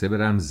مدرسه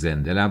برم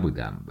زنده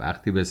نبودم،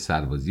 وقتی به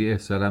سربازی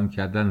احضارم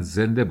کردن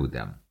زنده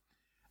بودم،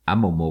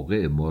 اما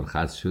موقع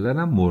مرخص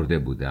شدنم مرده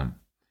بودم.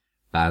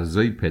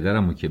 قرضای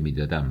پدرمو که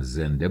میدادم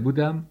زنده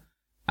بودم،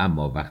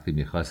 اما وقتی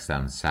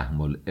میخواستم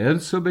سهم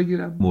الارث رو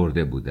بگیرم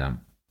مرده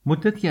بودم.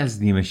 مدتی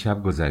از نیمه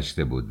شب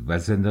گذشته بود و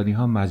زندانی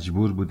ها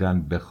مجبور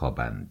بودند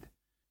بخوابند.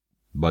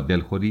 با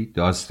دلخوری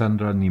داستان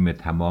را نیمه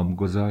تمام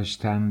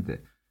گذاشتند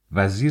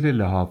و زیر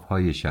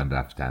لحاف‌هایشان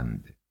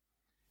رفتند،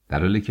 در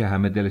حالی که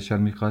همه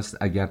دلشان میخواست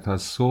اگر تا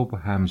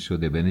صبح هم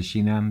شده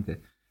بنشینند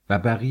و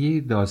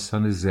بقیه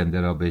داستان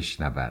زنده را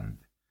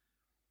بشنوند.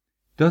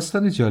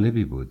 داستان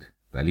جالبی بود،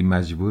 ولی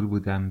مجبور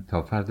بودم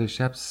تا فردا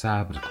شب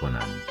صبر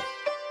کنم.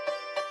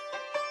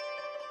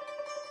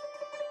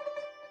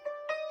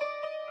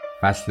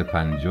 فصل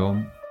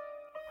 5.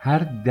 هر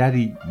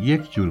دری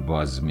یک جور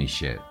باز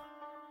میشه.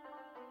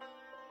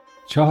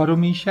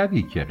 4مین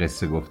شبی که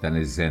قصه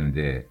گفتن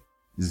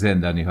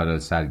زندانی ها را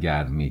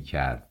سرگرم می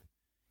کرد.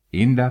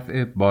 این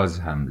دفعه باز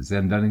هم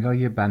زندانی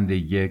های بند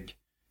 1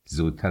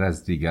 زودتر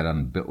از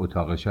دیگران به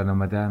اتاقشان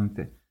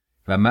آمدند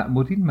و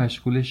مأمورین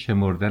مشغول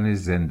شمردن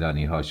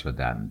زندانی ها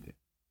شدند.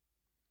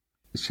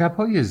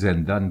 شبهای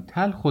زندان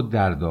تلخ و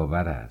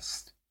دردآور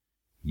است.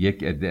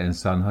 یک عده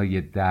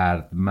انسانهای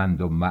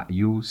دردمند و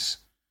مأیوس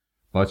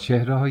با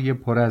چهره‌های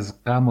پر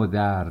از غم و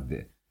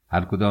درد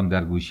هر کدام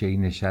در گوشه‌ای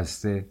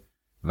نشسته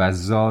و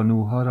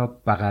زانوها را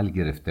بغل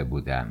گرفته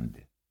بودند.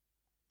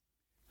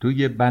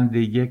 توی بند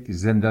 1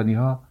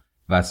 زندانی‌ها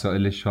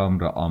وسایل شام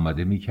را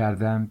آماده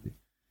می‌کردند.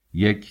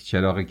 یک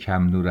چراغ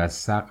کم نور از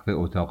سقف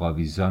اتاق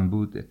آویزان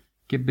بود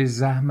که به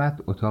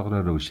زحمت اتاق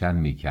را روشن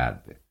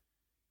می‌کرد.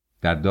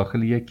 در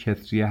داخل یک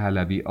کتری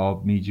حلبی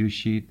آب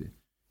می‌جوشید.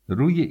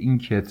 روی این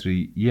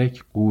کتری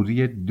یک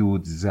قوری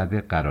دود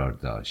زده قرار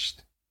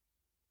داشت.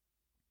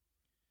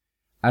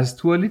 از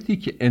توالتی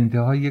که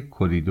انتهای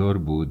کریدور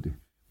بود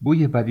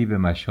بوی بدی به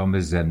مشام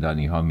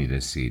زندانی ها می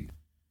رسید.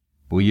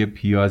 بوی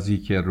پیازی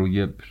که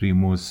روی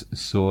پریموس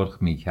سرخ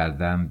می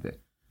کردند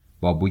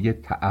با بوی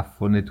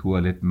تعفن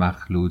توالت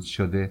مخلوط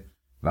شده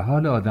و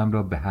حال آدم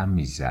را به هم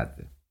می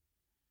زد.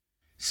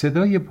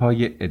 صدای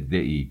پای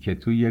عده‌ای که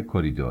توی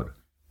کریدور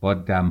با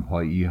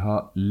دمپایی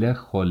ها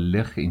لخ و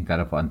لخ این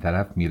طرف آن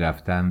طرف می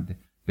رفتند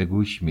به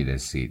گوش می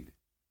رسید.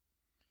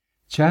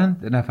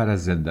 چند نفر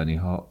از زندانی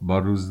ها با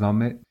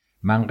روزنامه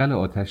منقل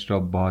آتش را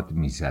باد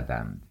می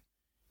زدند.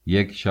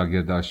 یک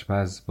شاگرد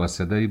آشپز با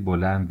صدای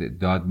بلند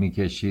داد می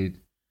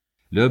کشید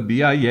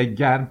لوبیای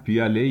گرم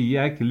پیاله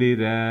 1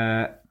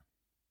 لیره.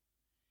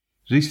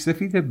 ریش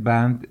سفید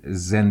بند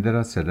زنده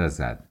را صدا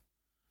زد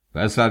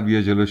پسر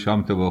بیا جلو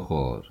شامتو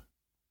بخور.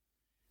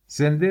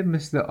 زنده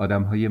مثل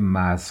آدمهای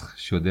مسخ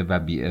شده و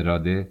بی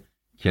اراده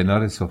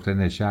کنار سفره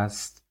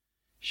نشست.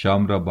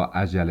 شام را با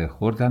عجله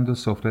خوردند و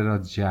سفره را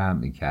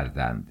جمع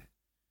کردند.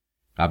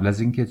 قبل از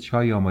اینکه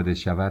چای آماده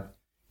شود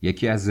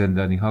یکی از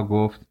زندانی ها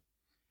گفت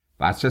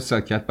بچه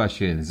ساکت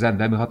باشین،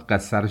 زنده میخواد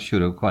قصه رو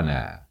شروع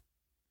کنه.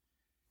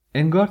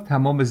 انگار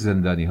تمام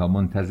زندانی ها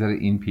منتظر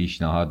این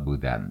پیشنهاد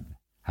بودند.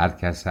 هر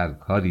کس هر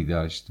کاری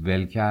داشت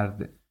ول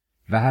کرد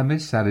و همه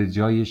سر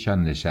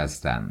جایشان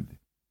نشستند.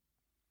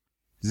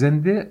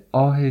 زنده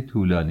آه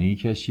طولانی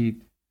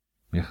کشید.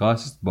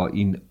 میخواست با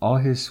این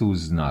آه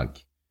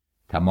سوزناک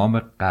تمام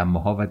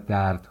غمها و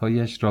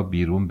دردهایش را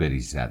بیرون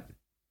بریزد.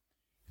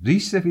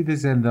 ریش سفید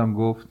زندان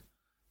گفت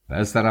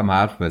پسرم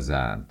حرف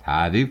بزن،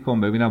 تعریف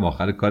کن ببینم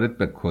آخر کارت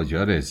به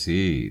کجا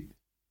رسید.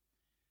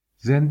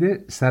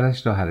 زنده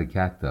سرش را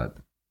حرکت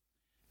داد.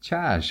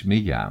 چشم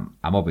میگم،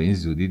 اما به این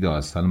زودی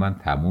داستان من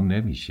تموم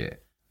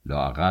نمیشه.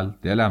 لااقل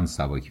دلم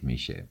سبک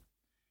میشه.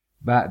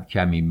 بعد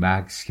کمی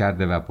مکث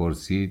کرده و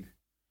پرسید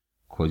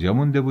کجا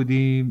مونده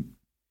بودیم؟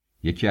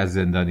 یکی از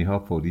زندانی ها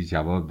فوری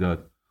جواب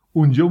داد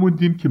اونجا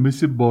موندیم که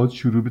مثل باد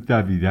شروع به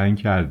دویدن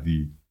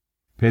کردی.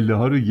 پله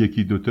ها رو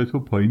 1-2 تا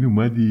پایین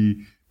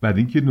اومدی بعد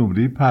اینکه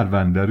نمره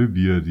پرونده رو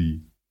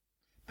بیاری.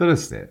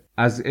 درسته،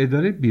 از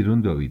اداره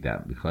بیرون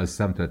دویدم.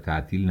 میخواستم تا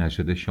تعطیل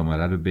نشده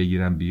شماره رو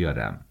بگیرم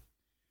بیارم.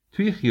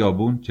 توی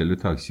خیابون جلو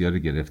تاکسی ها رو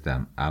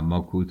گرفتم،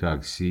 اما کو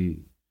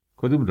تاکسی؟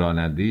 کدوم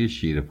راننده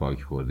شیر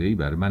پاک خورده‌ای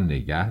برای من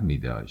نگه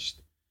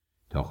می‌داشت؟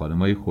 تا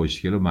خانمای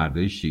خوشگل و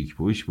مردای شیک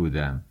پوش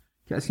بودن،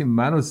 کسی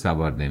منو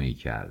سوار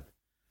نمی‌کرد.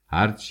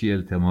 هرچی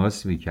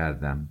التماس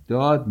میکردم،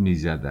 داد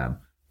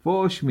میزدم،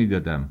 فحش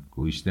میدادم،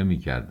 گوش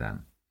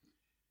نمیکردم.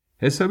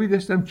 حسابی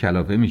داشتم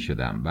کلافه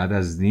میشدم. بعد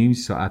از نیم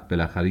ساعت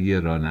بالاخره یه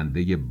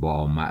راننده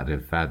با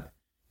معرفت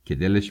که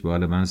دلش به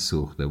حال من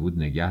سوخته بود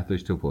نگه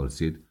داشت و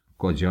پرسید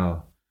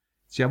کجا؟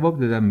 جواب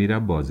دادم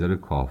میرم بازار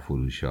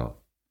کاهفروشا.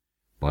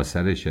 با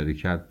سر اشاره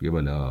کرد بیا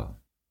بالا.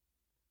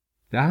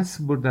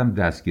 دست بردم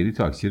دستگیری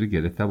تاکسی رو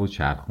گرفتم و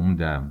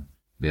چرخوندم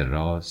به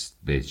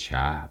راست به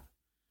چپ.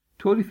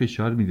 طوری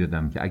فشار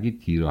میدادم که اگه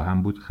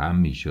تیراهم بود خم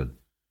میشد،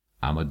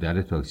 اما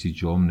در تاکسی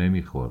جم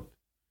نمیخورد.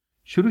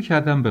 شروع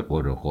کردم به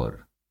قر و قر.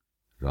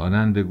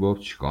 راننده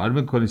گفت چیکار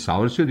میکنی؟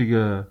 سوار شو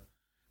دیگه.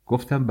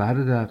 گفتم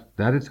برادر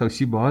در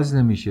تاکسی باز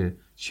نمیشه،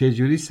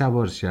 چجوری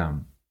سوار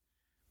شم؟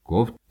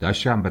 گفت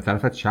داشتم به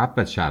طرف چپ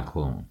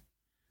بچرخون.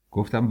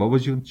 گفتم بابا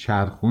جون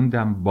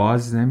چرخوندم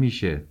باز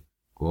نمیشه.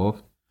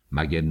 گفت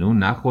مگه نون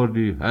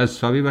نخوردی؟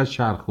 حسابی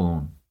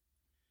بچرخون.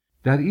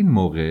 در این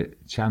موقع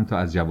چند تا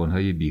از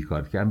جوانهای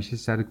بیکار که همیشه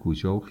سر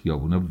کوچه و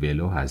خیابون و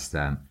ولو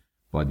هستن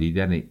با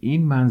دیدن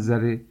این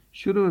منظره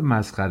شروع به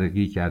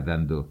مسخرگی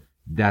کردند و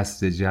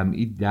دست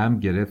جمعی دم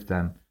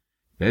گرفتن.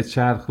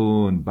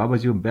 بچرخون بابا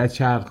جون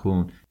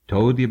بچرخون،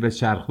 تودی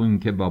بچرخون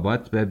که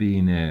بابات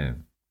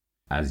ببینه.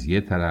 از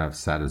یه طرف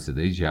سر و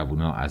صدای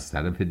جوونا، از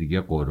طرف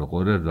دیگه قر و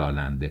قر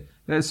راننده.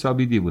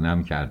 حسابی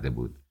دیوونم کرده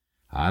بود.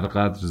 هر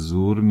قدر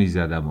زور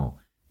میزدم و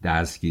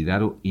دستگیره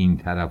رو این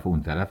طرف و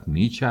اون طرف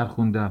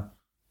میچرخوندم،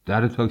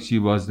 در تاکسی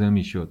باز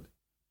نمیشد.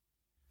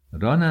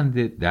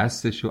 راننده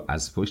دستشو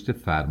از پشت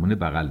فرمون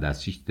بغل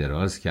دستیش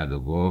دراز کرد و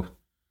گفت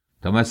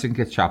تا مثل این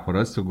که چپ و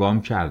راست رو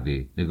گام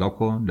کردی، نگاه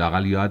کن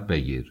لااقل یاد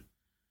بگیر.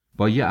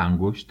 با یه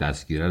انگشت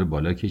دستگیره رو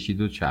بالا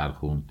کشید و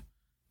چرخوند.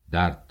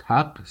 در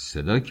تق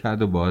صدا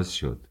کرد و باز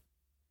شد.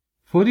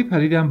 فوری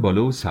پریدم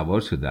بالا و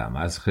سوار شدم.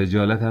 از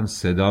خجالتم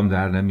صدام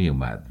در نمی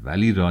اومد،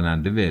 ولی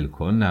راننده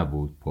ولکن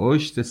نبود.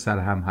 پشت سر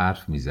هم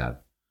حرف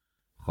میزد.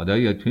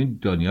 خدایا تو این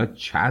دنیا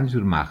چند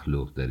جور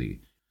مخلوق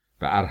داری؟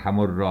 به ارحم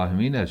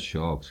الراحمین از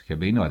شکر که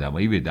به این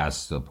آدمایی به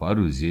دست و پا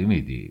روزی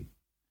میدی.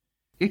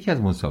 یکی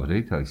از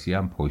مسافرهای تاکسی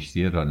هم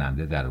پشتی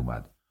راننده در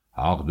اومد.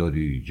 حق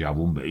داری،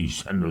 جوون به این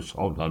سن و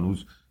سال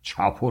هنوز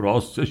چپ و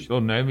راستش رو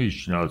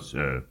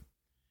نمیشناسه.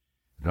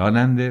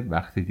 راننده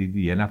وقتی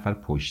دیدی یه نفر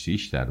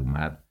پشتیش در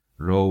اومد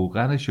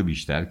روغنش رو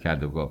بیشتر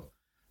کرد و گفت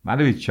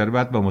منو بیچاره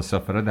باید با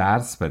مسافرها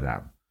درس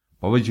بدم.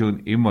 بابا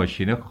جون این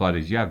ماشین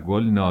خارجی از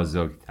گل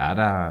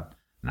نازک‌ترن،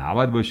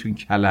 نباید باشون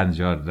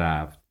کلنجار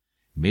رفت.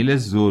 میل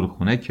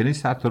زورخونه که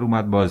نیست حتی رو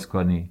اومد باز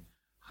کنی.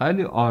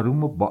 خیلی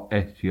آروم و با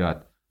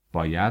احتیاط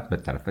باید به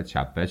طرف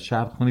چپ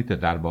بچرخونی تا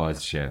در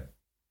باز شه.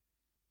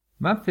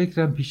 من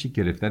فکرم پیش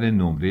گرفتن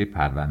نمره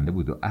پرونده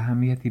بود و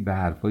اهمیتی به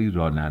حرفای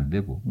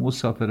راننده و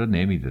مسافرها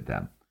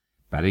نمیدادم.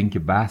 برای اینکه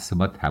بحث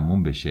ما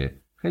تموم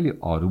بشه خیلی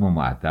آروم و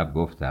مؤدب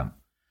گفتم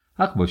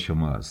حق با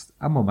شماست،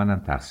 اما منم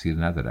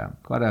تقصیر ندارم.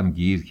 کارم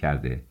گیر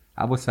کرده،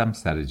 حواسم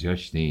سر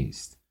جاش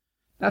نیست،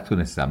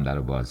 نتونستم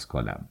درو باز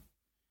کنم.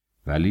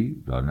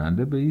 ولی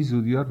راننده به این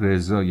زودیا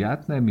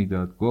رضایت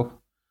نمیداد. گفت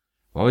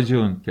بابا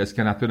جون کسی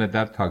که نتونه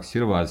در تاکسی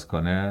رو باز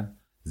کنه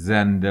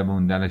زنده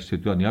موندنش تو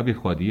دنیا بی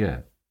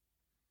خودیه.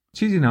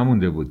 چیزی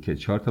نمونده بود که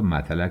 4 تا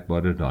متلک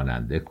بار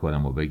راننده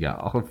کنم و بگم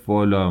آخه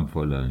فلان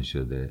فلان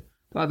شده.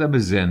 تو آدم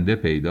زنده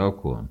پیدا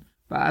کن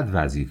بعد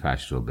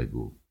وظیفش رو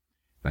بگو.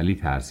 ولی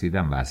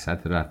ترسیدم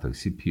وسط راه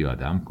تاکسی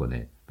پیادم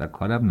کنه و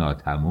کارم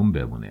ناتموم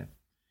بمونه.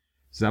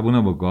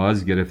 زبونم و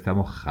گاز گرفتم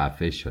و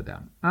خفه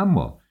شدم.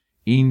 اما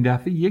این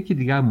دفعه یکی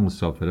دیگر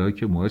مسافرها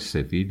که موهاش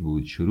سفید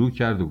بود شروع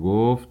کرد و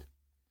گفت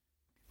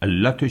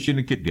علتش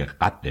اینه که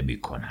دقت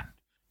نمی کنن،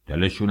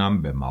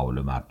 دلشونم به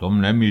مال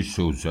مردم نمی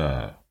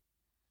سوزه.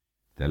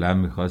 دلم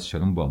میخواست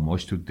شنون با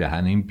مشت تو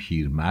دهن این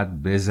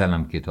پیرمرد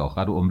بزنم که تا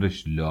آخر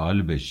عمرش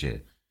لال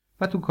بشه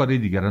و تو کار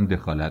دیگران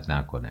دخالت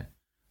نکنه،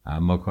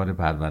 اما کار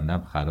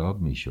پروندم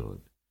خراب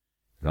میشد.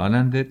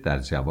 راننده در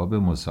جواب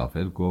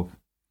مسافر گفت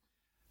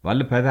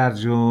والا پدر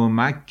جون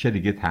من که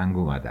دیگه تنگ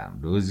اومدم،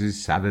 روزی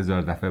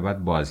 100,000 دفعه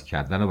باید باز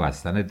کردن و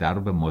بستن در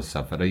رو به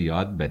مسافرها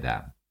یاد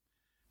بدم.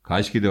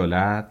 کاش که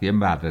دولت یه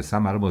مدرسه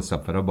برای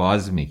مسافرها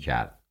باز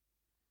میکرد.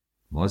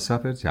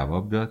 مسافر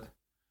جواب داد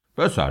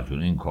پسر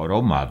جون این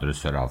کارا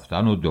مدرسه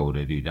رفتن و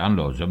دوره دیدن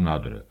لازم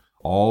نداره،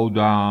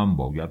 آدم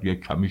باید یه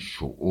کمی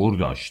شعور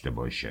داشته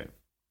باشه.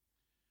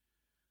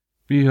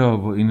 بیا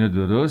و اینو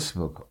درست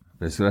بکن.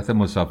 به صورت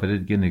مسافر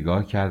دیگه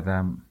نگاه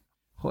کردم.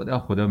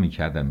 خدا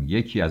میکردم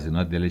یکی از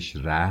اینا دلش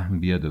رحم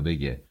بیاد و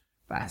بگه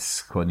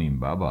بس کنیم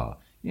بابا،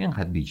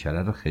 اینقدر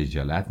بیچاره رو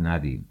خجالت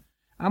ندیم.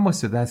 اما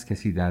صدا از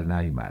کسی در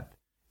نیامد.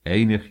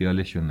 عین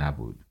خیالشون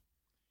نبود.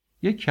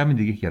 یک کمی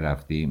دیگه که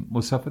رفتیم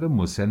مسافر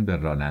مسن به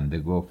راننده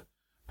گفت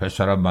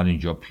پسرم من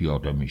اینجا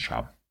پیاده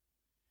میشم.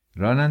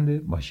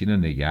 راننده ماشین رو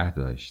نگه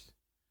داشت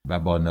و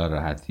با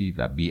ناراحتی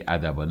و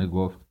بی‌ادبانه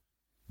گفت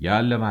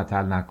یالا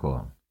مطل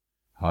نکن.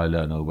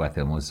 حالا نوبت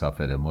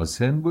مسافر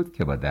مسن بود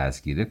که با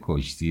دستگیره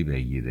کشتی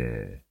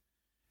بگیره.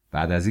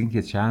 بعد از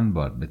اینکه چند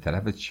بار به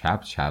طرف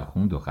چپ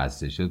چرخوند و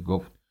خسته شد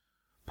گفت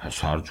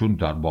پسر جون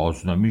در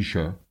باز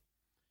نمیشه.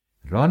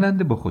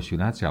 راننده با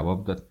خشونت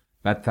جواب داد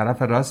به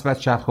طرف راست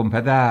بچرخون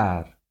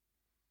پدر.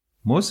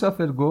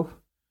 مسافر گفت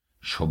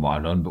شما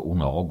الان به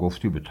اون آقا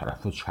گفتی به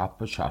طرف چپ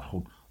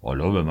بچرخون،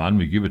 حالا به من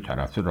میگی به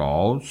طرف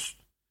راست؟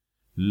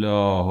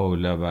 لا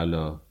حول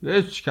ولا،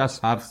 هیچ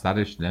کس حرف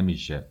سرش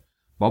نمیشه.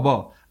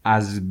 بابا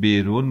از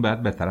بیرون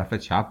باید به طرف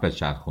چپ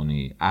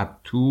بچرخونی، از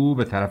تو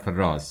به طرف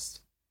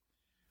راست.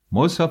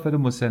 مسافر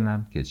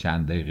مسنم که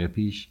چند دقیقه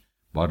پیش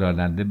با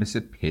راننده مثل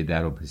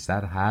پدر و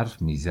پسر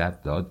حرف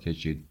میزد داد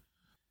کشید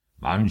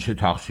من چه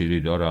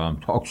تقصیری دارم؟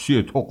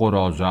 تاکسی تو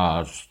قراضه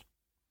است.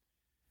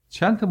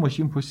 چند تا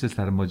ماشین پشت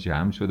سر ما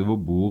جمع شده و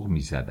بوق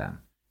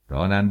میزدن.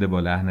 راننده با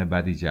لحن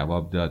بدی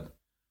جواب داد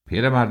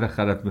پیرمرد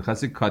خرف،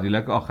 میخواستی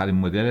کادیلک آخرین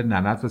مدل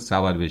ننت رو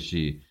سوار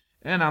بشی؟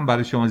 اینم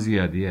برای شما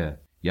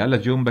زیادیه. یالا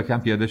جون بکن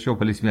پیاده شو،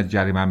 پلیس میاد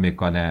جریمه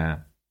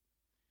میکنه.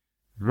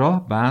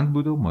 راه بند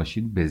بود و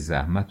ماشین به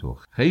زحمت و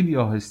خیلی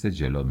آهسته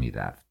جلو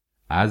میرفت.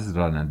 از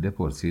راننده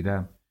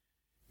پرسیدم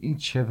این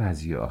چه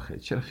وضعی آخه؟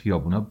 چرا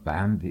خیابونا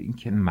بنده؟ این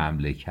که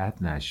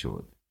مملکت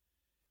نشد.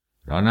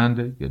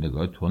 راننده یه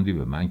نگاه تندی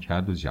به من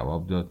کرد و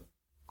جواب داد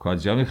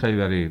کجا میخوای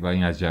بری با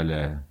این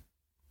عجله؟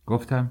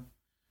 گفتم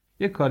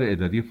یه کار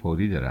اداری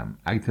فوری دارم،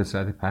 اگه تا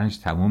ساعت 5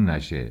 تموم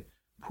نشه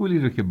پولی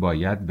رو که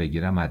باید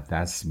بگیرم از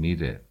دست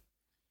میره.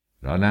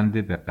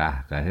 راننده به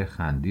قهقه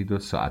خندید و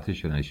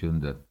ساعتشو نشون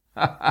داد.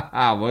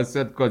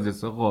 حواست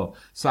کجاست خب؟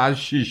 ساعت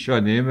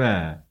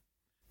 6:30.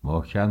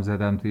 محکم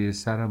زدم توی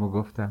سرم و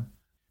گفتم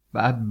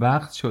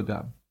بدبخت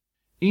شدم.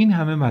 این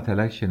همه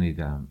مطلق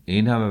شنیدم،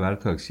 این همه برای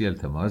تاکسی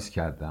التماس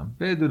کردم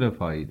بدون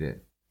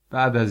فایده.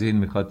 بعد از این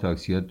میخواد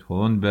تاکسی ها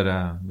تند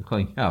برم،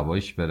 میخواد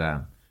یواش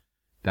برم،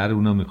 در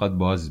اونا میخواد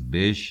باز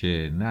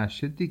بشه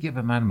نشه، دیگه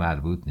به من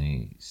مربوط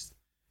نیست.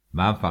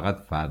 من فقط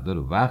فردا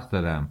رو وقت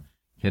دارم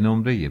که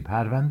نمره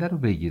پرونده رو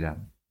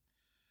بگیرم.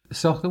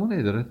 ساختمون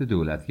ادارات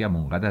دولتی هم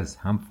اونقدر از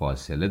هم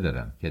فاصله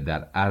دارم که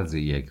در عرض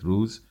یک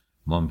روز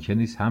ممکن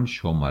نیست هم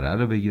شماره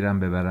رو بگیرم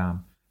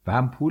ببرم و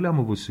هم پولم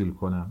رو وصول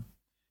کنم.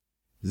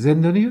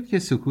 زندانیان که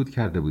سکوت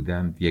کرده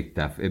بودند یک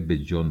دفعه به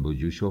جنب و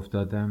جوش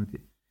افتادند.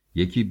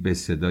 یکی به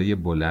صدای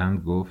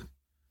بلند گفت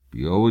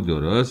بیا و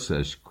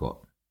درستش کن.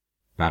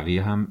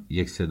 بقیه هم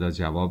یک صدا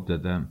جواب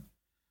دادن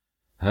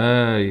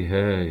هی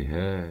هی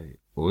هی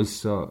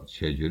استاد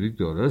چجوری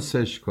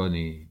درستش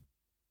کنی؟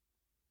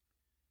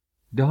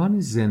 دهان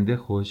زنده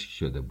خشک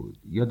شده بود.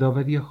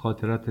 یادآوری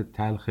خاطرات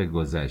تلخ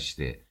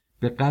گذشته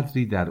به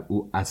قدری در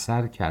او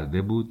اثر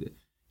کرده بود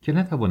که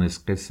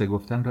نتوانست قصه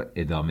گفتن را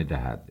ادامه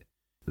دهد.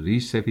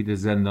 ریش سفید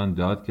زندان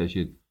داد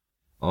کشید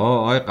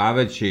آی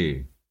قهوه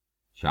چی؟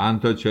 چند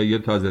تا چای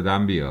تازه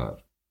دم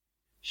بیار.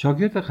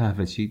 شاگرد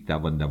قهوه چی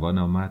دوان دوان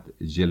آمد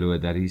جلو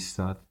در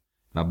ایستاد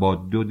و با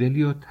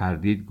دودلی و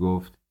تردید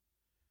گفت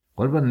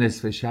قربان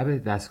نصف شب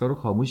دستگاه رو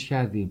خاموش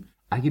کردیم،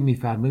 اگه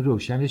میفرمایید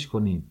روشنش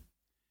کنیم.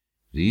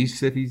 ریش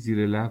سفید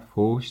زیر لب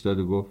فحش داد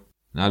و گفت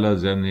نه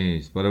لازم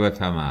نیست، برو به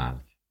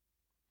تمرگ.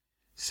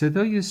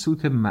 صدای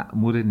سوت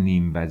مأمور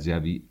نیم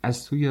وجبی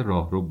از توی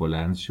راهرو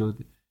بلند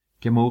شد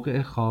که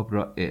موقع خواب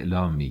را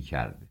اعلام می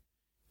کرد.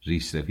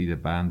 ریش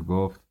سفید بند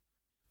گفت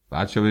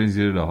بچه برین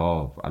زیر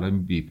لحاف،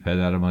 الان بی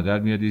پدر مادر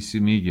میاد ایسی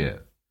میگه،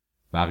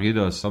 بقیه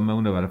داستان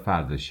مونه برای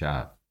فردا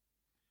شب.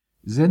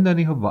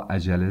 زندانی ها با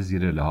عجله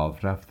زیر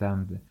لحاف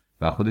رفتند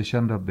و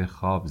خودشان را به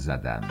خواب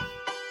زدند.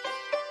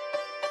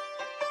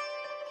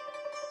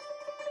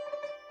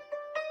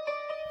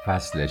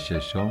 فصل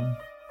ششم،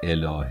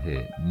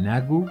 الهه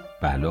نگو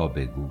بلا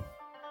بگو.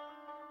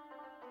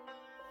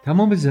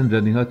 تمام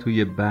زندانی ها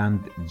توی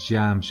بند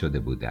جمع شده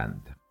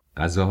بودند.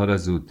 غذاها را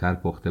زودتر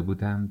پخته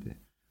بودند.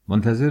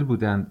 منتظر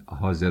بودند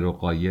حاضر و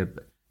غایب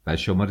و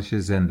شمارش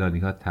زندانی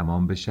ها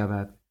تمام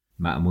بشود.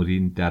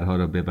 مأمورین درها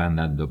را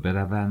ببندند و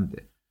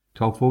بروند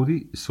تا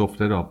فوری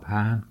سفره را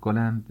پهن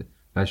کنند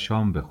و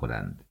شام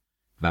بخورند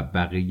و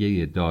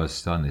بقیه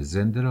داستان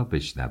زنده را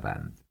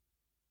بشنوند.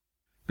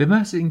 به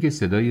محض اینکه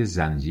صدای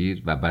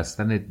زنجیر و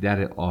بستن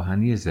در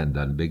آهنی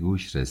زندان به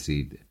گوش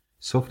رسید،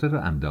 سفره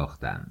را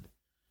انداختند.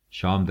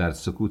 شام در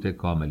سکوت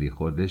کاملی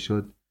خورده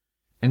شد.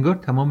 انگار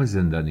تمام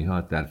زندانی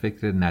ها در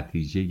فکر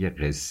نتیجه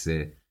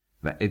قصه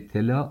و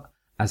اطلاع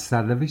از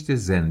سرنوشت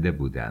زنده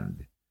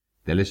بودند.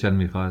 دلشان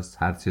میخواست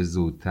هرچه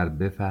زودتر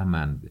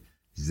بفهمند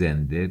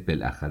زنده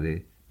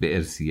بالاخره به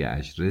ارثیه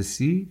اش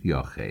رسید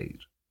یا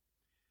خیر.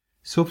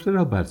 سفره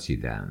را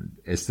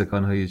برچیدند.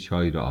 استکانهای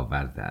چای را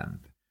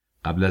آوردند.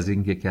 قبل از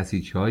اینکه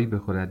کسی چای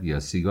بخورد یا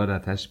سیگار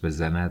آتش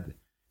بزند،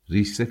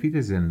 ریش سفید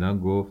زندان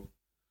گفت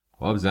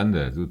خب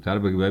زنده زودتر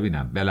بگو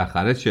ببینم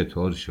بالاخره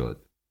چطور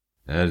شد؟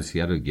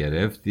 ارثیه رو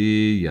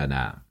گرفتی یا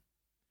نه؟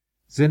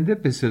 زنده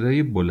به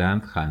صدای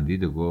بلند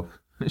خندید و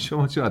گفت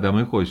شما چه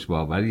آدمای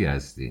خوشباوری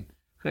هستین،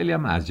 خیلی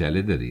هم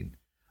عجله دارین.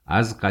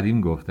 از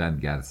قدیم گفتن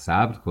گر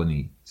صبر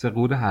کنی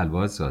سقور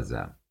حلوا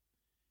سازم.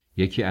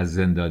 یکی از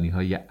زندانی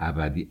های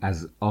ابدی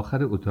از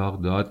آخر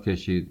اتاق داد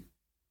کشید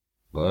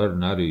بار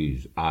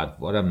نریز،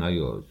 اطوارم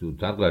نیار،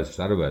 زودتر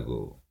قصه رو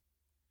بگو.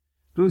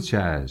 رو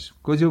چشم.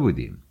 کجا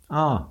بودیم؟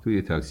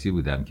 توی تاکسی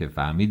بودم که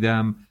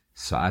فهمیدم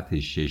ساعت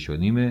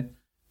 6:30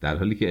 در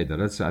حالی که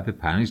ادارات ساعت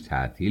 5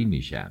 تعطیل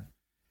میشن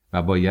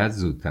و باید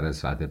زودتر از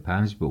ساعت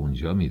 5 به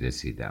اونجا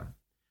میرسیدم.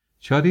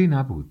 چاره‌ای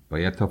نبود،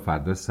 باید تا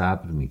فردا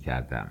صبر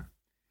میکردم.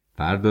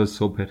 فردا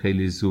صبح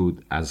خیلی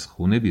زود از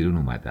خونه بیرون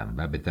اومدم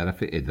و به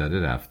طرف اداره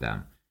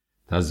رفتم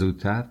تا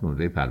زودتر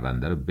نمره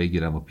پرونده رو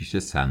بگیرم و پیش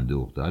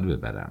صندوقدار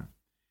ببرم.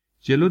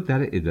 جلو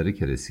در اداره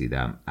که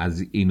رسیدم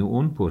از این و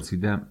اون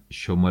پرسیدم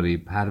شماره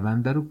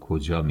پرونده رو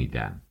کجا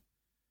میدن؟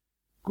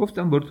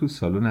 گفتم برو تو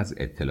سالن از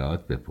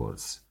اطلاعات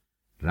بپرس.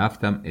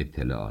 رفتم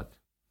اطلاعات.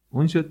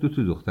 اونجا دو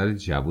دختر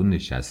جوان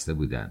نشسته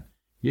بودن.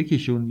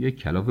 یکیشون یک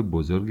کلاف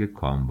بزرگ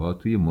کاموا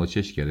توی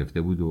مچش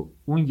گرفته بود و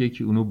اون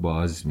یکی اونو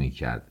باز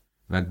میکرد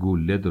و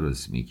گوله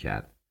درست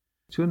میکرد.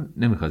 چون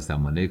نمیخواستم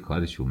مانع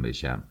کارشون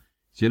بشم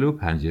جلو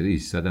پنجره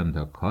ایستادم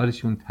تا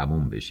کارشون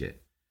تموم بشه.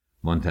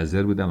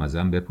 منتظر بودم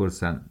ازم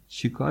بپرسن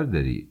چی کار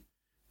داری؟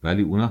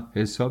 ولی اونا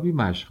حسابی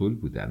مشغول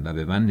بودن و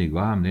به من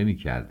نگاه هم نمی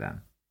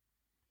کردن.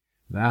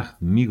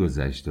 وقت می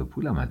گذشت و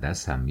پولم از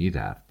دستم می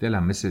رفت.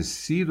 دلم مثل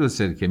سیر و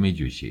سرکه می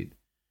جوشید.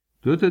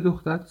 دو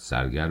دختر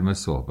سرگرم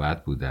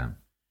صحبت بودن.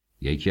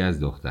 یکی از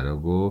دخترها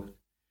گفت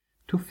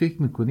تو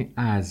فکر میکنی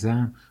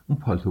اعظم اون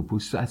پالتو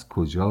پوست رو از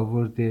کجا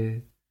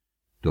آورده؟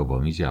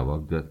 دومی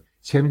جواب داد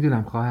چه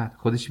میدونم خواهر،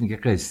 خودش میگه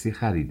قسطی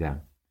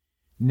خریدم.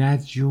 نه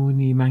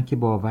جونی، من که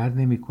باور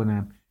نمی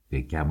کنم،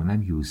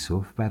 بگمونم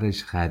یوسف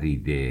برش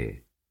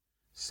خریده.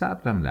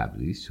 صبرم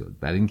لبریز شد.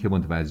 برای اینکه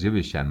متوجه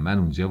بشن من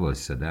اونجا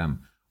واسدم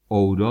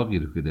اوراقی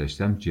رو که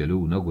داشتم جلو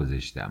اونا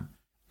گذاشتم،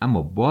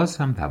 اما باز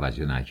هم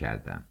توجه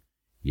نکردم.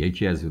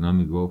 یکی از اونا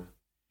میگفت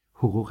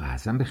حقوق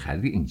اعظم به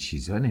خرید این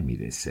چیزا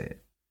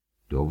نمیرسه.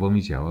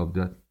 دومی جواب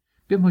داد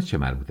به ما چه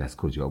مربوط، از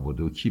کجا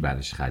آورده و کی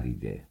برش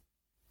خریده؟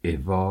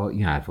 اوا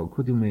این حرفا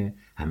کدومه؟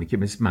 همه که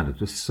مثل من و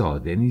تو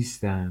ساده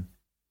نیستن.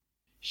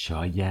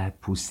 شاید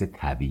پوست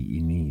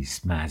طبیعی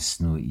نیست،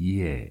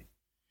 مصنوعیه.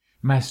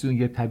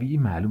 مصنوعی طبیعی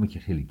معلومه که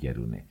خیلی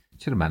گرونه.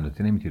 چرا من و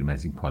تو نمیتونیم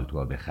از این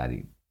پالتوها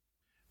بخریم؟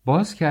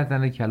 باز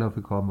کردن کلاف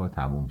کاموا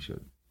تموم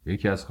شد.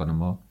 یکی از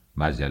خانم‌ها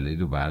مجله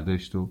رو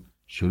برداشت و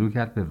شروع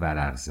کرد به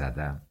ورق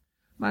زدن.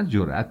 من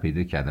جرأت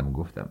پیدا کردم و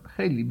گفتم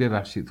خیلی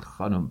ببخشید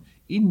خانم،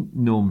 این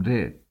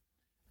نمره.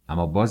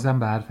 اما بازم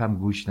به حرفم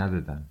گوش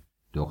ندادن.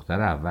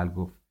 دختر اول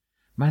گفت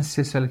من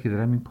 3 ساله که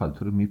دارم این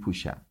پالتو رو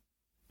میپوشم.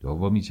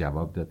 دومی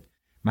جواب داد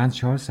من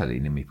 4 ساله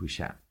اینو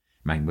میپوشم.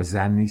 مگه با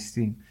زن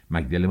نیستیم؟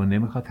 مگه دلمون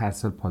نمیخواد هر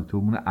سال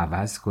پالتومون رو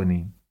عوض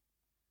کنیم؟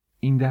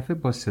 این دفعه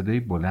با صدای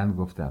بلند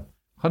گفتم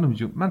خانم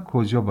جون، من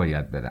کجا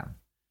باید برم؟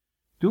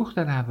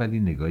 دختر اولی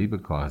نگاهی به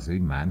کاغذهای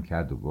من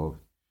کرد و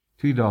گفت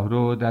توی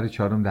راهرو در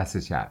 4 دست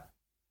چپ.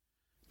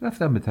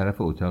 رفتم به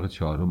طرف اتاق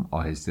 4.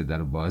 آهسته در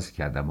رو باز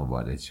کردم و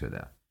وارد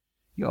شدم.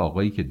 یه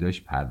آقایی که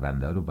داشت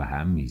پرونده رو به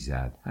هم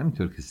میزد،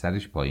 همینطور که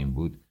سرش پایین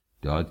بود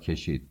داد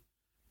کشید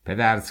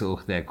پدر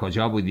سوخته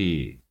کجا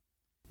بودی؟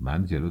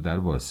 من جلو در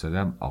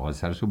واسادم. آقا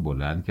سرشو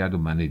بلند کرد و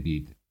من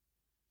دید.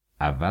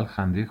 اول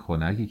خنده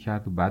خنکی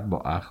کرد و بعد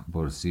با اخم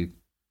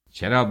پرسید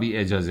چرا بی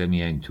اجازه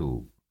میاین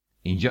تو؟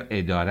 اینجا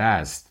اداره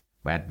است،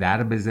 باید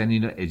در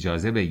بزنین و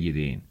اجازه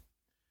بگیرین.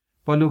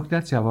 با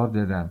لکنت جواب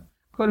دادم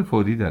کار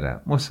فوری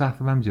دارم.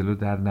 مستخدمم جلو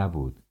در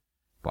نبود.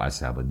 با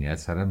عصبانیت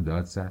سرم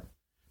داد زد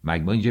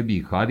مگه ما اینجا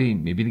بیکاریم؟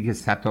 میبینی که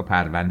 100 تا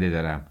پرونده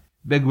دارم.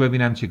 بگو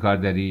ببینم چی کار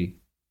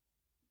داری؟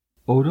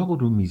 اوراق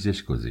رو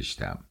میزش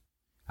گذاشتم.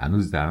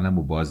 هنوز دهنم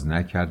رو باز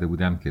نکرده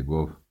بودم که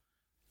گفت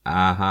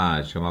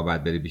آها شما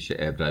باید بری پیش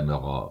ابراهیم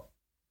آقا.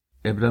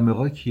 ابراهیم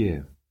آقا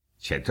کیه؟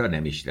 چطور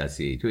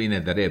نمیشناسی؟ تو این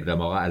اداره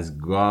ابراهیم آقا از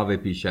گاو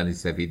پیشانی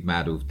سفید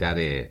معروف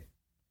تره.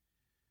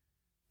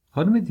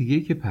 خانم دیگه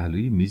که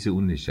پهلوی میز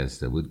اون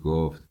نشسته بود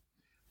گفت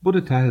برو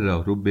ته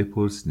راه رو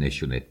بپرس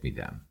نشونت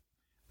میدم.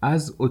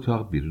 از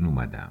اتاق بیرون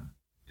اومدم.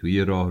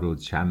 توی راه رو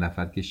چند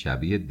نفر که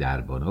شبیه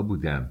دربانا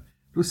بودن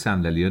رو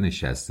صندلی‌ها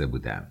نشسته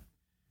بودن.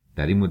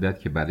 در این مدت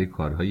که برای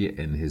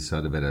کارهای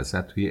انحصار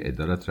وراثت توی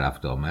ادارات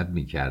رفت آمد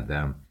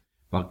میکردم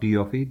با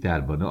قیافه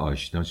دربانا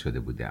آشنا شده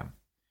بودم.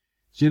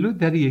 جلو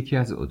در یکی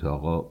از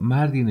اتاقا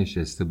مردی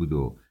نشسته بود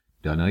و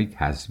دانای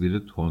تصویر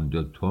تند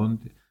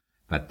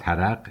و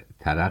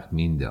ترق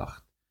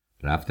مینداخت.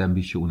 رفتم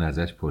پیش اون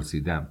ازش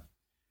پرسیدم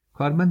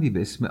کارمندی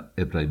به اسم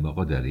ابراهیم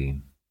آقا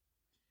دارین؟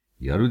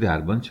 یارو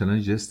دربان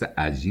چنان جست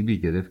عجیبی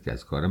گرفت که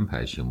از کارم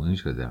پشیمون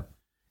شدم.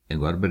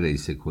 انگار به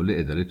رئیس کل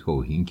اداره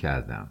توهین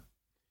کردم.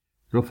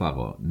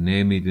 رفقا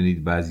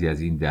نمیدونید بعضی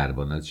از این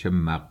دربانات چه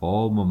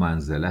مقام و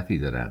منزلتی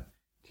دارن.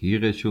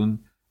 تیغشون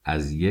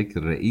از یک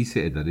رئیس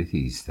اداره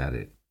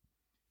تیزتره.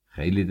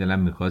 خیلی دلم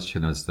میخواست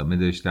شناسنامه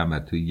داشتم و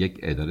توی یک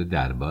اداره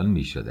دربان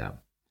میشدم.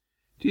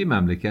 توی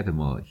مملکت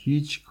ما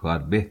هیچ کار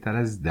بهتر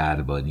از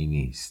دربانی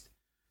نیست.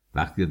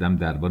 وقتی آدم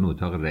دربان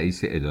اتاق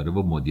رئیس اداره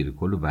و مدیر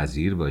کل و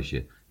وزیر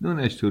باشه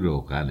نونش تو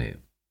روغنه.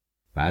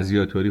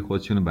 بعضیا طوری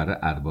خودشونو برای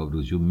ارباب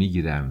رجوع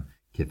میگیرن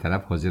که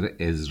طرف حاضر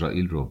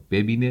اسرائیل رو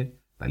ببینه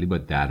ولی با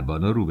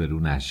دربانا روبرو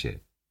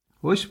نشه.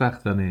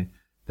 خوشبختانه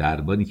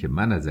دربانی که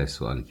من ازش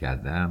سوال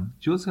کردم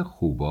جز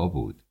خوبا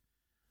بود.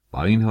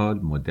 با این حال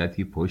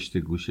مدتی پشت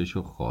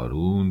گوششو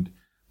خاروند،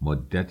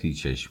 مدتی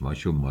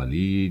چشماشو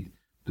مالید،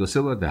 2-3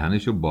 بار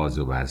دهنشو باز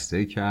و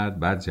بسته کرد.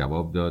 بعد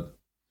جواب داد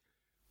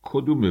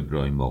کدوم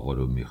ابراهیم آقا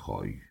رو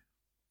میخوای؟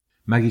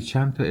 مگه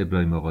چند تا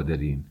ابراهیم آقا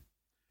دارین؟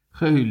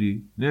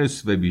 خیلی،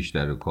 نصف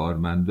بیشتر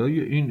کارمندای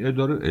این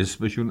اداره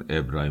اسمشون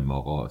ابراهیم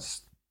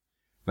آقاست.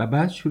 و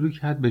بعد شروع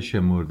کرد به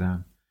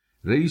شمردن.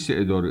 رئیس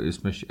اداره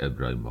اسمش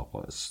ابراهیم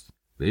آقاست،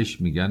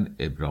 بهش میگن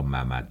ابراهیم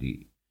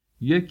محمدی.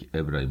 یک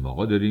ابراهیم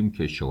آقا داریم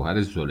که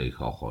شوهر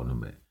زلیخا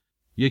خانومه،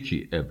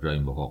 یکی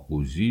ابراهیم آقا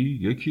قوزی،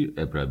 یکی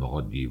ابراهیم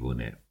آقا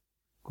دیوونه.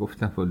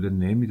 گفتم والا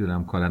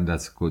نمیدونم کارم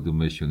دست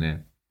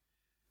کدومشونه.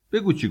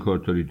 بگو چی کار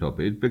داری تا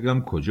بهت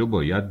بگم کجا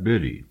باید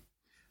بری.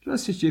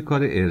 راستش یه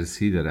کار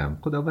ارثی دارم،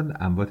 خداوند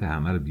اموات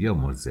همه رو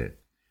بیامرزه.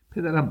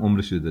 پدرم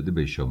عمرش رو داده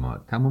به شما،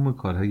 تمام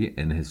کارهای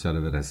انحصار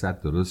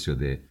وراثت درست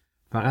شده،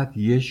 فقط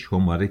یه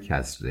شماره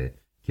کسره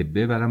که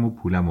ببرم و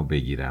پولم رو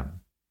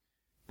بگیرم.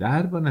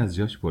 دربان از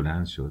جاش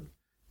بلند شد،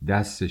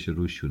 دستش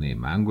رو شونه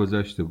من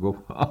گذاشت و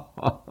گفت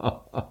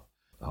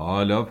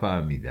حالا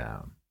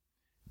فهمیدم.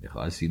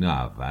 میخواست اینو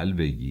اول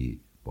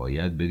بگی،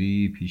 باید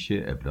بری پیش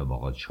ابراهیم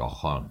آقا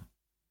چاخان.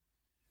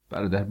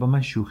 برادر با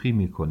من شوخی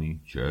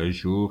میکنی؟ چه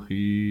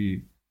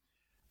شوخی؟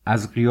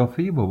 از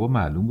قیافه بابا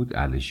معلوم بود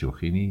اهل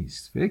شوخی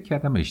نیست. فکر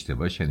کردم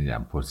اشتباه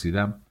شنیدم،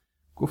 پرسیدم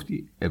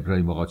گفتی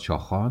ابراهیم آقا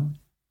چاخان؟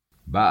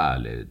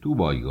 بله، تو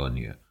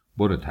بایگانیه،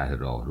 برو ته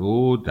راه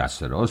رو،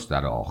 دست راست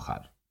در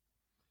آخر.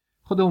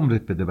 خدا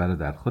عمرت بده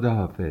برادر، خدا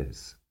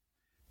حافظ.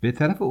 به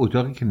طرف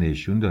اتاقی که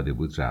نشون داده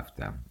بود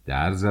رفتم،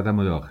 در زدم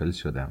و داخل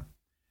شدم.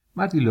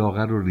 مردی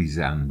لاغر و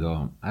ریزه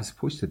اندام از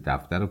پشت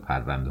دفتر و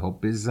پرونده ها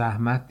به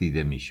زحمت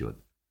دیده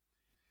میشد.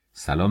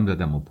 سلام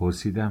دادم و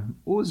پرسیدم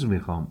عذر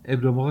میخوام،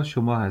 ابراهیم آقا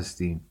شما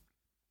هستین؟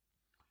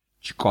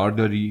 چی کار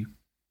داری؟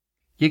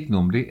 یک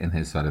نمره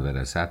انحصار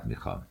وراثت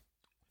میخوام.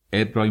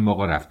 ابراهیم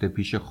آقا رفته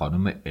پیش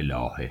خانم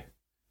الهه.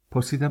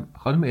 پرسیدم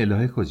خانم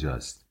الهه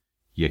کجاست؟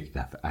 یک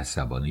دفعه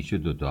عصبانی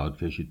شد و داد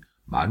کشید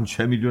من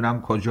چه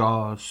میدونم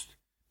کجاست؟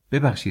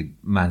 ببخشید،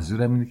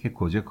 منظورم اینه که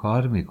کجا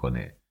کار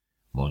میکنه؟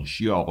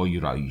 منشی آقای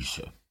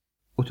رئیسه.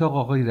 اتاق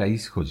آقای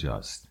رئیس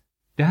کجاست؟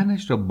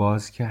 دهنش را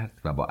باز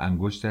کرد و با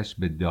انگشتش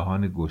به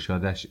دهان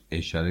گشادش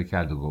اشاره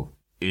کرد و گفت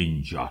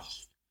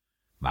اینجاست.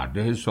 مرد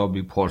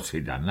حسابی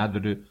پرسیدن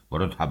نداره،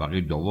 برو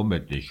طبقه دوم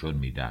بهت نشون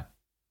میدن.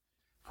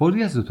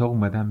 فوری از اتاق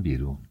اومدم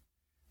بیرون.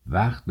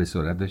 وقت به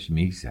سرعت داشت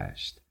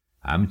میگذشت.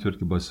 همینطور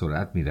که با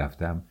سرعت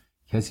میرفتم،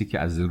 کسی که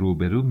از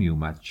روبرو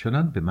میومد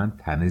چنان به من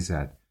تنه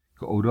زد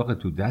که اوراق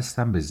تو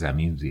دستم به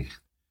زمین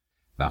ریخت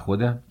و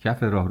خودم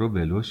کف راهرو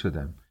ولو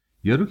شدم.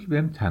 یارو که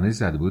بهم تنه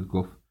زده بود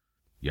گفت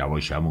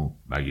یواشمو،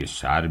 مگه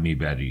سر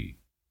میبری؟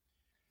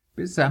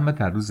 به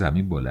زحمت از رو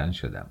زمین بلند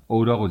شدم،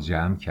 اوراقو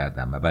جمع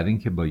کردم و برای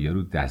اینکه با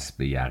یارو دست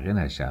به یقه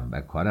نشم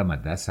و کارم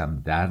از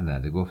دستم در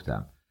نده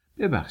گفتم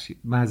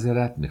ببخشید،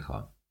 معذرت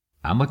میخوام.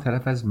 اما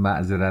طرف از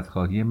معذرت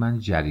خواهی من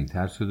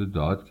جری‌تر شد و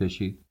داد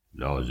کشید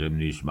لازم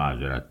نیست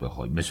معذرت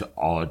بخوای، مثل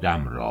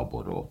آدم را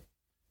برو.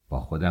 با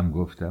خودم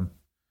گفتم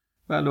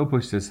بلا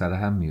پشت سر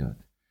هم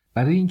میاد.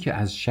 برای اینکه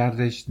از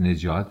شرش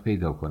نجات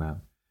پیدا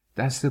کنم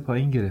دست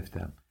پایین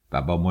گرفتم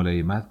و با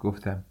ملایمت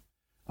گفتم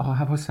آقا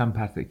حواسم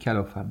پرته،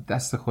 کلافم،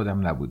 دست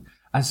خودم نبود،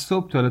 از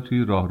صبح تا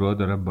توی راهرو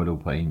دارم بالا و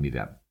پایین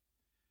میرم.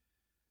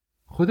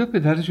 خدا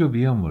پدرشو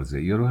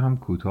بیامرزه. یارو هم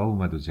کوتاه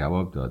اومد و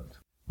جواب داد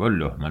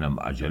والله منم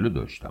عجله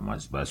داشتم،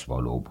 از بس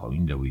بالا و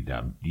پایین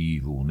دویدم،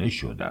 دیوونه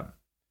شدم.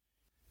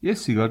 یه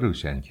سیگار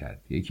روشن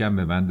کرد، یکم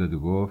به من داد و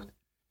گفت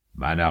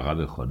من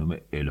عقب خانم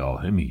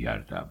الهه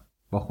میگردم.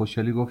 با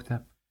خوشحالی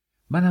گفتم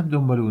منم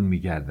دنبال اون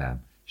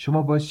میگردم،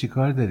 شما باش چی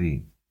کار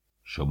دارین؟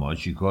 شما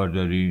چی کار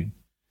دارین؟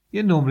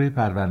 یه نمره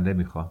پرونده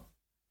میخوام.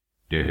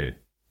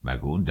 ده،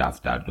 مگه اون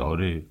دفتر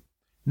داره؟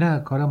 نه،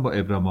 کارم با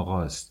ابراهیم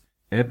آقاست.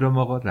 ابراهیم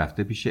آقا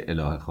رفته پیش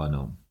الهه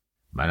خانم.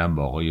 منم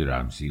با آقای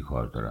رمزی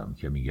کار دارم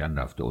که میگن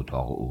رفته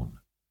اتاق اون.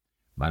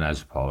 من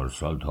از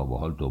پارسال تا به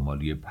حال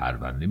دنبال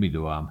پرونده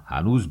میدوام،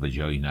 هنوز به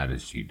جایی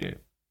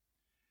نرسیده.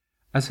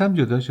 از هم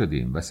جدا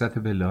شدیم. وسط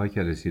پله‌ها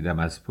که رسیدم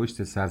از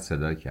پشت سر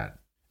صدا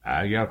کرد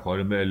اگر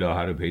خانم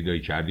الهه رو پیدا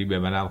کردی به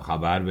منم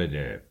خبر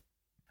بده.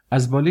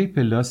 از بالای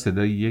پله‌ها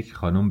صدای یک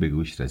خانم به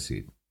گوش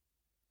رسید.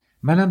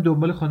 منم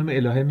دنبال خانم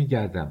الهه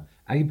میگردم،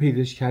 اگه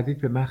پیداش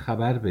کردید به من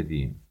خبر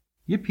بدین.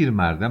 یه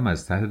پیرمردم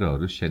از ته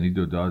راهرو شنید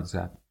و داد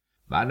زد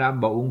منم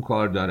با اون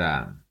کار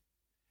دارم.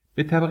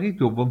 به طبقه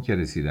دوم که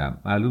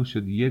رسیدم معلوم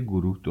شد یه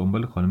گروه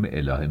دنبال خانم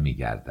الهه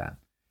میگردن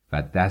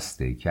و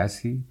دست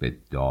کسی به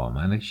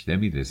دامنش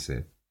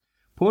نمیرسه.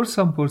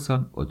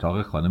 پرسان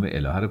اتاق خانم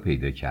الهه رو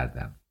پیدا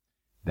کردم.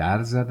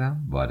 در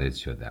زدم، وارد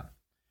شدم.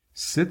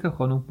 3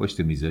 خانم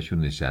پشت میزشون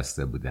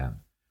نشسته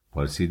بودن.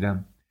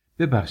 پرسیدم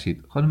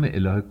ببخشید خانم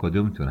الهه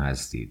کدومتون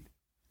هستید؟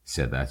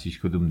 صداش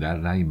هیچ کدوم در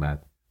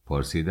نیامد.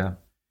 پرسیدم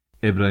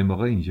ابراهیم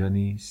آقا اینجا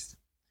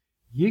نیست؟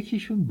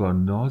 یکیشون با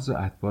ناز و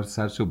اعتبار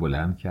سرشو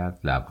بلند کرد،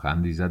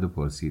 لبخندی زد و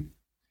پرسید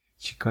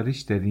چی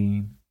کارش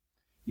دارین؟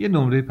 یه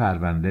نمره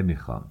پرونده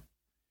میخوام.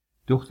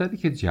 دختری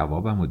که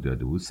جوابمو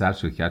داده بود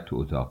سرشو کرد تو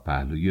اتاق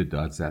پهلویی و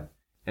داد زد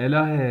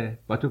الهه،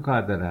 با تو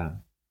کار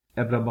دارم.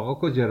 ابراهیم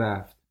آقا کجا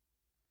رفت؟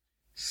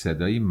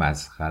 صدایی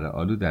مسخره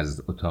آلود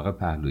از اتاق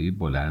پهلویی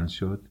بلند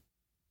شد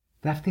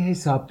رفته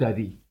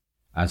حسابداری.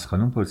 از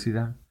خانم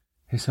پرسیدم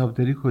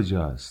حسابداری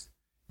کجاست؟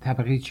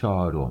 طبقه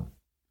 4.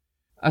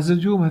 از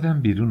اونجا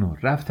اومدم بیرون و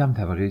رفتم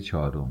طبقه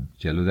 4.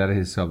 جلو در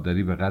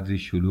حسابداری به قدری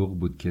شلوغ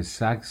بود که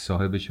سگ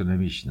صاحبشو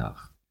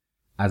نمیشناخت.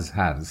 از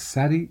هر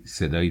سری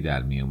صدایی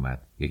در می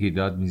اومد. یکی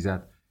داد می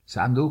زد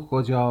صندوق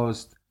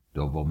کجاست؟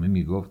 دومی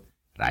می گفت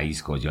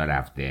رئیس کجا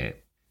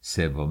رفته؟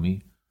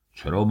 سومی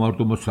چرا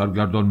مردم رو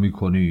سرگردان می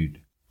کنید؟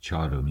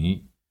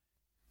 چهارمی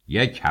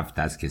یک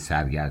هفته است که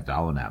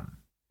سرگردانم.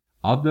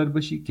 آبدار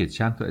باشی که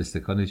چند تا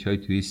استکان چای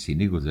توی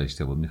سینی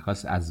گذاشته و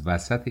میخواست از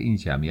وسط این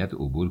جمعیت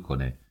عبور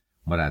کنه.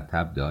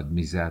 مرتب داد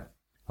میزد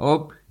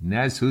هوب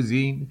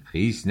نسوزین،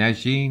 خیس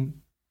نشین.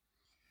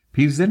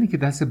 پیرزنی که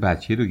دست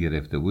بچه رو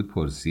گرفته بود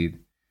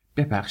پرسید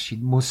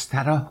ببخشید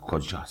مستراح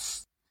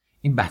کجاست؟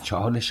 این بچه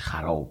حالش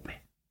خرابه.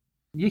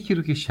 یکی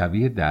رو که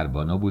شبیه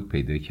دربانا بود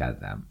پیدا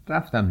کردم.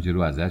 رفتم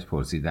جلو ازش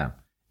پرسیدم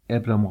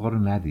ابراهیم آقا رو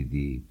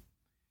ندیدی؟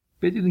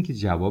 بدون اینکه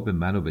جواب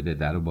منو بده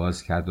در رو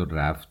باز کرد و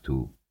رفت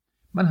تو.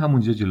 من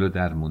همونجا جلو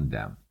در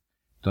موندم.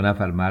 2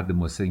 نفر مرد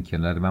مسن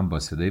کنار من با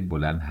صدای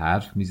بلند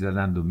حرف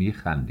میزدند و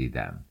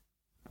میخندیدند.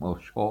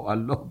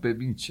 ماشاءالله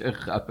ببین چه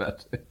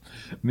خبره.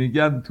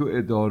 میگن تو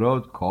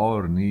ادارات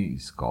کار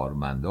نیست،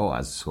 کارمندا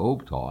از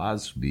صبح تا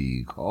عصر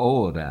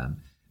بیکارن.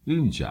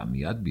 این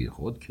جمعیت بی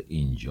خود که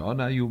اینجا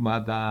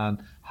نیومدن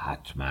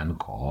حتما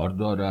کار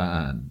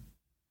دارن.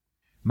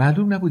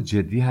 معلوم نبود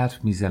جدی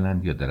حرف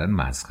میزنن یا دارن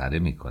مسخره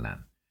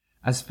میکنن.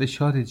 از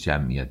فشار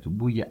جمعیت و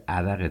بوی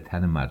عرق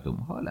تن مردم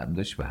حالم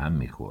داشت به هم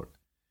میخورد.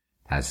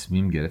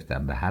 تصمیم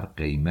گرفتم به هر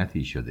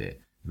قیمتی شده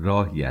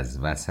راهی از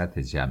وسط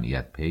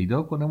جمعیت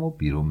پیدا کنم و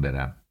بیرون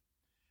برم.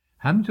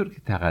 همینطور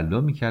که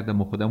تقلا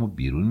میکردم و خودم رو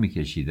بیرون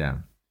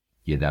میکشیدم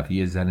یه دفعه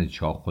یه زن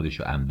چاق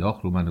خودشو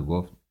انداخت رو من و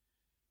گفت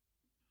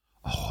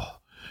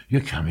آقا یه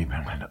کمی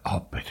به من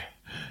آب بده،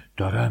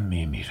 دارم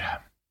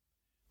میمیرم.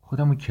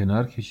 خودم رو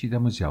کنار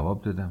کشیدم و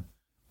جواب دادم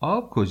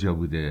آب کجا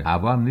بوده؟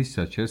 هوا هم نیست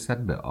تا چه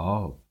رسد به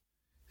آب.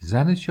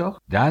 زن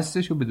چاق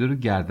دستشو به دور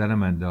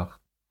گردنم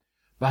انداخت.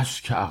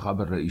 بس که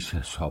عقب رئیس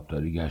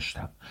حسابداری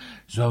گشتم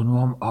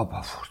زانوام آب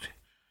آورده،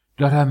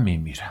 دارم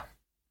میمیرم.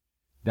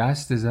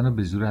 دست زنو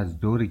به زور از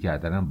دور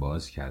گردنم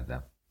باز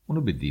کردم.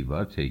 اونو به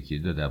دیوار تکیه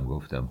دادم.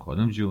 گفتم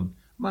خانم جون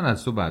من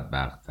از تو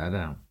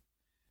بدبخت‌ترم.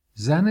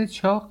 زن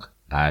چاق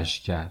قش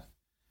کرد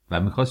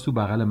و میخواست تو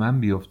بغل من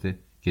بیفته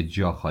که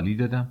جا خالی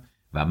دادم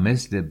و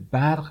مثل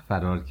برق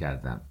فرار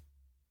کردم.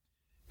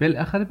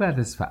 بالاخره بعد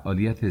از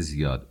فعالیت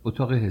زیاد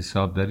اتاق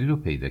حسابداری رو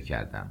پیدا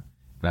کردم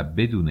و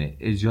بدون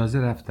اجازه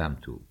رفتم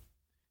تو.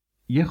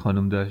 یه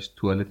خانم داشت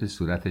توالت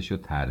صورتش رو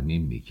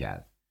ترمیم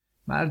میکرد.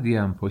 مردی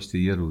هم پشت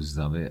یه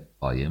روزنامه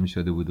قایم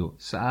شده بود و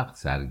سخت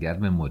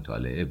سرگرم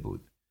مطالعه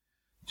بود.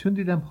 چون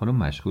دیدم خانم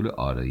مشغول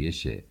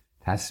آرایشه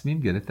تصمیم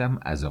گرفتم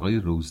از آقای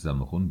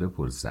روزنامه خون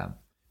بپرسم.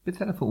 به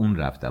طرف اون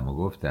رفتم و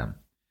گفتم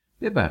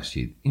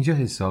ببخشید اینجا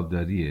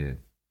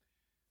حسابداریه؟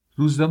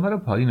 روزنامه رو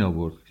پایین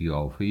آورد.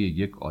 قیافه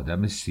یک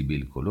آدم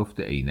سیبیل کلفت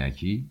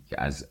عینکی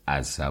که از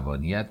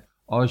عصبانیت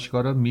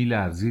آشکارا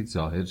میلرزید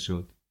ظاهر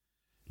شد.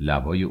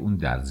 لبای اون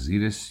در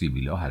زیر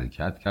سیبیلا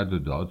حرکت کرد و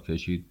داد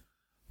کشید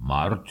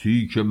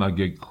مرتی که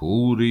مگه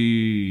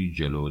کوری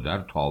جلو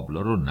در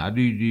تابلو رو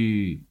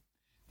ندیدی؟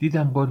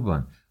 دیدم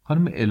قربان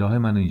خانم الهه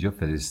منو اینجا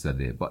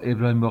فرستاده، با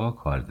ابراهیم آقا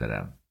کار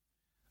دارم.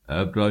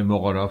 ابراهیم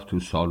آقا رفت تو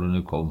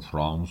سالن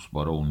کنفرانس،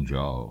 برو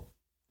اونجا.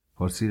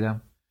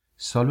 پرسیدم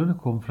سالن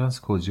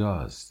کنفرانس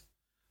کجاست؟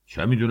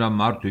 چه میدونم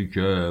مرتی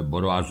که،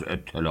 برو از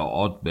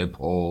اطلاعات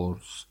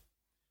بپرس.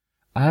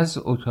 از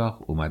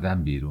اتاق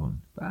اومدم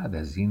بیرون. بعد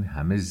از این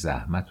همه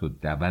زحمت و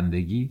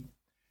دوندگی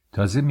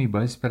تازه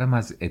میبایست برم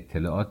از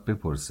اطلاعات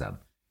بپرسم،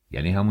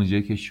 یعنی همون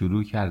جایی که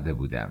شروع کرده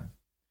بودم.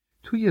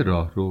 توی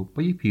راه رو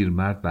با یه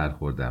پیرمرد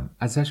برخوردم،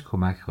 ازش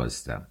کمک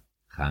خواستم.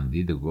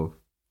 خندید و گفت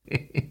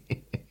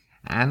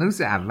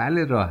هنوز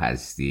اول راه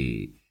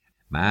هستی.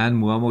 من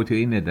موامو توی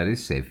این اداره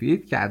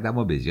سفید کردم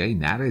و به جایی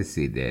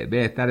نرسیده.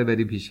 بهتره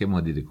بری پیش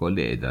مدیر کل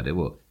اداره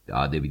و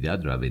داد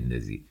بیداد را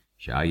بندازی.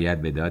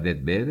 شاید به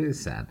دادت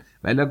برسن،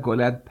 ولی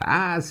گلت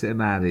پس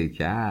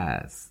معرکه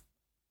است.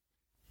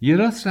 یه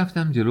راست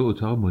رفتم جلو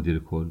اتاق مدیر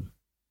کل.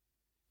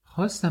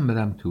 خواستم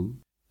برم تو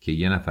که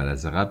یه نفر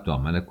از عقب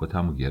دامن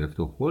کتمو گرفت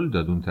و هل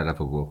داد اون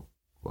طرف و گفت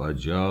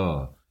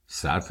کجا؟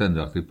 سرت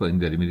انداختی پایین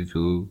داری میری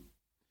تو؟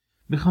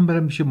 میخوام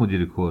برم پیش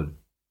مدیر کل.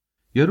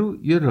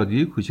 یارو یه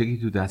رادیوی کوچکی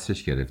تو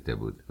دستش گرفته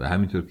بود و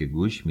همینطور که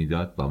گوش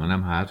میداد با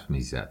منم حرف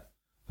میزد.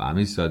 و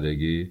همین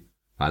سادگی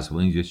پس ما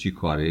اینجا چی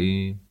کاره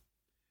ایم؟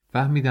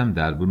 فهمیدم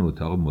دربون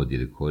اتاق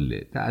مدیر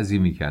کله.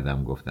 تعظیم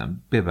میکردم،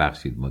 گفتم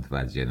ببخشید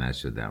متوجه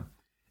نشدم،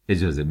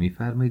 اجازه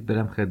میفرمایید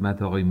برم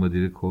خدمت آقای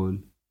مدیر کل؟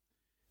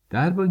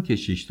 دربان که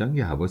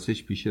شیشتانگ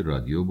حواسش پیش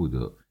رادیو بود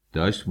و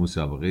داشت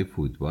مسابقه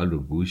فوتبال رو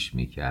گوش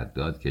میکرد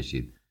داد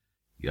کشید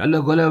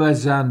یالا گل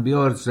بزن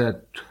بیار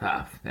زد.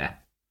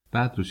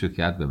 بعد روشو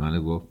کرد به من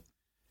گفت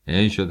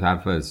این شد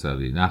حرف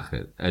حسابی.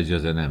 نخیر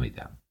اجازه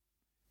نمیدم.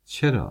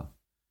 چرا؟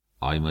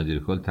 آقای مدیر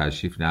کل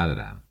تشریف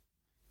ندارم.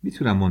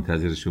 میتونم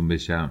منتظرشون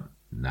بشم؟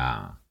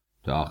 نه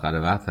تا آخر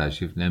وقت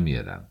تشریف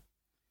نمیارم.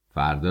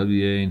 فردا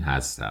بیاین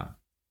هستم.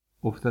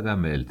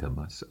 افتادم به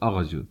التماس.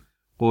 آقا جون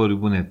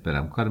قربونت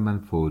برم، کار من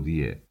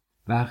فوریه،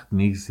 وقت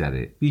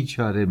میگذره،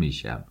 بیچاره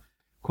میشم،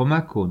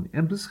 کمک کن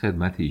امروز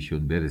خدمت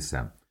ایشون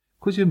برسم.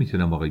 کجا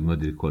میتونم آقای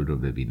مدیر کل رو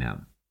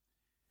ببینم؟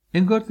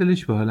 انگار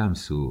دلش به حالم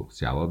سوخت.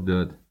 جواب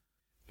داد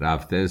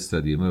رفته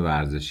استادیوم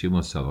ورزشی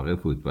مسابقه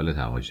فوتبال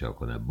تماشا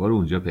کنه، برو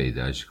اونجا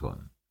پیداش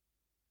کن.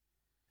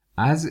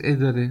 از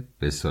اداره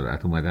به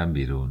سرعت اومدم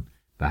بیرون.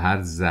 به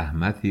هر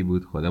زحمتی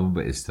بود خودمو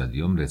به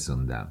استادیوم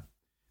رسوندم.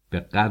 به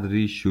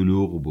قدری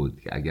شلوغ بود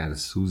که اگر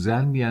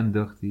سوزن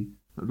میانداختی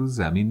رو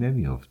زمین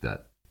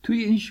نمیافتاد. توی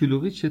این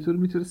شلوغی چطور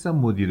میتونستم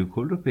مدیر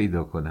کل رو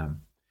پیدا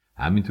کنم؟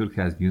 همینطور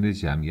که از میون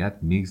جمعیت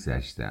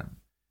میگذشتم،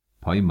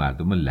 پای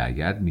مردم رو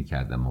لگد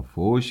میکردم و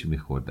فوش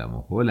میخوردم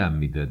و هولم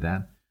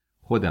میدادن،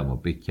 خودم رو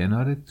به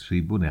کنار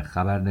تریبون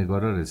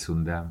خبرنگارا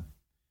رسوندم.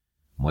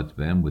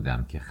 مطمئن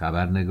بودم که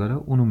خبرنگارا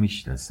اونو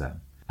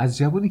میشناسن. از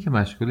جوانی که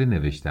مشغول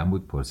نوشتن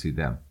بود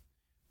پرسیدم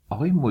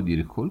آقای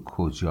مدیر کل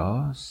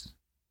کجاست؟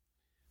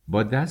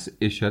 با دست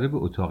اشاره به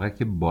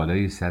اتاقک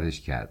بالای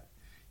سرش کرد.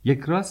 یک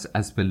راست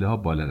از پله ها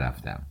بالا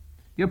رفتم.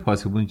 یه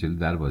پاسبون جلو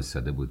در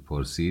وایساده بود.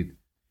 پرسید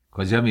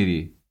کجا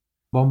میری؟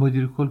 با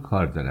مدیر کل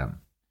کار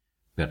دارم.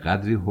 به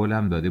قدری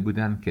هولم داده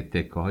بودن که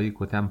تکه های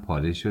کتم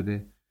پاره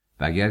شده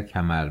و اگر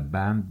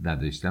کمربند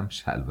نداشتم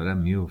شلوارم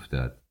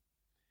میافتاد.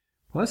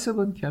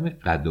 پاسبون کمی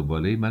قد و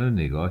بالای منو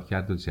نگاه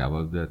کرد و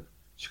جواب داد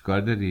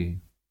چیکار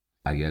داری؟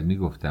 اگر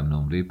میگفتم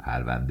نمره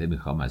پرونده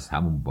میخوام از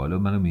همون بالا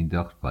منو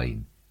مینداخت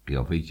پایین.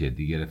 قیافه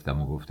جدی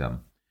گرفتم و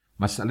گفتم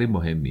مسئله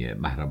مهمیه،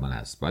 محرمانه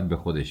است، باید به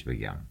خودش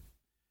بگم.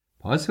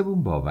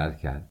 پاسبون باور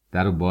کرد،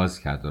 درو باز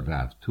کرد و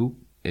رفت تو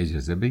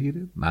اجازه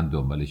بگیره. من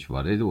دنبالش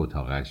وارد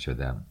اتاق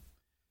شدم.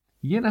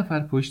 یه نفر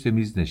پشت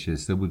میز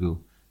نشسته بود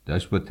و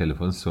داشت با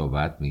تلفن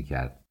صحبت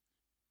میکرد.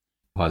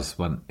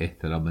 پاسبان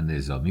احترام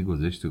نظامی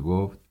گذاشت و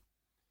گفت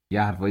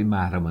یه حرفای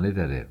محرمانه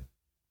داره.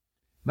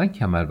 من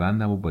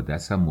کمربندم و با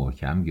دستم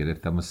محکم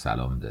گرفتم و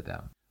سلام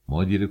دادم.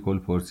 مدیر کل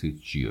پرسید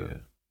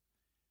چیه؟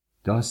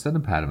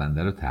 داستان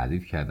پرونده رو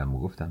تعریف کردم و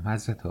گفتم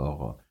حضرت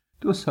آقا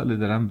 2 ساله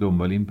دارم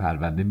دنبال این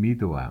پرونده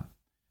میدوم.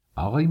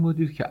 آقای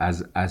مدیر که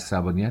از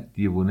عصبانیت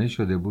دیوونه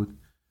شده بود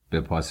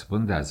به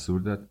پاسبون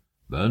دستور داد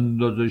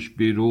بندازش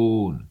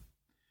بیرون.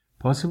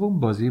 پاسبون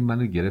بازی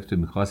منو گرفت و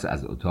میخواست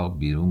از اتاق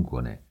بیرون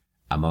کنه،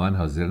 اما من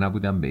حاضر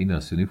نبودم به این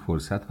آسونی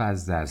فرصت رو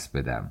از دست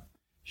بدم.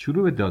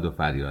 شروع به داد و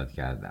فریاد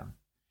کردم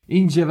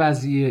این چه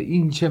وضعیه؟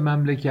 این چه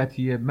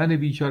مملکتیه؟ من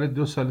بیچاره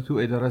 2 سال تو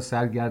اداره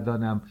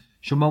سرگردانم،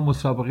 شما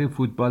مسابقه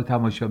فوتبال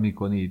تماشا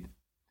میکنید.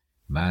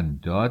 من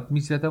داد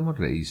میزدم و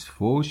رئیس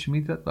فوش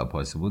میداد و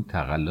پاسبون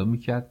تقلا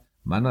میکرد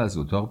منو از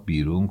اتاق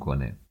بیرون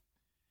کنه.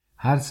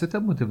 هر سه تا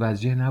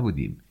متوجه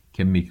نبودیم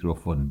که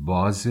میکروفون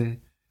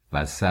بازه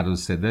و سر و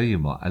صدای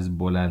ما از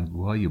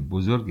بلندگوهای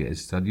بزرگ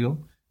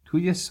استادیوم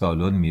توی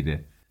سالن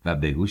میره و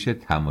به گوش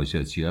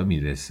تماشاچی‌ها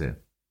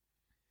میرسه.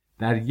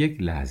 در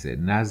یک لحظه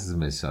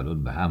نظم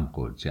سالن به هم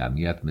خورد.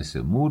 جمعیت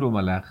مثل مور و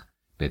ملخ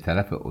به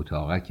طرف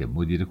اتاقک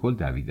مدیر کل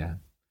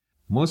دویدن.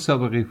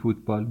 مسابقه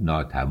فوتبال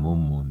ناتمام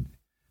موند.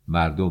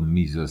 مردم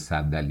میز و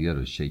صندلی‌ها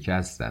رو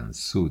شکستن.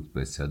 سوت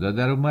به صدا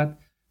در اومد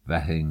و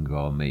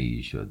هنگامه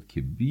ای شد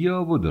که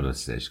بیا و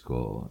درستش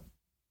کن.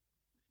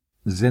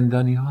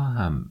 زندانی ها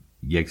هم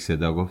یک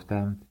صدا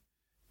گفتند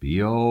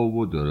بیا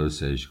و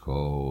درستش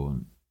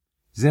کن.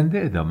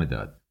 زنده ادامه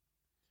داد.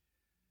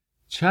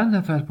 چند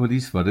نفر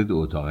پلیس وارد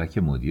اتاقک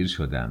مدیر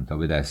شدند تا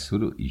به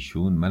دستور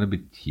ایشون منو به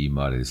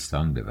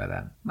تیمارستان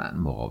ببرن. من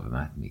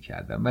مقاومت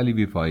میکردم ولی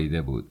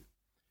بیفایده بود.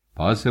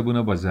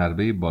 پاسبونا با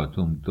ضربه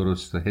باتوم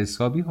درست و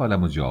حسابی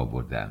حالمو جا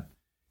آوردن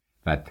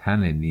و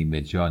تن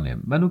نیمه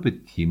جان منو به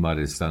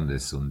تیمارستان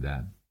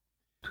رسوندن.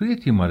 توی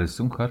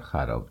تیمارستان کار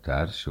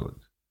خرابتر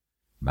شد.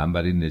 من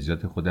برای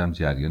نجات خودم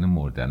جریان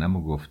مردنم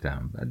رو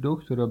گفتم و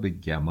دکترها به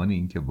گمان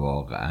اینکه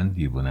واقعا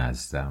دیوونه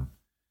هستم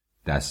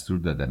دستور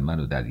دادن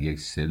منو در یک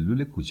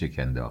سلول کوچک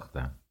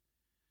انداختن.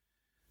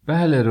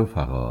 بله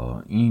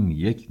رفقا، این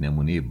یک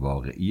نمونه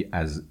واقعی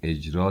از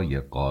اجرای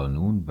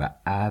قانون و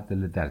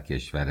عدل در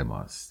کشور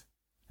ماست.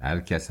 هر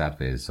کس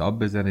حرف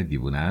حساب بزنه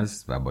دیوونه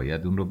است و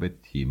باید اون رو به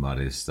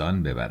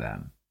تیمارستان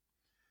ببرن.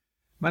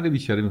 من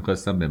بیچاره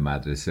میخواستم به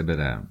مدرسه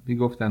برم،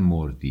 میگفتن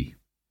مردی.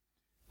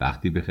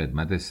 وقتی به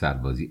خدمت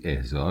سربازی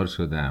احضار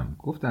شدم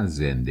گفتن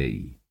زنده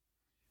ای.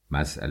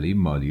 مسئله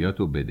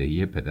مالیات و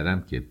بدهی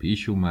پدرم که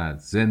پیش اومد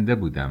زنده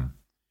بودم،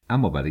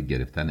 اما برای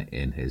گرفتن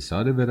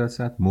انحصار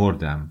وراثت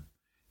مردم.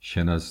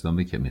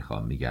 شناسنامه که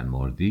میخوام میگن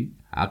مردی،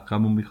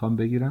 حقمو میخوام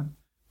بگیرم،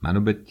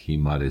 منو به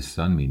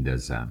تیمارستان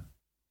میندازم.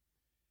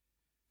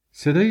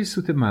 صدای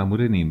سوت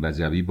مأمور نیم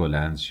وجبی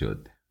بلند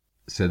شد.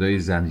 صدای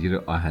زنجیر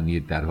آهنی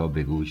درها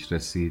به گوش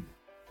رسید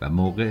و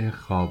موقع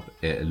خواب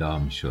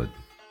اعلام شد.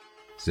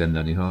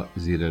 زندانی ها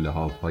زیر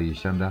لحاف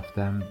هایشان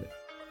رفتند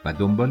و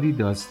دنبالی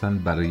داستان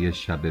برای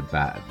شب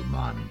بعد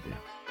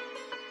ماند.